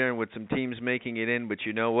stuff there and with some teams making it in, but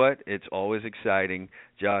you know what? It's always exciting,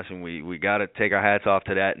 Josh, and we got to take our hats off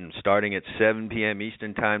to that. And starting at 7 p.m.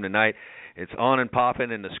 Eastern time tonight, it's on and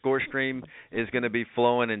popping, and the score stream is going to be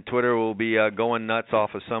flowing, and Twitter will be going nuts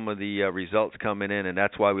off of some of the results coming in, and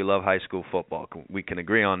that's why we love high school football. We can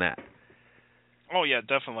agree on that. Oh yeah,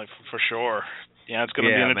 definitely for sure. Yeah, it's going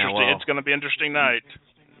to be an interesting. Man, well, it's going to be an interesting night.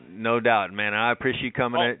 No doubt, man. I appreciate you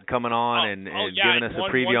coming on and giving us a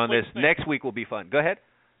preview on this. Thing. Next week will be fun. Go ahead.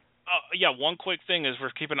 One quick thing is we're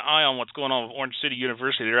keeping an eye on what's going on with Orange City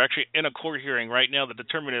University. They're actually in a court hearing right now to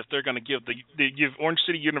determine if they're going to give give Orange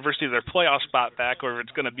City University their playoff spot back, or if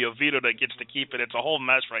it's going to be a veto that gets to keep it. It's a whole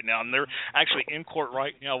mess right now, and they're actually in court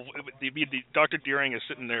right now. Dr. Deering is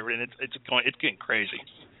sitting there, and it's getting crazy.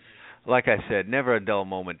 Like I said, never a dull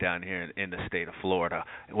moment down here in the state of Florida,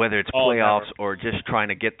 whether it's playoffs or just trying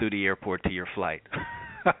to get through the airport to your flight.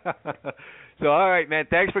 So, all right, man,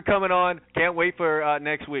 thanks for coming on. Can't wait for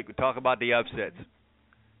next week. We'll talk about the upsets.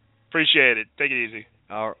 Appreciate it. Take it easy.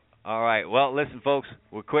 All right. Well, listen, folks,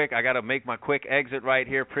 we're quick. I got to make my quick exit right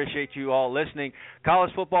here. Appreciate you all listening.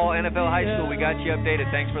 College football, NFL, high school, we got you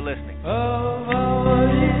updated. Thanks for listening.